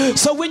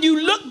 So when you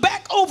look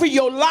back over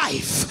your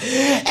life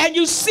and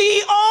you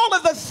see all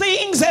of the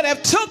things that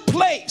have took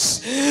place,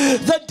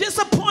 the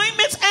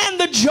disappointments and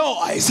the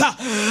joys,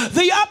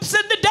 the ups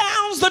and the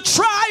downs, the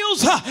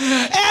trials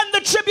and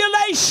the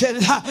tribulations,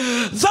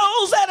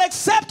 those that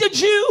accepted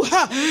you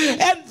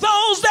and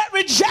those that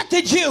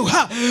rejected you,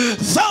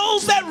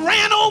 those that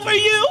ran over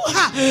you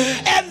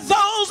and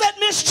those that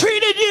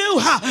mistreated you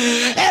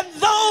and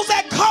those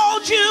that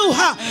called you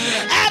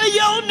out of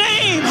your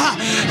name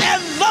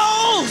and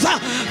those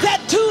that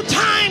two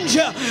times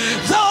you,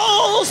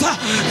 those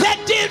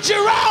that did you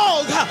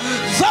wrong,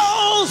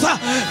 those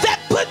that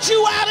put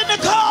you out in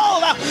the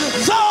cold,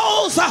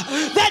 those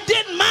that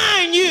didn't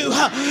mind you,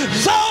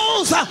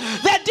 those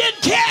that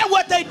didn't care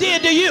what they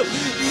did to you,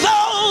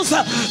 those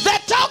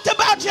that talked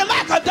about you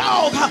like a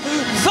dog,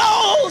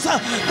 those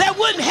that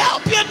wouldn't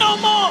help you no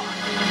more.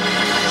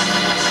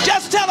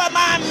 Just tell them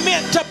I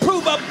meant to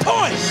prove a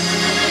point.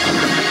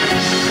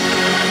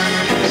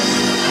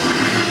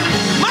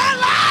 My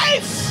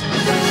life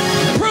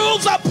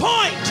proves a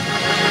point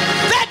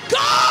that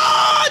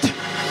God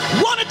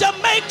wanted to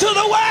make to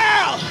the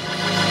world.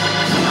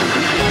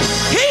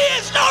 He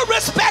is no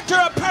respecter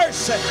of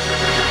person.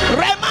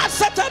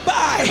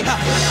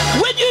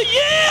 When you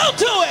yield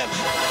to him,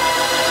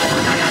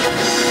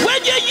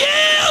 when you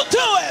yield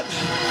to him,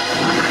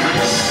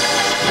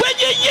 when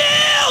you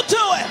yield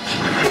to him,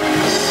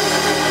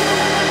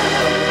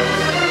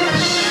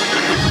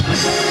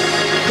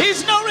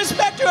 he's no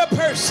respecter of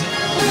person.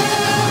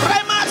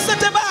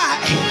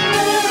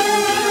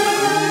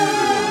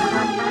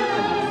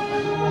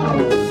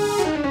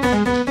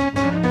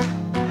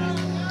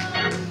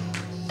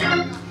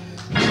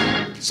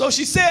 So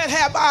she said,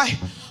 have I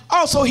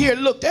also here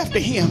looked after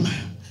him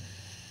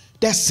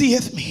that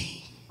seeth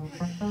me?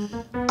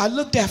 I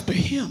looked after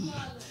him.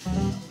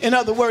 In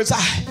other words,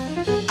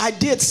 I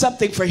did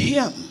something for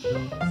him.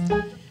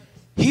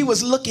 He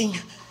was looking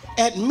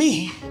at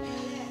me,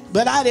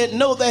 but I didn't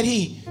know that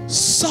he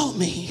saw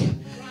me.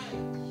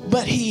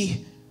 But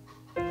he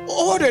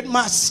ordered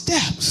my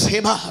steps.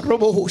 Whew.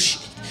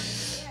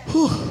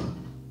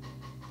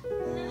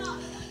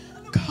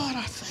 God,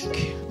 I thank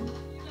you.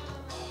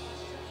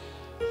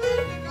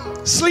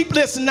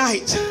 Sleepless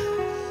night,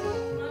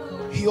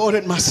 he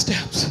ordered my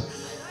steps.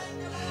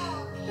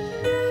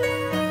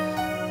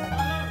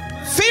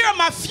 Fear of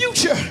my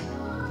future,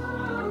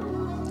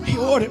 he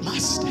ordered my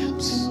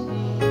steps.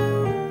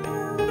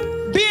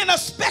 Being a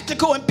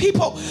spectacle and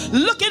people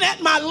looking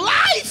at my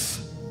life,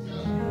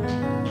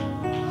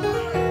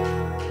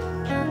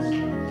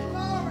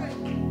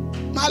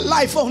 my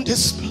life on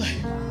display.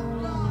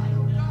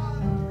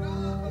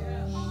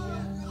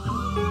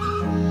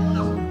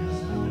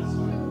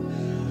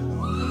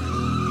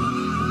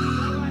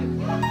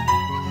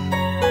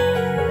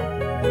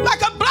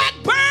 Like a black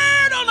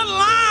bird on a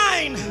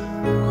line.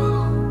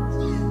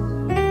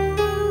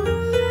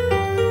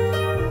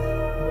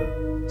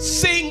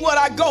 Seeing what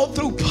I go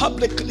through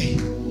publicly,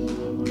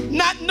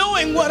 not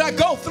knowing what I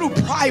go through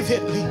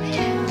privately.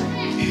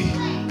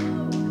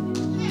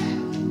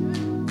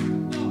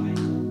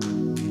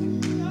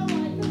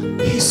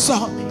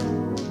 saw me.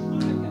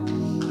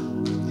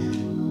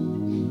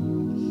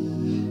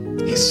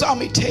 He saw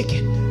me take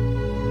it.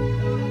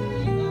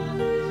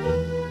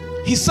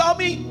 He saw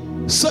me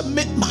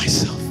submit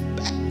myself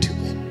back to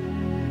it.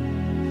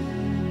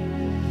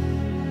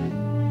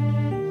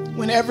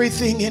 When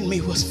everything in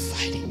me was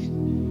fighting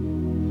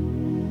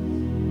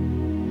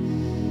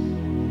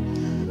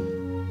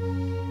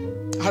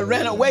it. I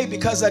ran away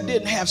because I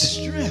didn't have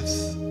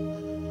strength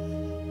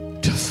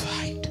to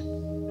fight.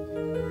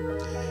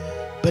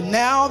 But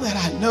now that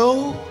I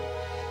know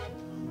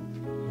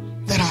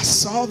that I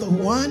saw the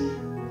one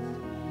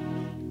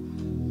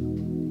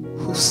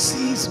who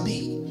sees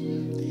me,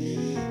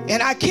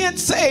 and I can't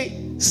say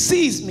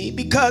sees me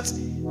because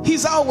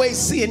he's always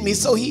seeing me,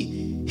 so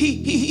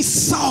he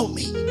saw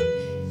me.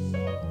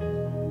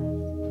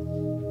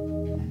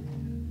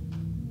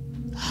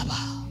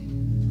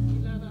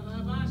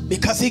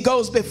 Because he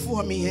goes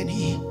before me and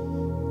he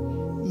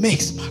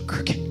makes my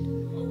crooked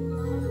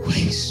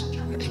way straight.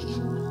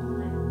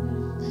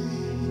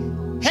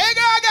 Hey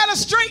girl, I gotta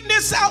straighten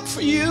this out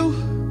for you.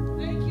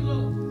 Thank you,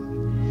 Lord.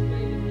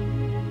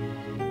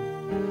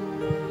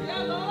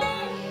 Yeah, Lord.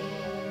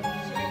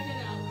 Straighten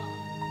it out,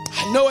 God.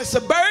 I know it's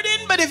a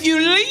burden, but if you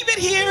leave it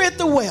here at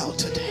the well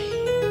today,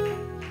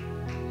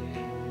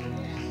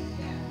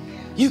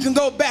 you can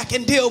go back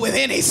and deal with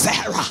any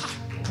Sarah.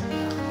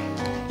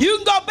 You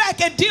can go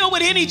back and deal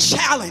with any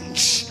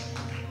challenge.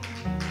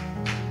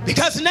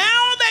 Because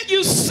now that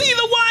you see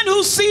the one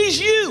who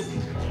sees you,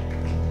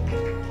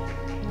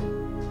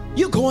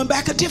 you're going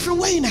back a different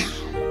way now.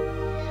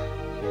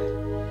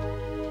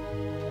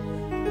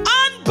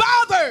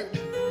 Unbothered.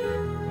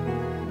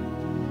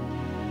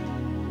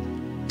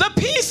 The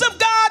peace of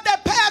God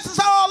that passes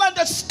all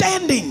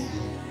understanding.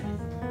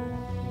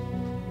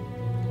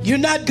 You're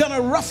not going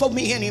to ruffle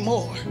me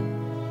anymore.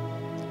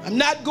 I'm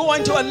not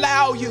going to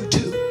allow you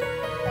to.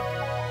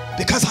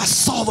 Because I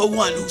saw the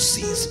one who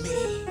sees me.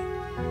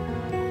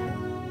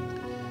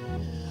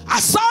 I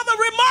saw the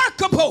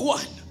remarkable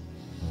one.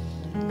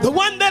 The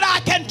one that I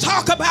can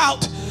talk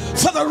about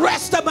for the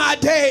rest of my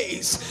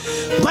days.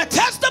 My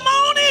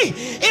testimony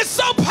is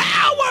so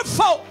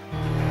powerful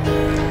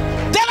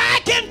that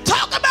I can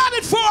talk about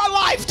it for a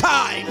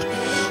lifetime.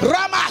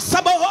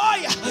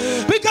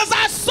 Because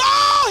I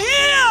saw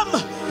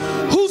him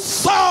who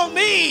saw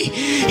me.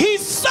 He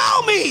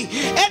saw me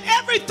and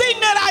everything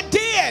that I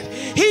did.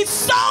 He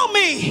saw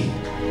me.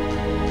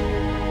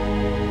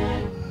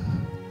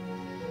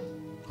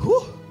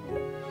 Whew.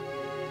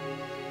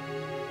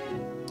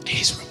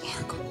 He's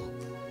remarkable.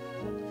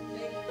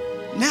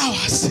 Now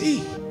I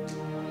see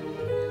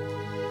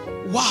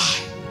why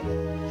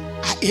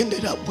I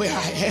ended up where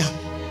I am.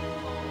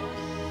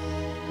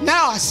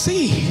 Now I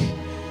see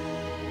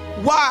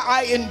why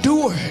I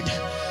endured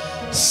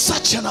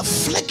such an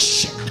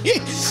affliction.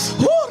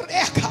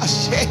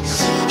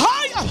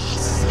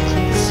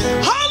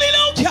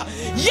 Hallelujah.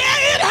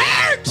 Yeah, it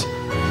hurt,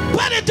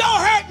 but it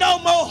don't hurt no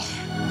more.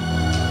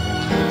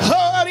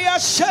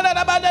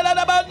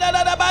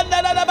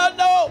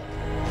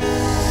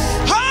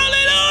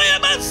 Hallelujah.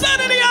 But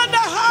suddenly under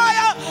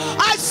higher,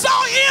 I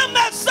saw him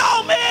that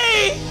saw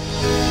me.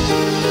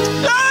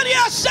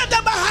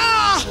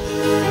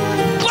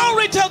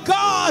 Glory to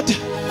God.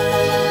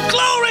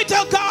 Glory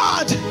to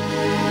God.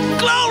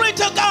 Glory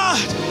to God.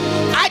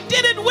 I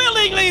did it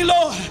willingly,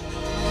 Lord.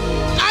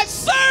 I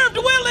served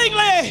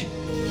willingly.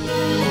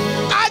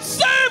 I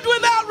served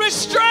without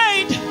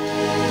restraint.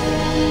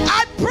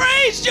 I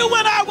praised you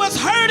when I was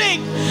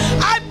hurting.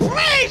 I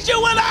praised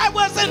you when I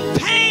was in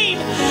pain.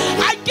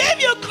 I gave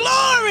you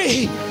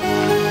glory.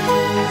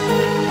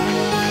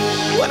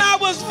 When I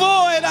was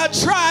void, I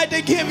tried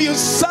to give you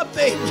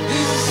something.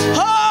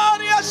 Oh,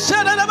 you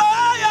should have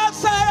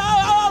say,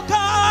 oh,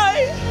 God.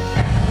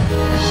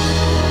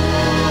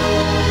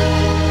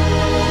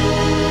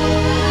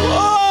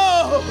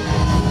 Oh,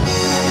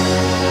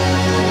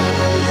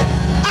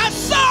 I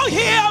saw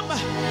him.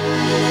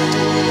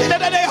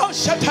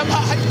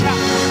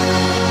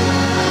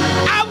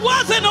 I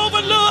wasn't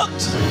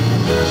overlooked.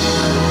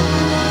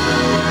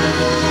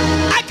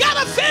 I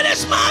gotta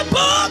finish my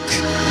book.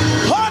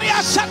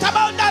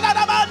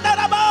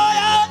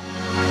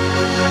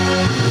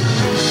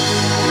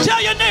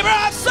 Tell your neighbor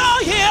I saw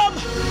him.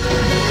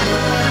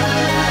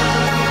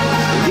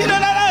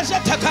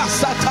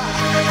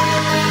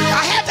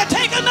 I had to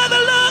take another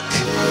look.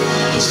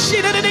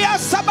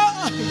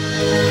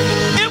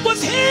 It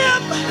was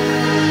him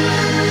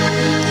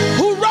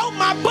who wrote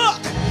my book.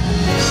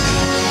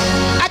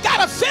 I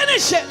gotta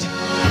finish it.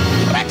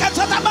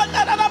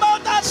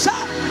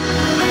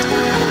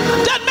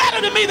 Doesn't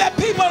matter to me that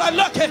people are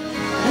looking.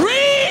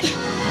 Read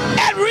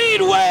and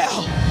read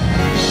well.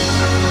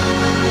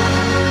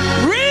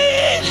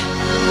 Read,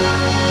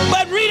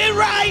 but read it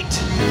right.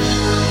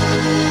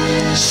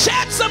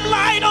 Shed some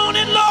light on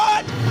it,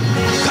 Lord.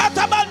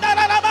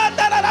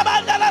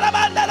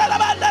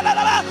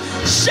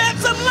 Shed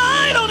some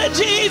light on it,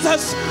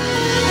 Jesus.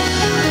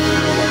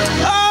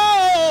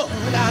 Oh,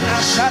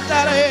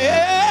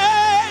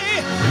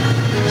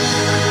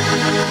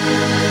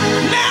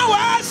 now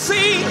I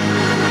see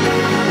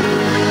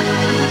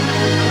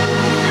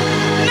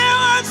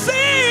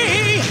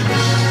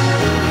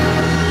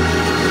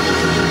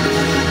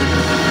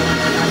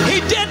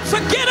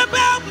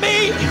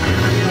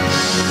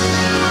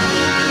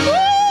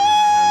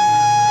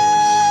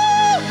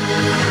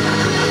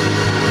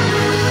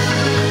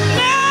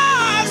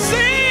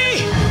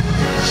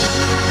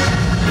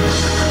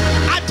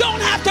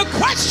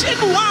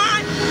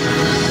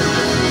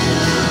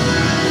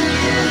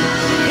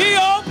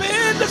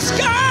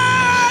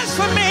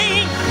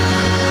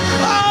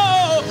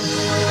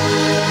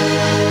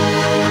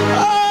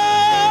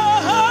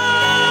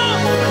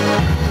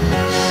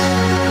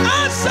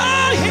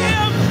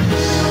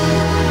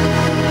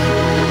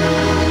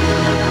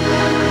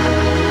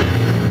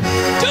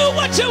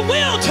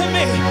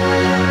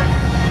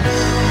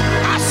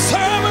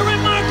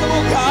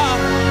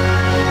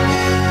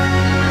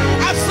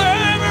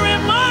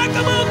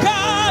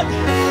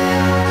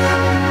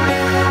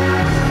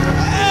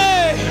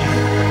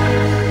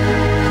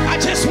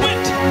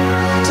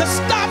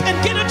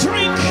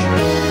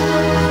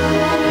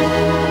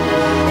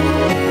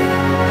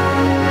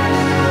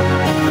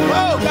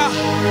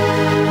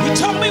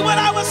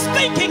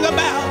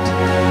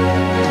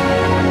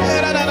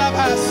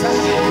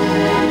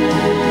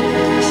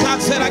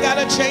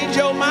change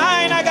your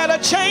mind. I gotta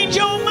change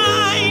your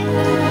mind.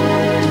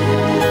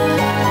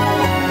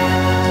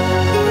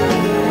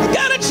 I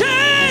gotta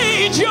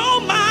change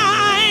your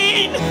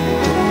mind.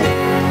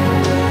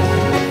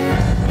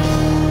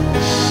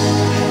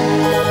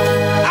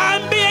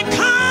 I'm being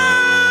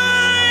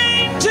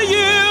kind to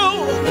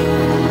you.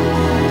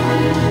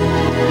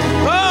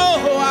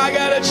 Oh, I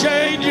gotta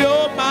change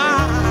your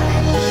mind.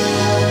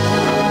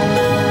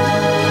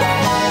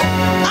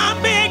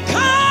 I'm being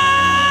kind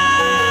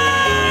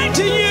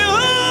to you.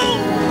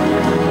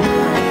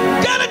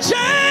 Gotta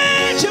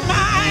change your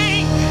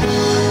mind.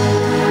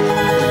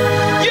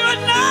 You're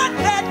not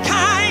that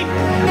kind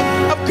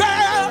of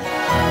girl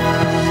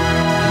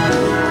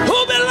who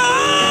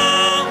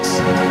belongs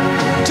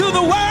to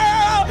the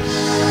world.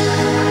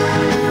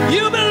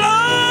 You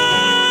belong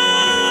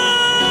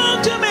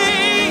to me.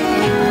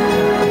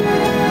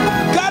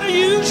 Gotta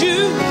use you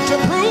to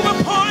prove a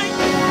point.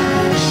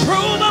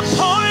 Prove a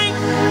point.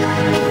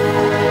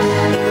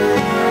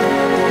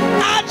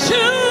 I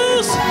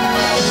choose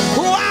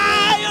who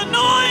I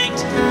anoint.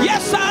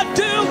 Yes, I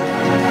do.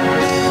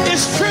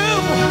 It's true.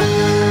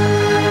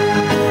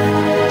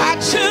 I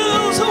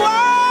choose who I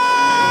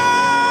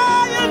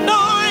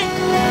anoint.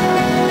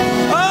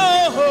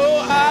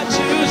 Oh, I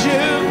choose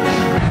you.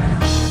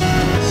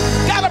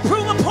 Gotta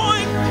prove a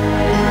point.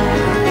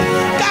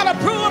 Gotta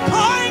prove a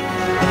point.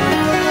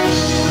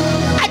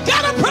 I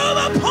gotta prove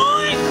a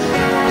point.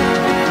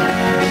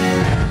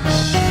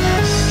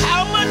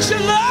 How much I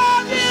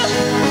love you.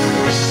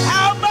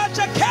 How much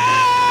I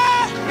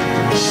care.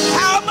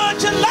 How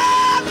much I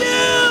love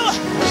you.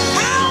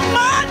 How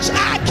much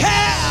I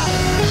care.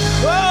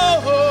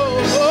 Whoa, whoa,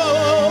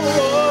 whoa,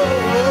 whoa.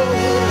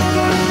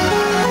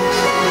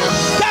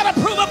 Gotta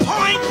prove a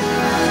point.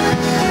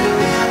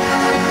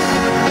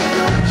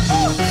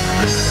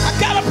 I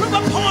gotta prove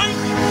a point.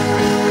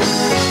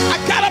 I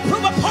gotta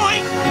prove a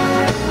point.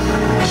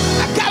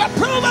 I gotta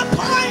prove a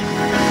point.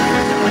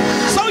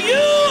 So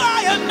you I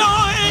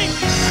anoint.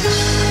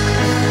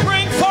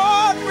 Bring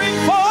forth, bring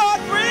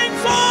forth, bring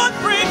forth,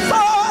 bring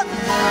forth.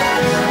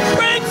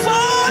 Bring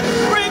forth,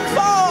 bring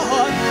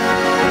forth.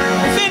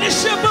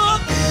 Finish your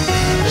book.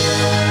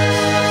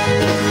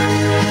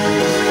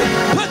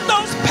 Put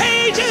those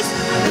pages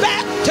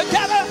back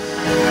together.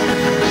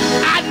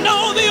 I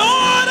know the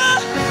order.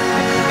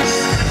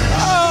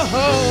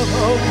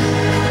 Oh,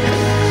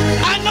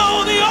 I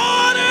know the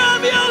order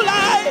of your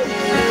life.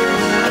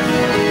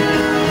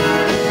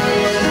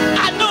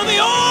 I know the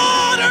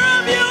order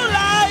of your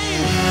life.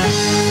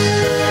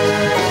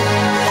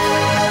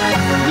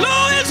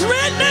 Lord, it's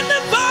written in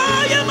the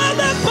volume of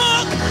the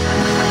book.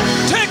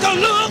 Take a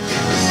look.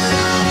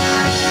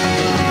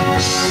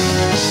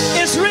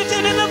 It's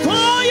written in the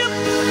volume.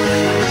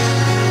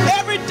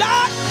 Every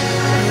dot,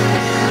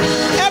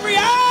 every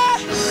I,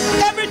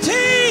 every T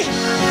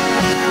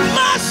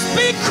must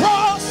be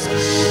crossed.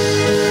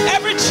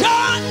 Every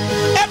jot,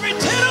 every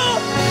tittle,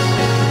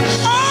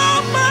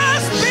 all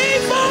must be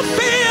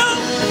fulfilled.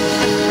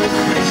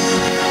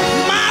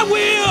 My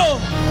will.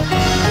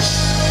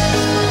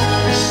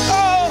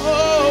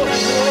 Oh,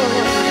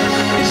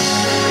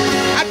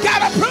 I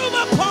gotta prove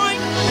a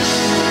point.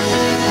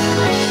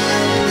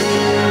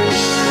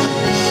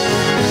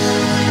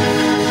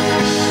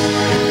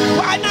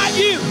 Why not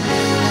you?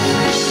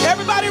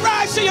 Everybody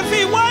rise to your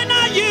feet. Why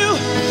not you?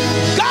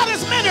 God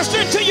is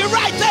ministering to you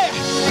right there.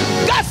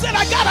 God said,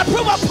 I gotta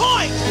prove a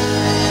point.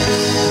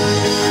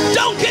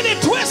 Don't get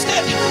it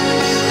twisted.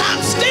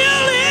 I'm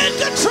still in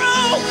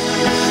control.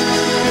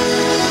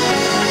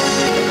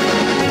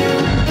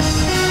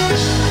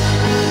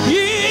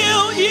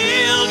 Yield,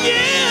 yield,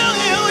 yield,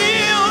 yield,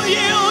 yield,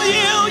 yield,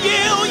 yield,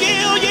 yield,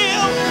 yield,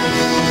 yield.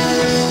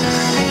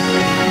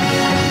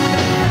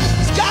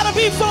 It's gotta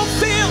be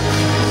fulfilled.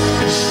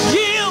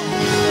 Yield.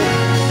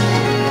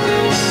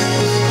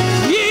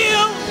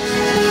 Yield.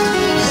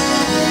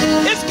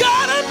 It's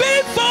gotta be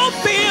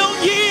fulfilled.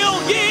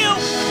 Yield, yield.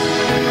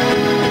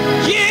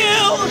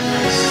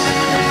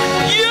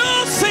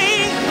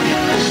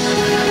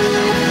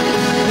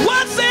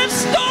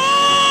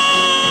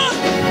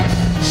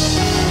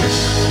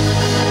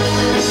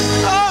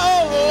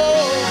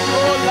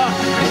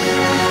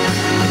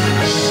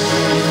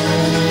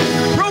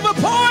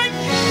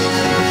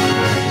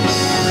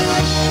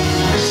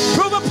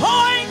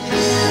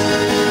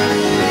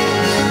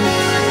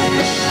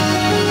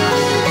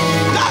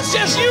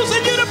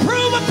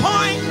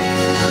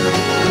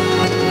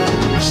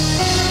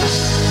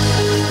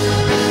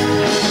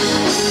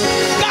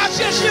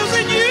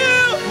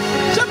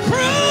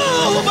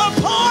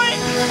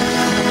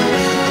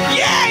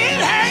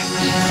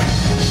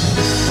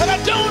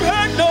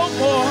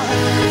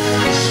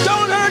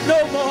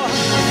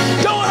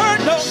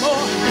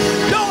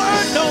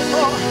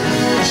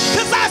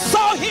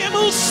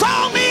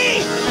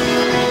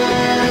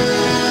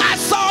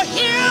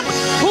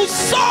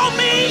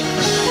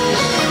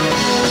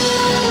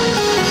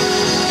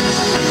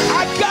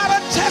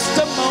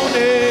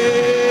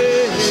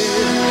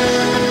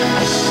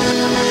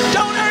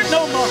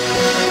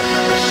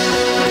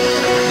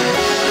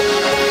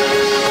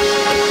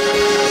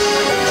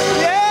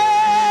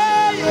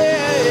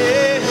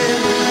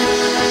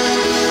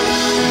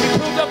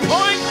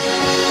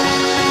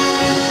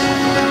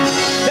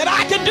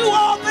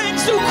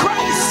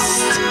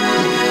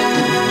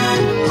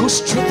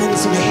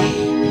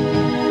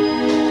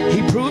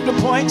 proved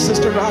a point,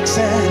 Sister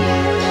Roxanne.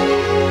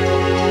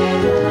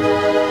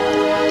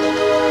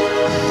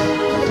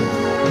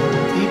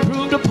 He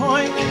proved a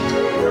point.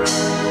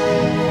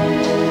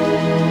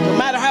 No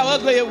matter how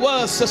ugly it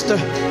was, Sister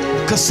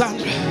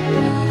Cassandra.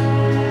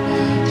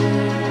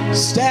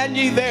 Stand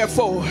ye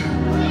therefore.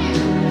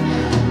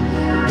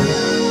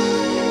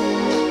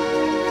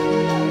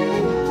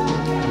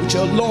 With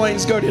your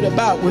loins girded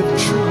about with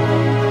truth.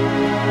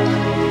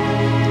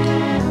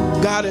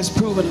 God has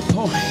proven a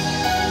point.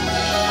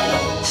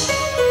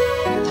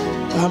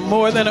 I'm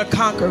more than a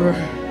conqueror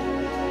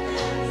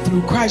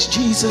through Christ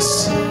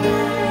Jesus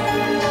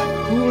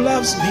who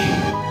loves me.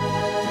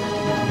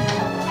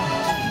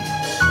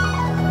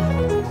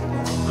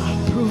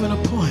 I'm proving a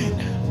point.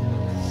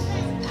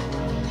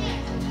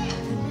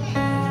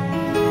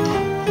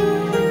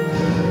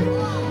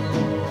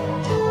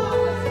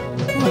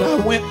 What I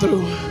went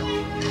through,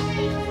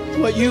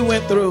 what you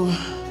went through,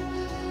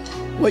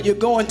 what you're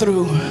going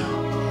through,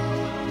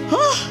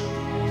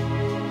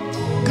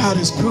 God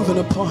has proven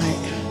a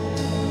point.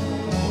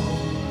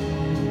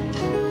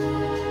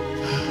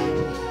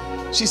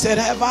 She said,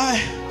 have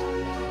I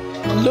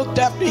looked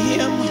after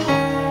him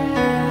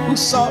who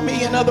saw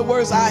me? In other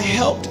words, I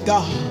helped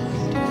God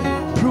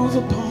prove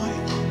a point.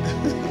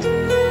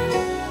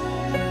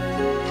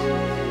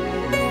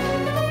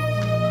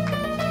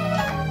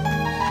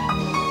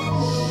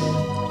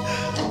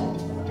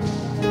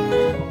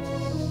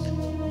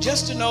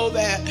 Just to know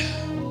that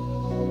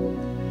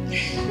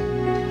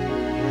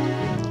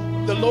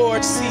the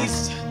Lord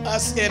sees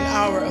us in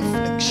our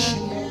affliction,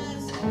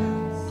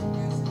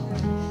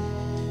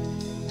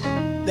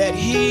 that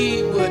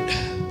he would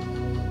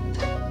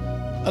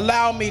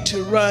allow me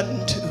to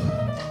run to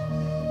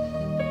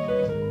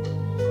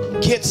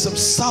get some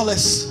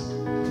solace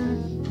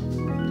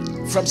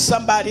from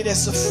somebody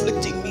that's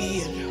afflicting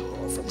me,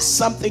 or from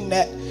something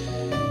that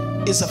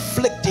is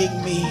afflicting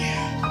me.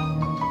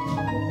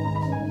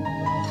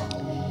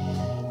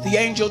 The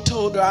angel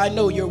told her, I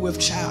know you're with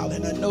child,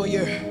 and I know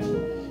you're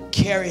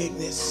carrying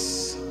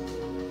this.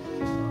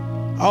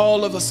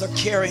 All of us are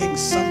carrying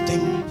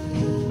something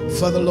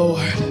for the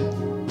Lord.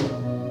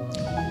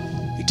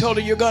 He told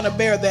her, you're going to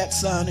bear that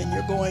son, and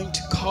you're going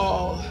to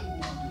call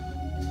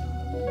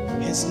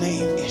his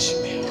name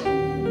Ishmael,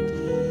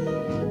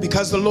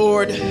 because the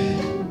Lord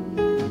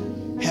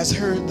has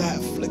heard thy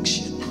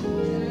affliction.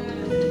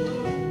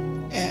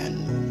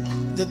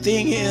 And the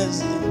thing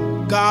is,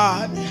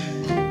 God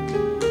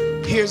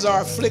hears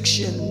our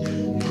affliction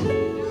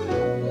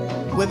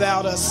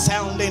without us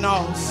sounding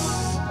off.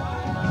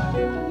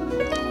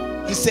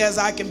 He says,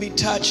 I can be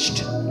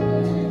touched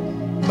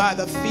by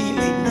the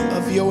feeling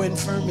of your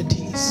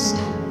infirmities,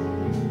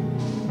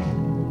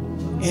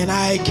 and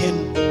I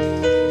can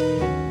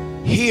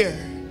hear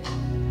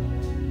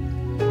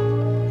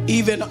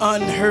even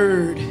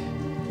unheard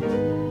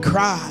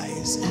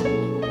cries,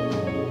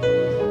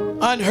 and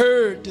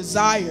unheard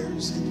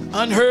desires, and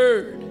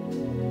unheard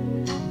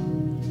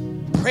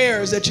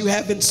prayers that you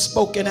haven't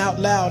spoken out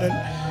loud,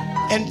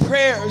 and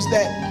prayers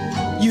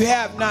that you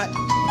have not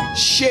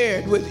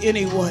shared with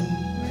anyone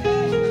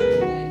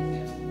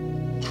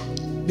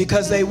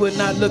because they would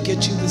not look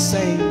at you the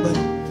same. But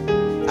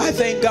I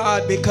thank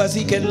God because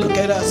he can look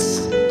at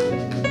us.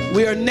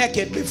 We are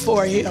naked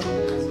before him.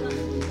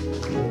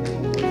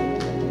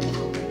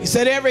 He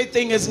said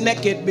everything is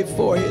naked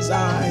before his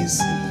eyes.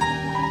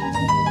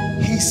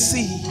 He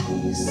sees.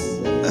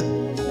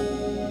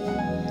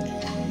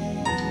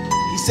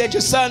 He said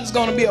your son's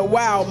going to be a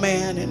wild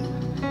man, and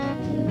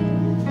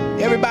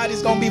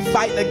everybody's going to be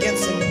fighting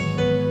against him.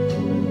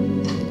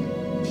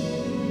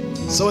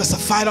 So it's a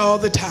fight all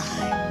the time.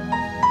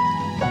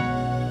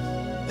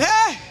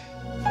 Hey!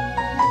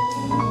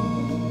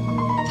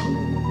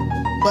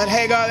 But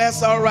Hagar,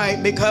 that's all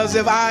right, because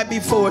if I be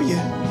for you,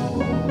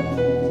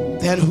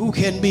 then who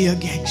can be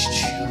against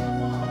you?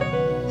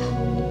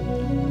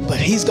 But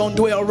he's going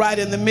to dwell right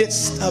in the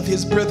midst of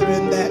his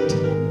brethren that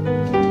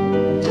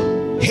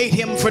hate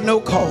him for no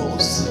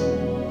cause.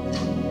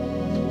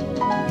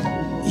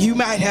 You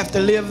might have to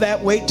live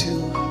that way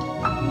too.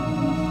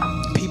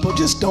 People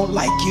just don't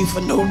like you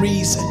for no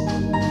reason.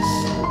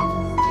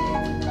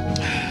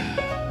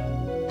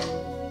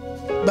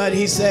 But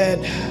he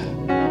said,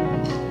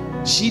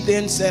 she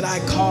then said, I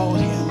called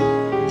him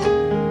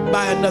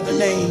by another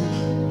name.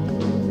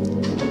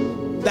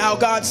 Thou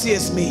God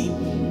seest me.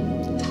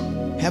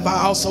 Have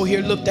I also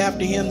here looked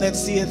after him that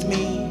seeth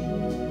me?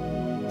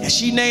 And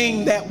she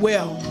named that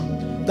well.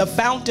 The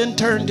fountain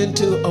turned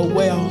into a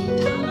well.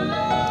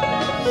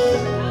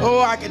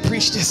 Oh, I could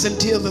preach this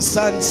until the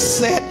sun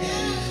set.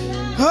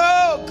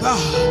 Oh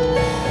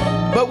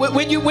God. But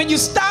when you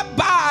stop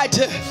by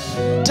to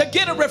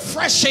get a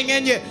refreshing,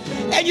 and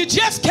you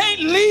just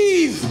can't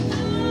leave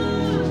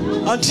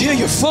until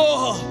you're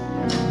full.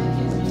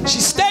 She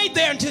stayed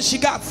there until she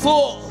got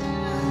full.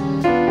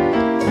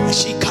 And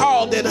she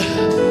called it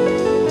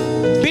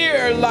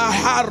Beer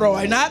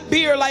Lahai, not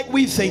beer like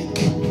we think.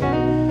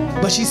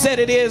 But she said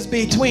it is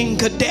between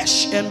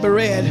Kadesh and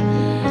Bered.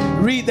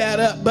 Read that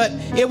up. But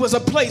it was a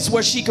place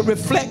where she could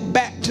reflect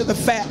back to the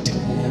fact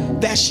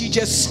that she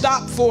just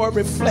stopped for a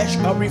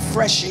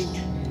refreshing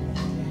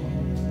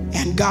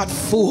and got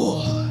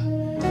full.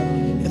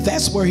 And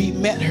that's where he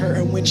met her.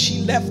 And when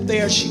she left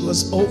there, she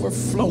was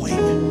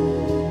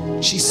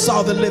overflowing. She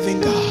saw the living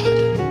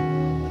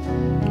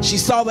God. She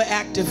saw the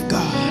active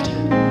God.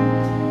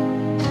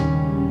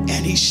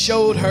 And he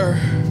showed her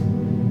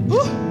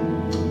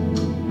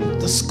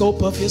the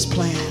scope of his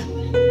plan.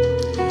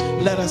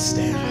 Let us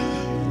stand.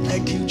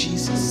 Thank you,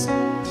 Jesus.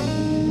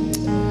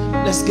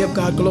 Let's give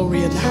God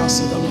glory in the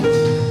house of the Lord.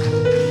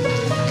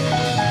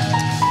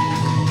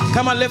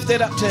 Come on, lift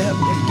it up to him.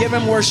 Give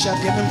him worship.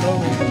 Give him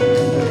glory.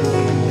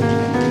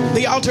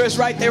 The altar is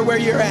right there where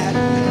you're at.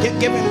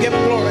 Give him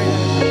glory.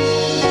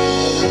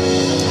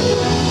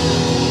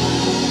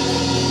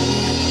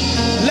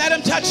 Let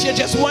him touch you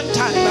just one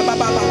time. Ba, ba,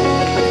 ba, ba.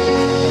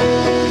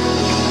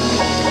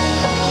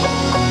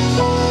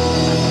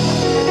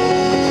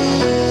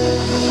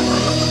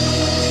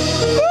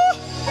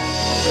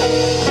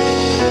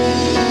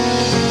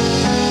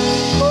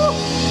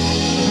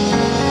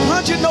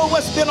 Don't you know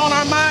what's been on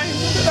our mind?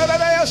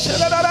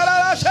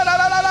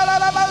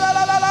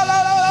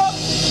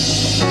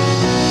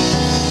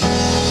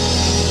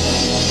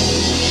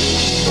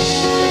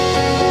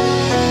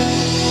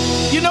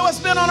 You know what's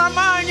been on our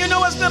mind. You know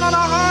what's been on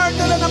our heart.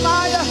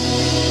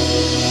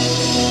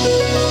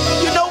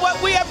 You know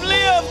what we have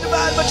lived,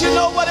 but you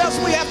know what else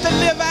we have to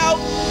live out.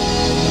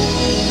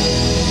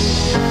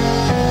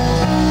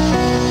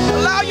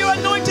 Allow your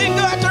anointing,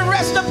 God, to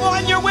rest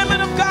upon your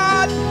women of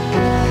God.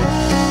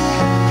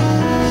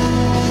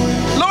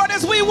 Lord,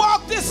 as we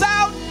walk this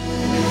out,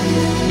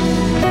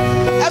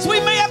 as we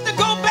may have to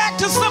go back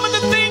to some of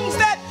the things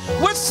that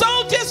were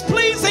so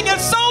displeasing and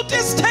so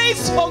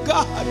distasteful,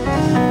 God.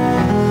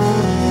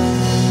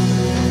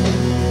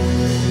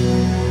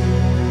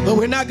 But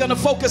we're not going to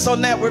focus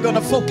on that. We're going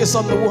to focus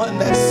on the one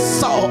that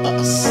saw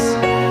us.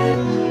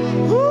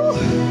 Woo.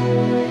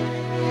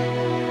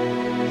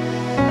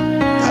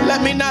 Now,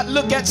 let me not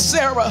look at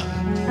Sarah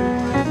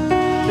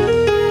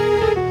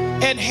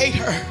and hate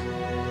her.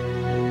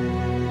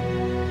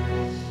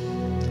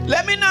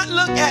 Let me not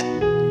look at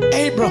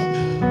Abram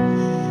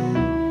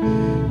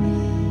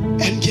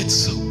and get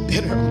so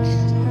bitter.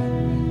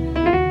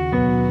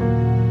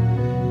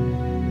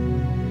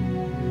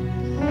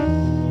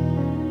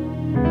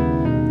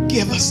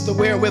 Give us the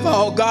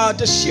wherewithal, God,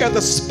 to share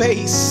the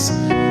space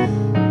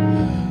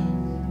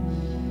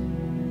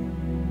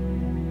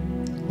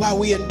while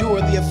we endure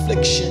the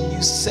affliction.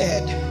 You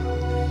said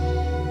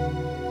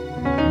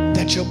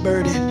that your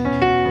burden,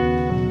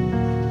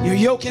 your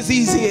yoke is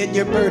easy and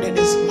your burden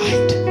is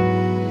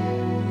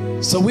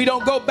light. So we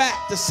don't go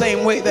back the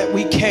same way that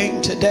we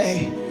came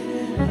today.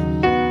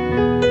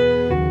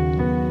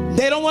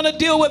 They don't want to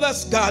deal with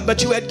us, God,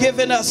 but you had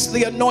given us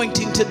the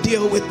anointing to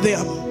deal with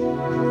them.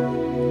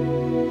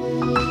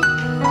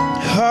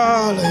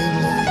 Hallelujah.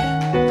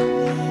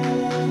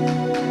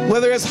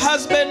 Whether it's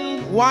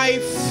husband,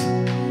 wife,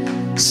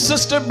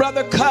 sister,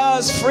 brother,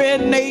 cuz,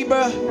 friend,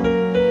 neighbor,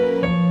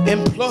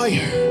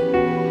 employer,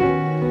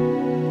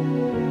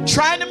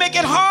 trying to make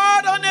it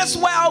hard on us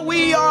while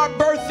we are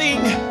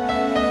birthing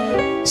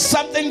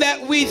something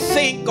that we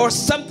think or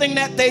something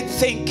that they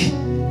think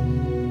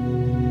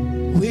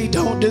we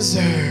don't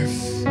deserve.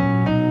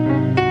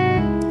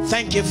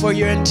 Thank you for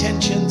your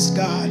intentions,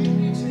 God.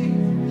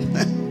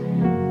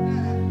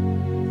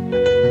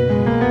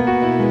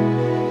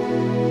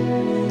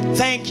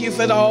 Thank you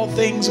for all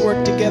things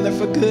work together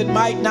for good.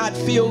 Might not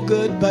feel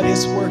good, but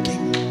it's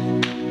working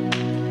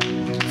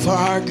for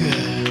our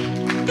good.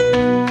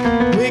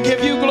 We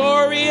give you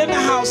glory in the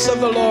house of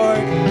the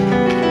Lord.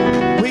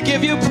 We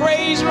give you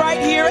praise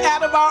right here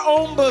out of our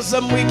own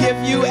bosom. We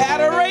give you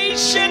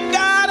adoration,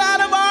 God,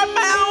 out of our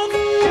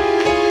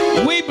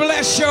mouth. We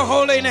bless your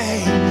holy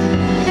name.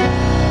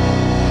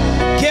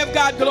 Give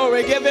God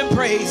glory. Give him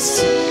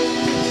praise.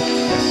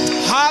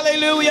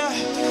 Hallelujah.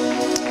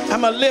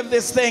 I'm going to live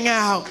this thing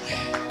out.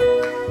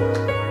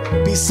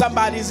 Be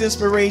somebody's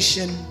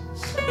inspiration.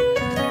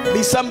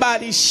 Be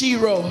somebody's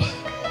shero.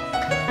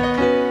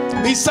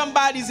 Be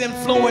somebody's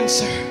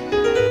influencer.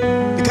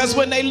 Because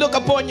when they look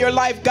upon your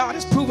life, God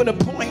has proven a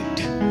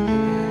point.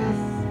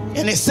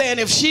 And it's saying,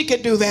 if she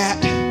could do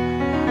that,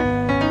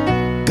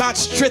 God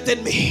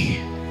strengthened me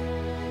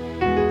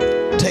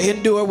to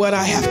endure what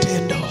I have to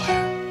endure.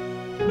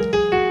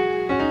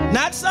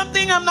 Not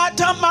something, I'm not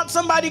talking about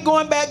somebody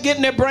going back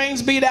getting their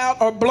brains beat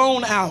out or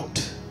blown out.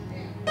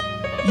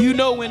 You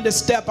know when to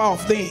step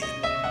off then.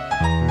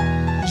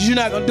 You're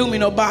not going to do me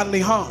no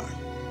bodily harm.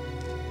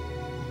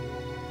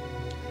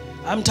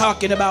 I'm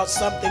talking about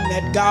something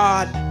that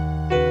God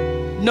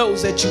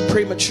knows that you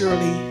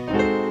prematurely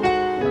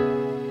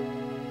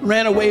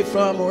ran away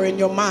from, or in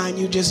your mind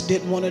you just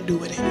didn't want to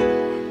do it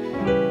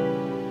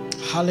anymore.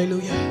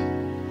 Hallelujah.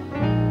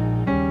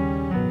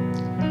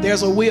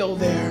 There's a will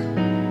there,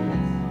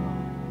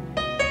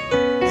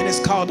 and it's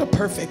called a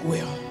perfect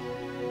will.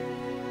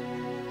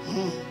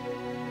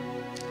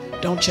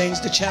 Don't change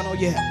the channel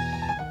yet,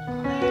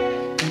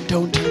 and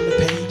don't turn the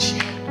page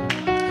yet.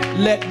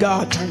 Let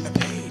God turn the page.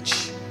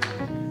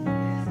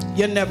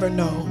 You never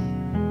know.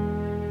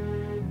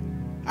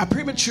 I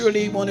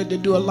prematurely wanted to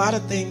do a lot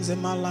of things in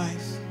my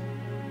life.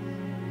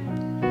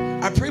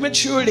 I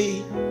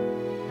prematurely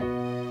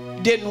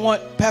didn't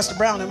want Pastor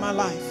Brown in my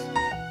life.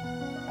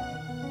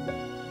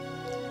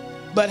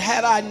 But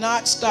had I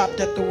not stopped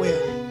at the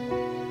well,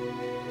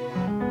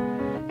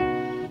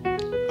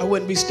 I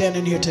wouldn't be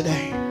standing here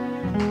today.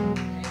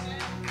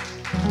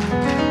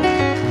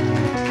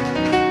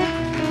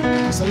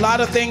 There's a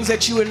lot of things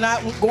that you are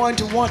not going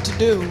to want to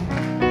do.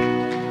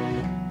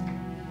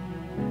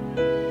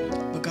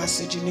 But God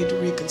said you need to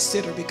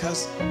reconsider,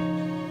 because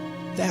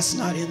that's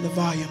not in the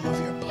volume of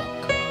your book.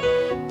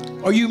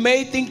 Or you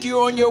may think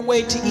you're on your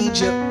way to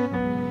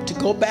Egypt to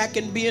go back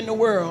and be in the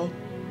world,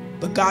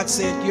 but God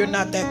said you're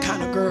not that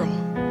kind of girl.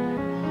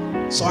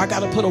 So I got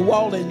to put a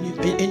wall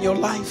in your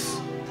life.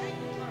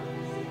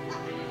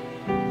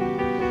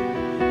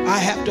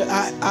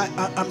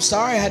 I'm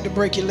sorry I had to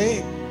break your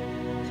leg.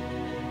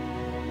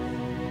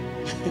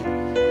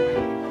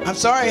 I'm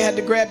sorry I had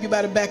to grab you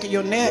by the back of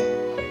your neck.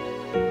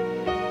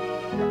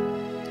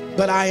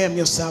 But I am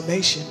your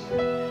salvation.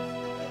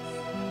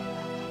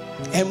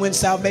 And when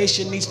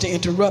salvation needs to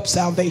interrupt,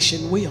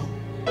 salvation will.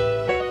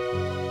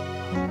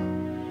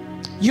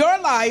 Your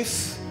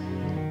life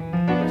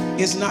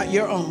is not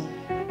your own.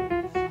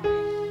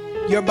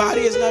 Your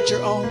body is not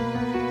your own.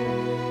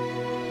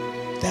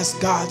 That's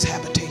God's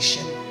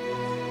habitation.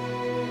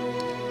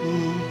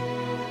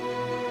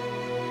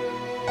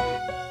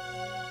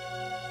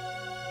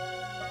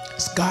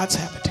 It's God's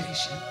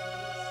habitation.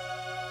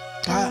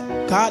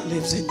 God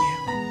lives in you.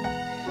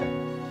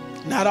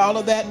 Not all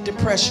of that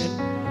depression.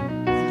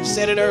 You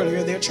said it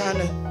earlier, they're trying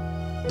to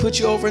put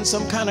you over in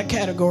some kind of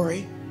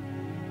category.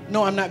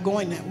 No, I'm not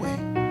going that way.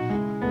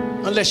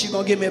 Unless you're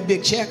going to give me a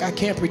big check, I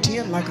can't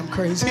pretend like I'm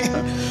crazy.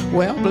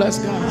 Well, bless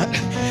God.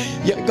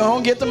 You go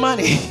and get the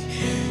money.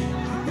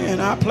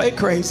 And I play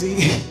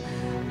crazy.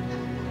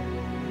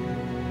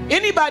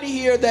 Anybody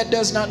here that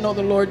does not know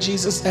the Lord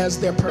Jesus as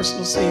their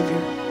personal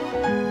Savior?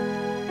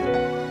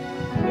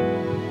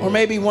 Or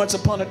maybe once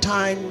upon a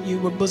time you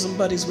were bosom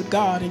buddies with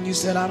God and you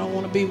said, I don't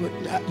want to be with,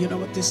 you know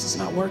what, this is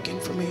not working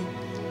for me.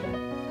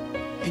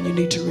 And you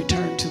need to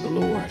return to the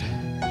Lord.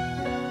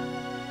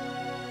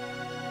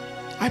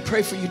 I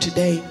pray for you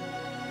today.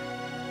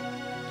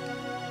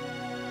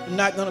 I'm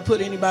not going to put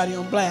anybody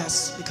on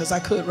blast because I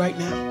could right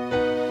now.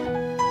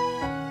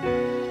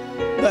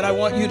 But I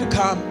want you to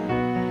come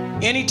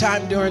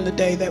anytime during the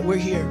day that we're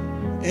here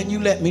and you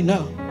let me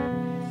know.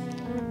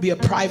 Be a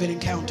private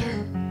encounter.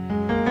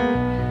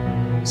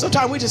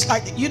 Sometimes we just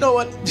like, you know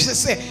what,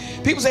 just say,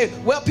 people say,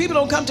 well, people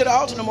don't come to the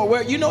altar no more.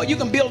 Well, you know what, you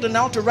can build an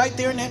altar right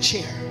there in that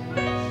chair.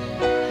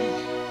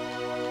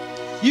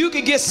 You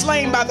can get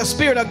slain by the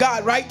Spirit of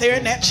God right there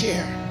in that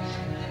chair.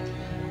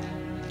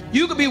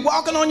 You could be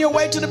walking on your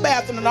way to the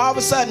bathroom and all of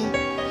a sudden,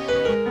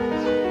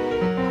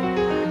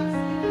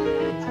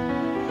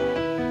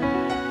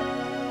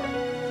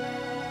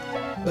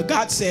 but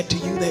God said to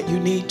you that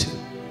you need to.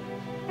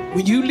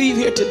 When you leave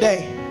here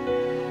today,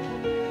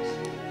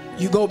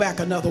 you go back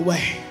another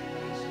way.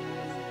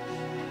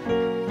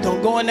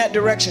 Don't go in that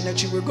direction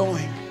that you were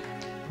going.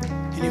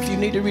 And if you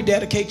need to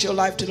rededicate your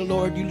life to the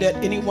Lord, you let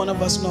any one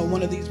of us know.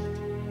 One of these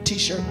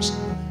t-shirts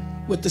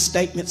with the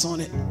statements on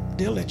it,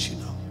 they'll let you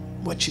know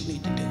what you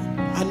need to do.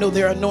 I know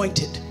they're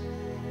anointed.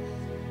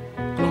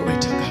 Glory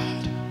to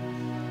God.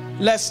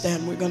 Let's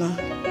stand. We're going to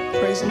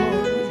praise the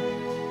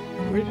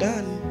Lord. We're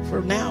done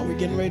for now. We're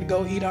getting ready to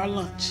go eat our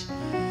lunch.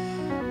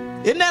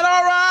 Isn't that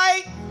all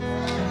right?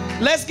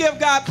 Let's give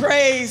God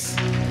praise.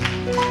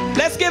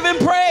 Let's give him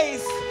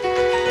praise.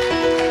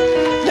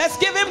 Let's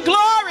give him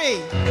glory.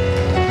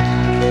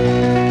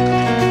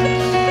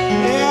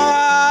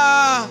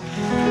 Yeah,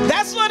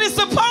 that's what it's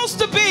supposed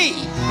to be.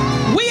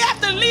 We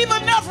have to leave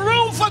enough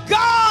room for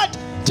God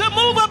to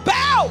move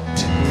about.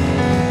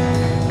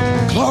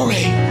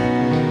 Glory.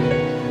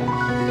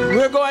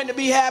 We're going to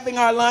be having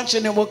our lunch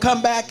and then we'll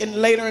come back and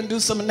later and do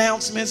some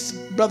announcements.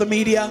 Brother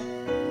Media.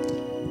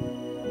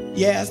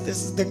 Yes,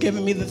 they're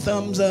giving me the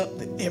thumbs up.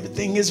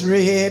 Everything is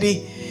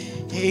ready.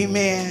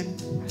 Amen.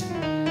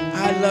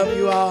 I love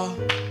you all.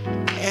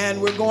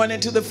 And we're going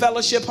into the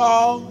fellowship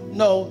hall.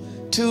 No,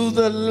 to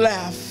the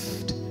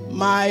left,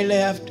 my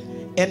left,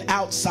 and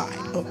outside.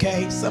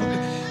 Okay?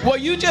 Well,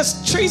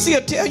 Tracy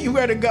will tell you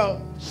where to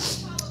go.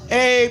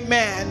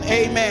 Amen.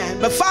 Amen.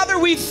 But Father,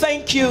 we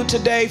thank you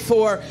today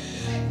for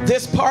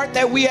this part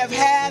that we have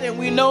had. And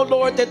we know,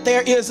 Lord, that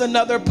there is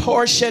another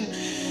portion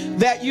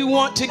that you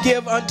want to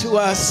give unto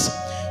us.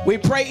 We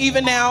pray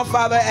even now,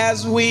 Father,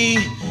 as we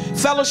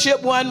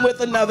fellowship one with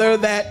another,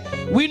 that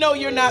we know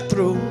you're not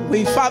through.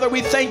 Father,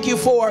 we thank you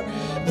for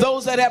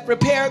those that have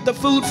prepared the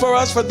food for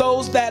us, for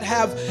those that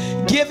have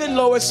given,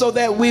 Lord, so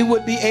that we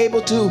would be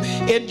able to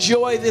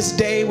enjoy this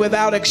day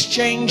without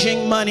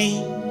exchanging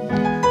money.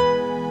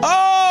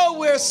 Oh,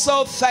 we're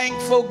so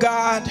thankful,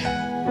 God,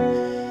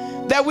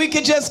 that we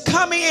can just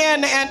come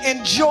in and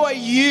enjoy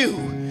you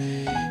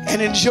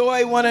and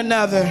enjoy one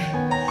another.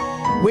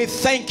 We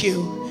thank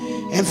you.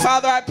 And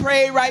Father, I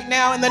pray right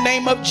now in the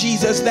name of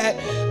Jesus that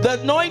the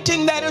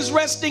anointing that is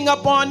resting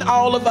upon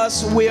all of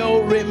us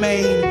will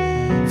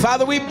remain.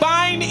 Father, we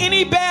bind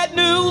any bad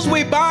news.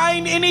 We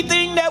bind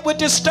anything that would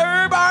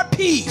disturb our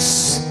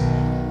peace.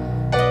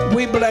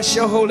 We bless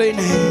your holy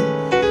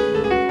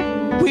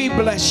name. We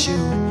bless you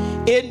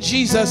in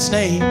Jesus'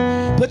 name.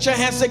 Put your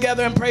hands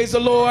together and praise the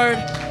Lord.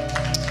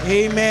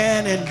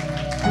 Amen.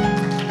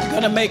 And we're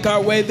going to make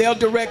our way. They'll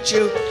direct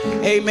you.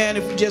 Amen.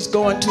 If you just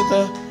go into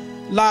the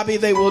lobby,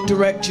 they will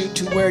direct you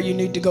to where you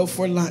need to go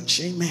for lunch.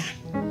 Amen.